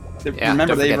 Yeah, Remember,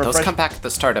 don't they forget, those refresh. come back at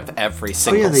the start of every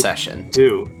single they session.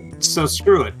 do. So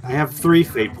screw it. I have 3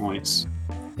 fate points.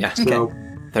 Yeah, So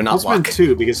they're I'll not spend luck.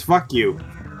 2 because fuck you.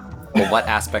 Well, what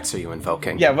aspects are you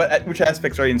invoking? Yeah, which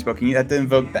aspects are you invoking? You have to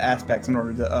invoke the aspects in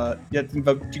order to, you have to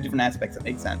invoke 2 different aspects that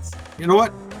make sense. You know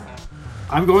what?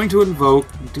 I'm going to invoke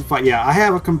to fight. Yeah, I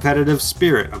have a competitive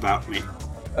spirit about me.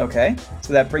 Okay,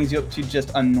 so that brings you up to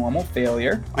just a normal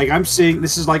failure. Like I'm seeing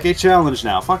this is like a challenge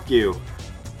now. Fuck you.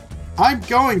 I'm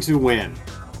going to win.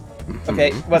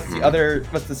 Okay, what's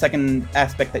the second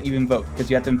aspect that you invoke? Because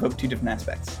you have to invoke 2 different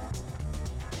aspects.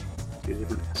 2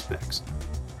 different aspects.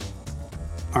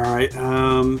 All right.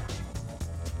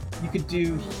 You could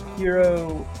do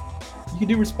hero. You could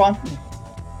do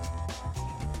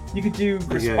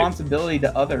responsibility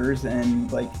to others, and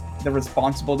like the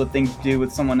responsible thing to do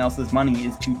with someone else's money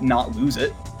is to not lose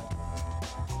it.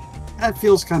 That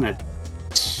feels kind of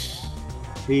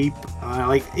cheap.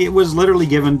 Like it was literally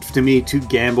given to me to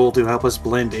gamble to help us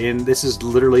blend in. This is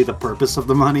literally the purpose of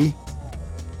the money.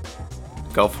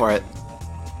 Go for it.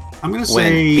 I'm gonna Win.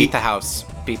 say Beat the house.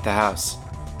 Beat the house.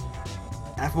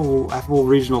 Affable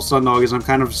Regional Sundog is I'm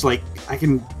kind of just like I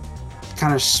can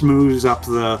kind of smooth up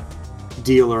the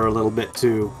dealer a little bit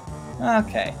too.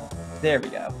 Okay, there we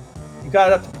go. You got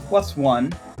it up to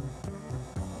 +1,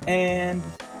 and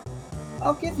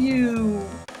I'll give you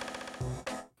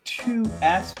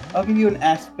I'll give you an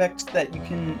aspect that you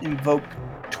can invoke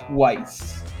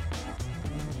twice.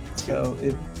 So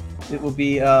it will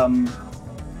be Call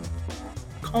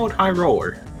it High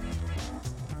Roller.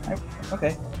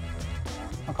 okay.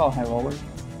 I'll call it High Roller.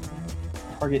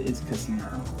 Target is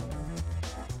Casino.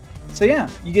 So yeah,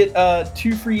 you get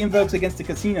 2 free invokes against a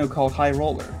casino called High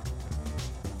Roller.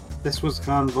 This was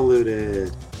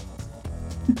convoluted.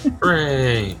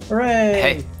 Hooray! Hooray!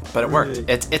 Hey, but it worked. Right.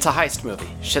 It's a heist movie.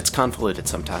 Shit's convoluted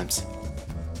sometimes.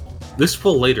 This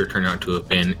will later turn out to have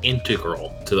been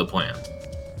integral to the plan.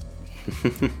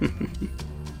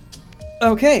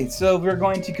 Okay, so we're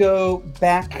going to go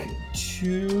back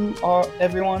to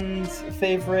everyone's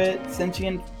favorite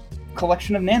sentient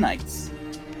collection of nanites.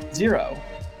 Zero.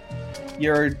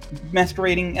 You're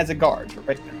masquerading as a guard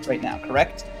right now,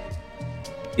 correct?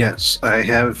 Yes, I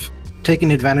have taken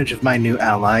advantage of my new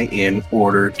ally in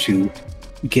order to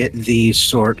get the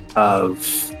sort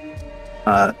of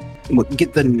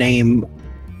get the name,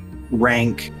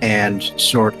 rank, and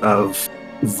sort of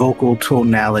vocal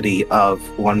tonality of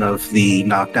one of the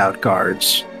knocked out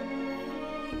guards.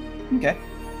 Okay.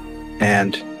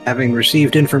 And having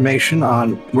received information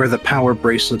on where the power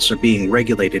bracelets are being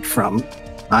regulated from,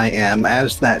 I am,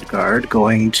 as that guard,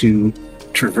 going to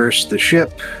traverse the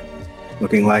ship,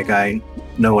 looking like I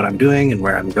know what I'm doing and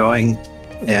where I'm going,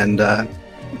 and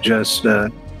just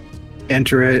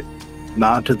enter it,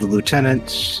 nod to the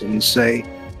lieutenant, and say,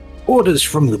 "Orders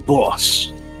from the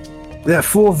boss. There are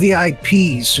 4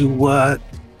 VIPs who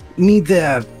need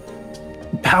their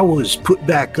powers put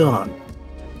back on.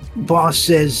 Boss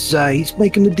says he's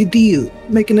making a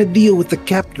deal with the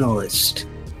capitalist,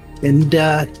 and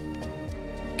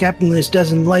capitalist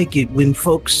doesn't like it when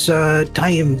folks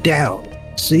tie him down.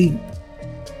 See?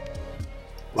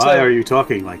 Why are you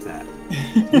talking like that?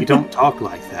 You don't talk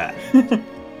like that.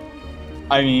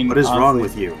 I mean, what is wrong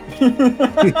with you?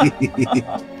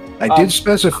 I did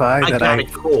specify that I got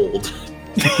a cold.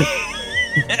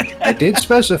 I did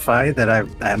specify that I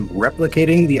am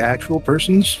replicating the actual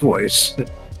person's voice.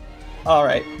 All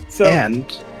right. So,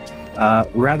 and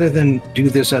rather than do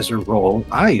this as a role,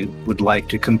 I would like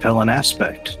to compel an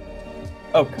aspect.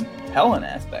 Oh, compel an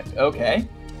aspect. Okay.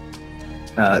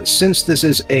 Since this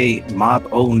is a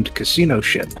mob-owned casino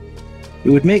ship, it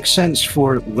would make sense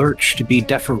for Lurch to be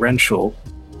deferential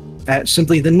at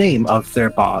simply the name of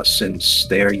their boss, since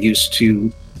they are used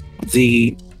to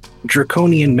the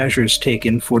draconian measures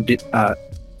taken for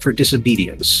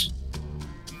disobedience.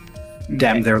 Okay.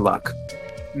 Damn their luck.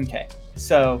 Okay.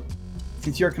 So,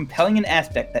 since you're compelling an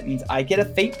aspect, that means I get a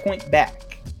fate point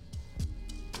back.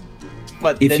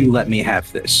 But If then, you let me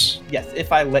have this. yes,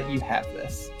 if I let you have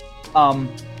this.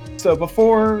 So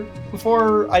before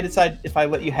I decide if I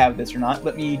let you have this or not,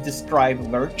 let me describe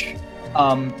Lurch.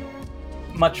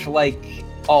 Much like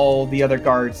all the other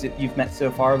guards that you've met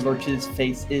so far, Lurch's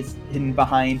face is hidden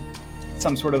behind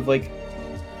some sort of like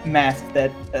mask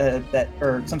that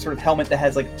or some sort of helmet that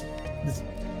has like this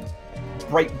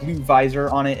bright blue visor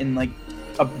on it and like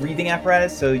a breathing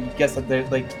apparatus. So you guess that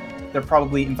they're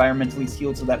probably environmentally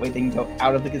sealed so that way they can go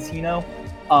out of the casino.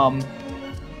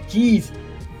 He's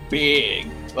big.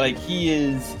 Like, he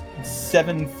is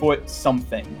 7 foot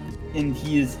something, and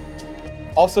he is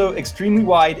also extremely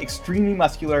wide, extremely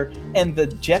muscular, and the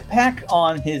jetpack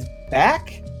on his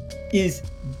back is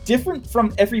different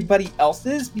from everybody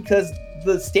else's because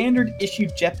the standard issue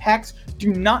jetpacks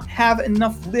do not have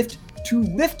enough lift to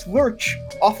lift Lurch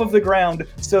off of the ground,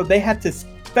 so they had to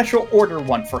special order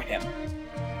one for him.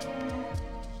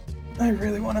 I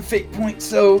really want a fate point,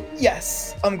 so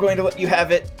yes, I'm going to let you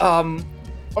have it.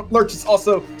 Lurch is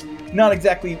also not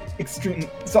exactly extreme.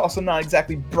 It's also not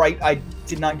exactly bright. I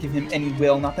did not give him any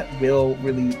will. Not that will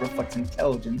really reflects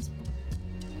intelligence.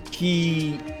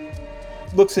 He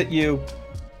looks at you,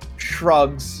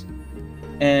 shrugs,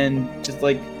 and just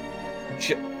like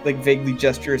vaguely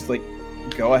gestures, like,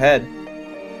 "Go ahead."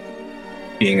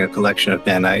 Being a collection of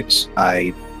nanites,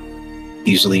 I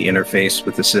easily interface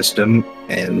with the system,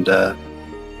 and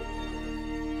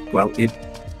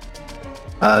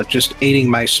just aiding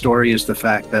my story is the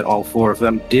fact that all 4 of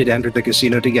them did enter the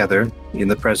casino together in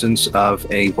the presence of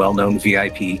a well-known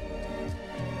VIP.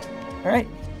 All right,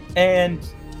 and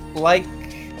like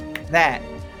that,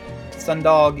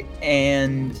 Sundog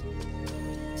and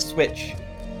Switch,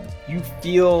 you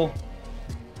feel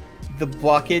the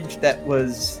blockage that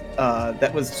was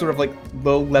sort of like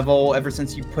low level ever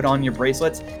since you put on your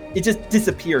bracelets. It just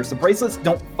disappears. The bracelets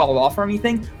don't fall off or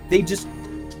anything; they just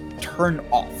turn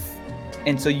off.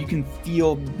 And so you can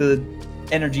feel the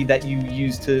energy that you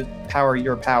use to power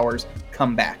your powers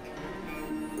come back.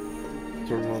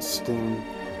 Interesting.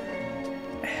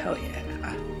 Hell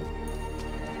yeah.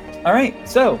 All right,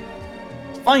 so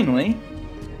finally,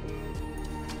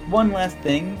 one last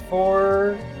thing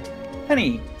for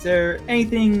Penny. Is there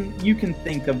anything you can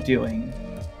think of doing?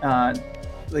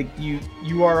 Like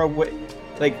you are away.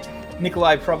 Like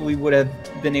Nikolai probably would have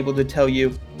been able to tell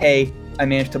you, "Hey, I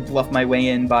managed to bluff my way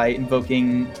in by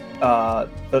invoking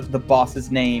the boss's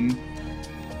name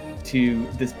to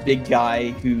this big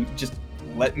guy who just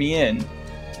let me in,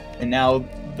 and now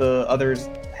the others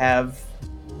have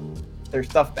their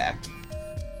stuff back."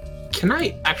 Can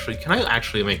I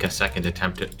actually make a second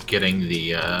attempt at getting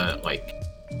the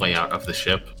layout of the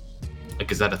ship?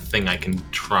 Like, is that a thing I can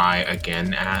try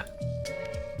again at?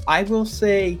 I will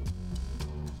say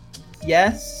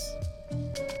yes,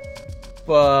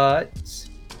 but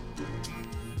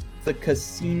the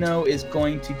casino is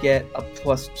going to get a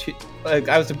 +2.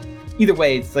 Either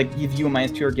way, it's like give you a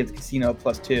 -2 or give the casino a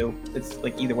 +2. It's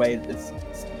like either way, it's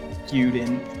skewed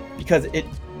in because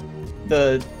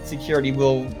the security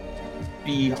will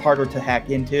be harder to hack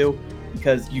into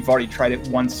because you've already tried it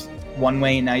once one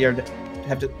way, and now you're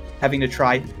having to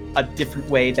try a different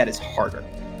way that is harder.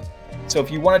 So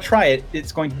if you want to try it,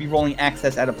 it's going to be rolling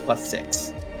access at a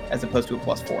 +6 as opposed to a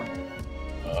 +4.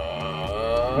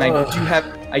 And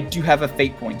I do have a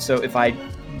fate point, so if I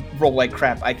roll like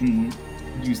crap, I can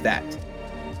use that.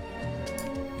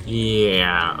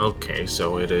 Yeah, okay,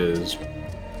 so it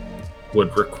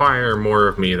would require more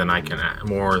of me than I could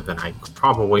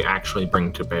probably actually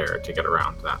bring to bear to get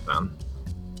around that then.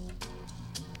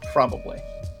 Probably.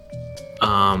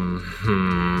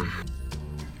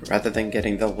 Rather than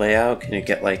getting the layout, can you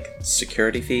get like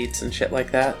security feeds and shit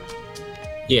like that?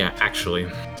 Yeah, actually.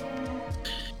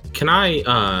 Can I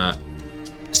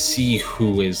see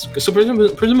who is... So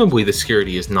presumably the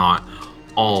security is not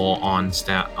all on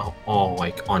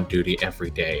on duty every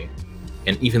day.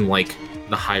 And even like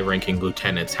the high-ranking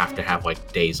lieutenants have to have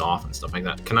like days off and stuff like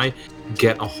that. Can I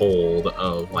get a hold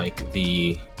of like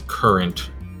the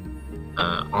current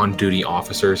on-duty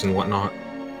officers and whatnot?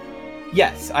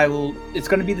 Yes, I will. It's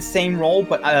going to be the same role,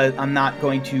 but I'm not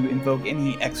going to invoke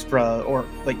any extra or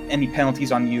like any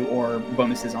penalties on you or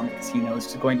bonuses on the casino.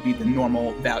 It's going to be the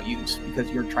normal values because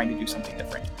you're trying to do something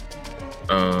different.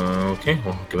 Okay,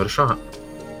 well, give it a shot.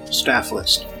 Staff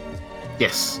list.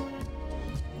 Yes,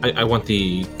 I want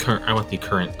the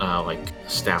current like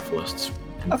staff lists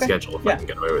and schedule if I can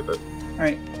get away with it. All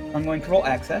right, I'm going to roll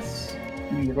access,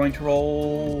 and you're going to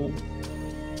roll.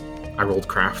 I rolled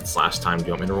crafts last time. Do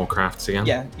you want me to roll crafts again?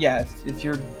 Yeah. If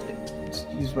you're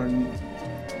use where you.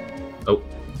 Oh,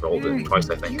 rolled it twice,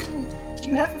 I think. Do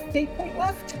you have a fate point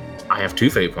left? I have 2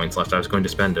 fate points left. I was going to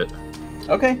spend it.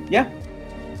 Okay, yeah.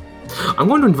 I'm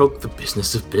going to invoke the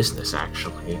business of business,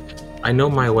 actually. I know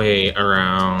my way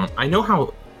around. I know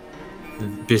how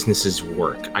businesses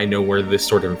work. I know where this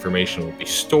sort of information will be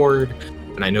stored,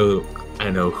 and I know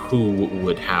who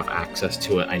would have access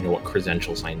to it. I know what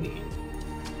credentials I need.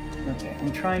 Okay,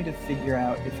 I'm trying to figure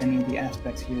out if any of the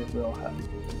aspects here will help.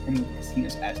 Any of the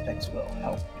casino's aspects will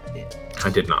help it. I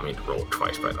did not mean to roll it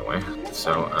twice, by the way.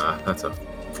 So that's a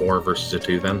 4 versus a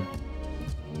 2 then.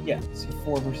 Yeah, so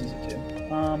 4 versus a 2.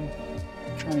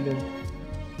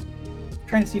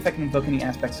 Trying to see if I can invoke any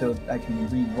aspects so I can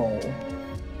re-roll.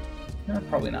 No,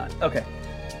 probably not. Okay.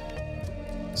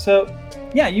 So,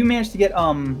 yeah, you managed to get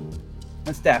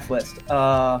a staff list.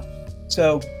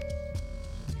 So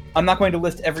I'm not going to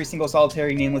list every single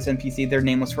solitary nameless NPC. They're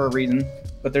nameless for a reason,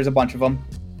 but there's a bunch of them.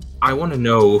 I want to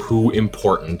know who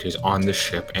important is on the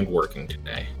ship and working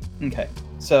today. Okay,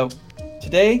 so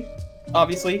today,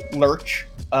 obviously, Lurch,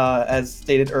 as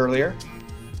stated earlier.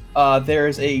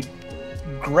 There's a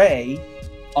Gray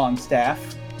on staff.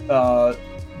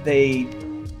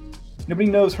 Nobody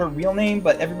knows her real name,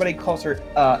 but everybody calls her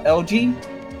LG.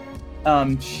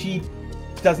 She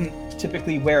doesn't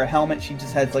typically wear a helmet. She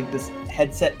just has like this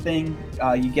headset thing.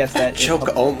 You guess that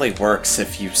joke only works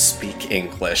if you speak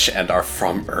English and are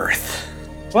from Earth.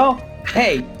 Well,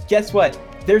 hey, guess what?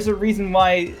 There's a reason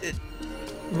why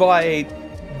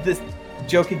this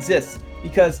joke exists.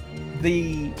 Because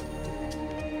the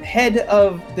head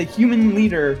of the human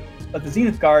leader of the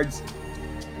Zenith Guards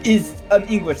is an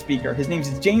English speaker. His name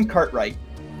is James Cartwright.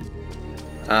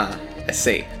 Ah, I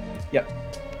see. Yep.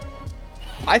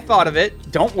 I thought of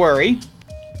it. Don't worry.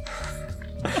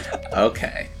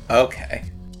 Okay.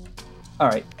 All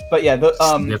right, but yeah,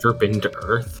 Never been to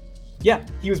Earth? Yeah,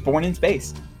 he was born in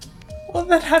space. Well,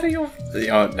 then how do you...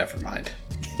 Oh, never mind.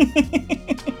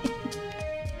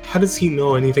 How does he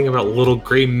know anything about little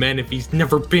gray men if he's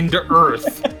never been to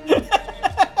Earth?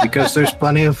 Because there's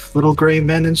plenty of little gray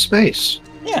men in space.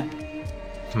 Yeah.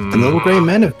 And little gray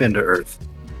men have been to Earth.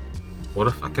 What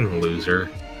a fucking loser.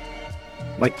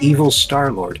 Like evil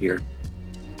Star-Lord here.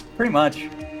 Pretty much.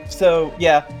 So,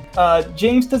 yeah,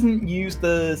 James doesn't use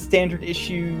the standard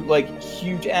issue, like,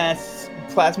 huge-ass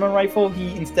plasma rifle.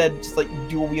 He instead just, like,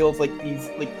 dual wields, like, these,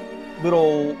 like,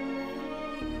 little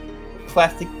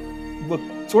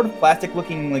sort of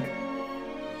plastic-looking, like,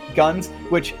 guns,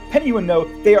 which, Penny would know,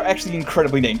 they are actually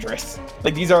incredibly dangerous.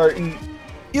 Like, these are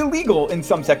illegal in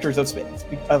some sectors of space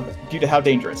due to how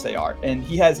dangerous they are, and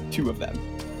he has 2 of them.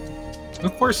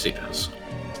 Of course he does.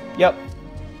 Yep.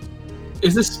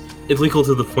 Is this illegal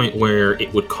to the point where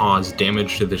it would cause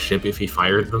damage to the ship if he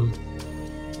fired them?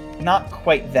 Not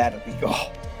quite that illegal.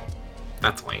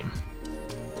 That's lame.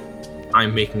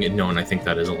 I'm making it known I think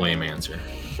that is a lame answer.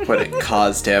 Would it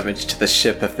cause damage to the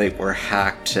ship if they were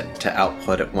hacked to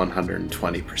output at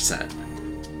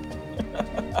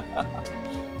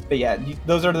 120%? But yeah,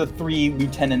 those are the 3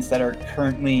 lieutenants that are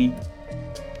currently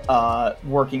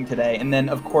working today. And then,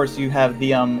 of course, you have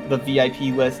the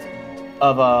VIP list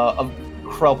of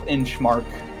Krelp and Schmark.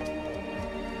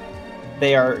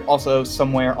 They are also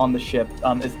somewhere on the ship.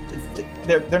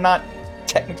 They're not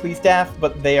technically staff,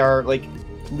 but they are like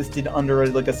listed under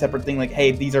like a separate thing. Like,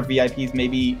 hey, these are VIPs.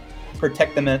 Maybe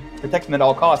protect them at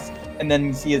all costs. And then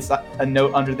you see a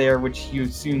note under there, which you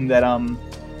assume that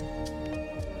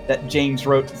that James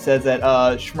wrote, says that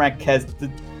Schmark has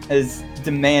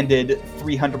demanded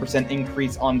 300%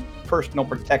 increase on personal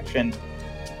protection.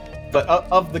 But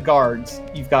of the guards,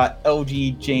 you've got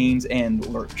LG, James, and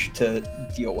Lurch to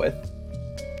deal with.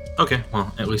 Okay,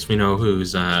 well, at least we know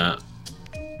who's on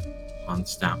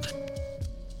staff.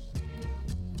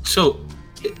 So,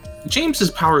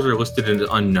 James's powers are listed as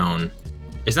unknown.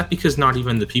 Is that because not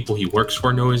even the people he works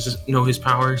for know his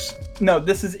powers? No,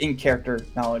 this is in character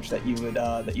knowledge that you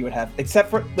would have. Except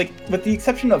for like, with the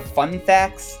exception of fun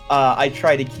facts, I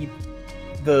try to keep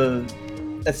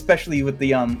especially with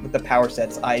the power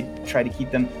sets, I try to keep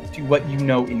them to what you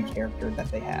know in character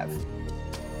that they have.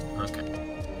 Okay.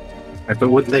 Right, but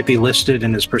wouldn't they be listed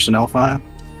in his personnel file?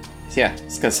 Yeah, I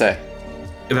was gonna say.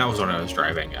 That was what I was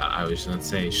driving at. I was gonna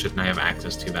say, shouldn't I have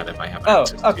access to that if I have Oh,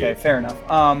 access okay, to it? fair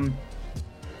enough.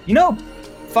 You know,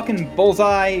 fucking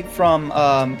Bullseye from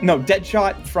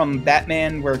Deadshot from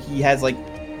Batman, where he has like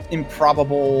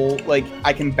improbable, like,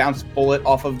 I can bounce bullet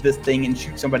off of this thing and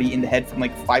shoot somebody in the head from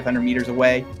like 500 meters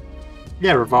away.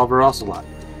 Yeah, Revolver Ocelot.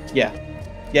 Yeah,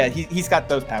 he's got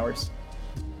those powers.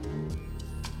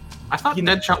 I thought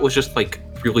Deadshot was just like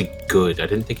really good. I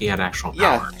didn't think he had actual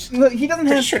powers. Look, he doesn't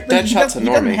have. Sure, Like,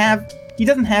 Deadshot's he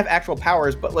doesn't have actual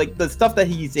powers, but like the stuff that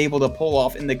he's able to pull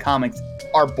off in the comics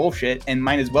are bullshit and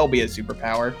might as well be a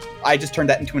superpower. I just turned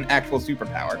that into an actual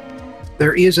superpower.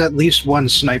 There is at least one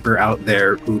sniper out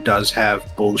there who does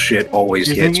have bullshit always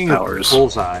You're hits thinking of powers.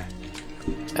 Bullseye.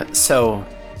 So,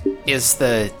 is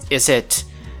it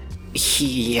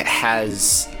he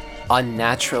has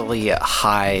unnaturally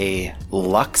high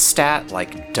luck stat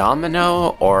like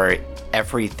Domino, or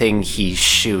everything he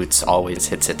shoots always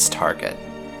hits its target?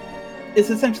 It's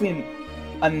essentially an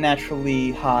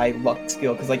unnaturally high luck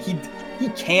skill because like he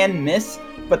can miss,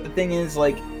 but the thing is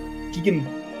like he can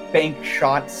bank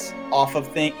shots off of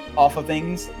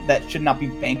things that should not be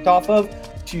banked off of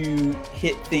to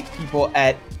hit people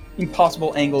at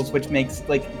impossible angles, which makes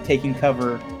like taking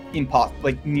cover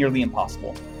nearly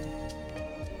impossible.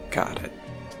 Got it.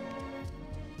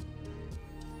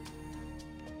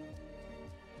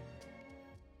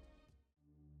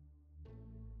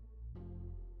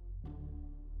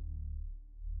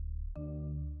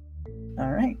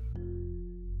 All right.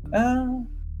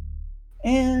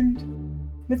 And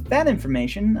with that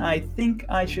information, I think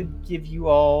I should give you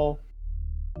all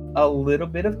a little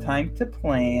bit of time to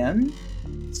plan.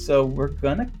 So we're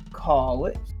gonna call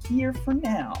it here for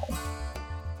now.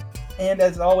 And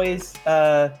as always,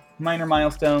 minor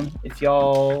milestone. If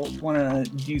y'all want to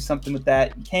do something with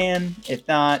that, you can. If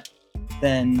not,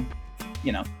 then,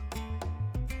 you know.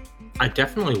 I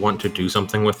definitely want to do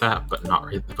something with that,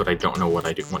 but I don't know what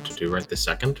I want to do right this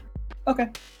second. Okay.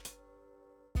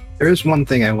 There is one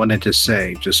thing I wanted to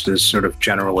say, just as sort of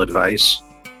general advice.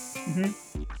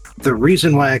 Mm-hmm. The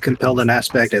reason why I compelled an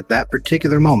aspect at that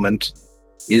particular moment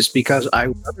is because I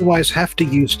would otherwise have to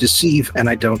use Deceive, and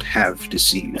I don't have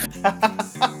Deceive.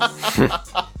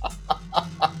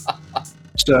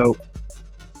 So,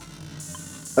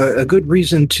 a good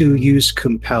reason to use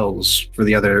Compels for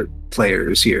the other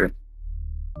players here.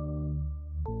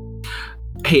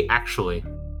 Hey, actually,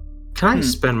 can I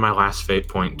spend my last fate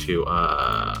point to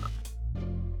I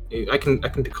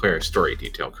can declare a story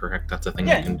detail, correct? That's a thing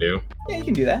I can do. Yeah, you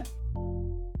can do that.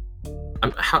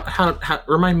 How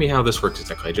remind me how this works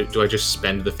exactly? Do I just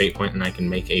spend the fate point and I can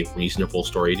make a reasonable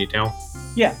story detail?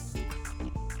 Yeah.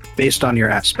 Based on your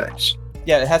aspects.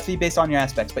 Yeah, it has to be based on your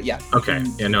aspects, but yeah. Okay.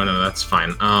 Yeah, no, that's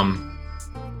fine. I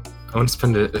want to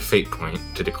spend a fate point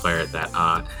to declare that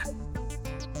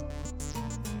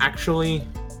actually,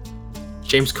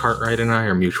 James Cartwright and I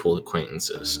are mutual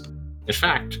acquaintances. In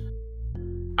fact,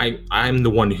 I'm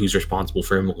the one who's responsible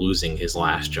for him losing his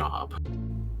last job.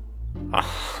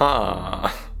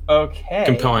 Aha. Okay.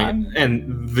 Compelling,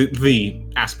 and the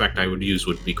aspect I would use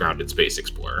would be Grounded Space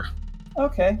Explorer.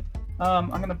 Okay. I'm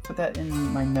gonna put that in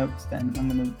my notes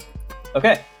then.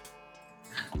 Okay.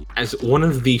 As one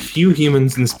of the few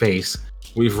humans in space,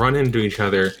 we've run into each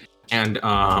other, and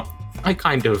I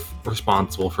kind of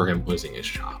responsible for him losing his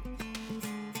job.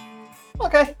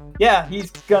 Okay. Yeah,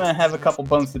 he's gonna have a couple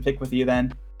bones to pick with you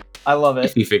then. I love If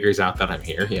it. he figures out that I'm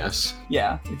here, yes.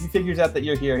 Yeah, if he figures out that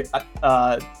you're here,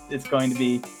 it's going to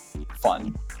be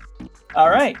fun. All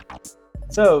right.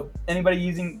 So,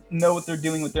 anybody know what they're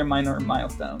doing with their minor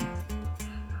milestone?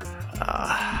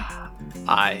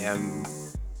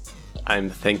 I'm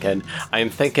thinking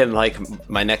like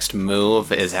my next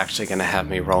move is actually going to have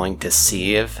me rolling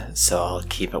deceive, so I'll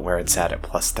keep it where it's at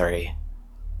 +30.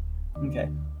 Okay.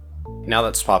 Now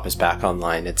that Swap is back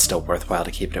online, it's still worthwhile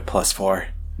to keep it at +4.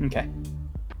 Okay.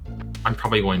 I'm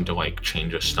probably going to like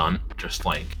change a stunt, just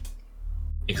like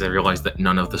because I realized that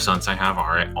none of the stunts I have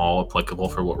are at all applicable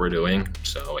for what we're doing.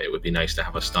 So it would be nice to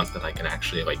have a stunt that I can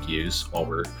actually like use while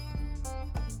we're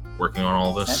working on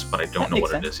all this, but I don't know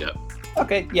what it is yet.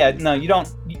 Okay, yeah, no, you don't.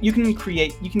 You can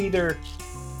either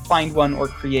find one or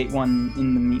create one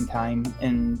in the meantime,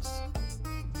 and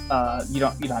you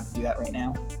don't have to do that right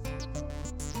now.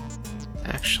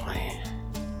 Actually,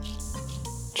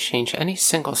 change any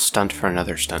single stunt for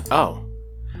another stunt. Oh,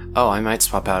 I might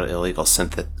swap out illegal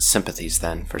sympathies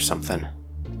then for something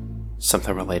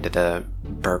related to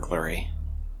burglary.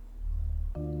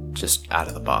 Just out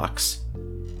of the box.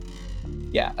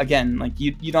 Yeah, again, like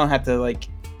you don't have to like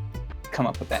come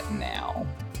up with that now.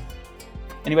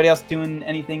 Anybody else doing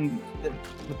anything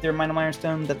with their minor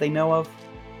milestone that they know of?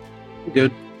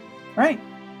 Good. All right.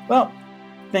 Well,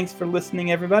 thanks for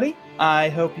listening, everybody. I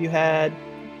hope you had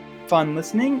fun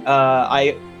listening.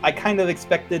 I kind of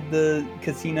expected the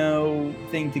casino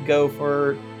thing to go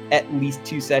for at least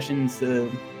 2 sessions. It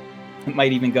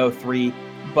might even go 3.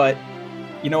 But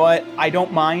you know what? I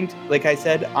don't mind. Like I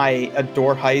said, I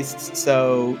adore heists,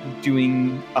 so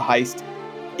doing a heist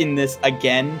in this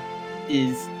again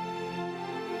is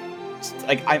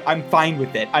like I'm fine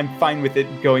with it. I'm fine with it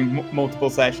going multiple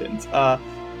sessions.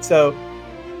 So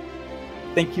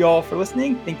thank you all for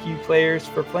listening. Thank you players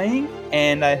for playing,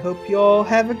 and I hope you all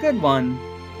have a good one.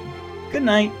 Good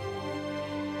night.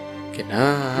 Good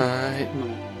night.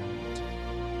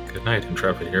 Good night,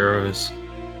 intrepid heroes.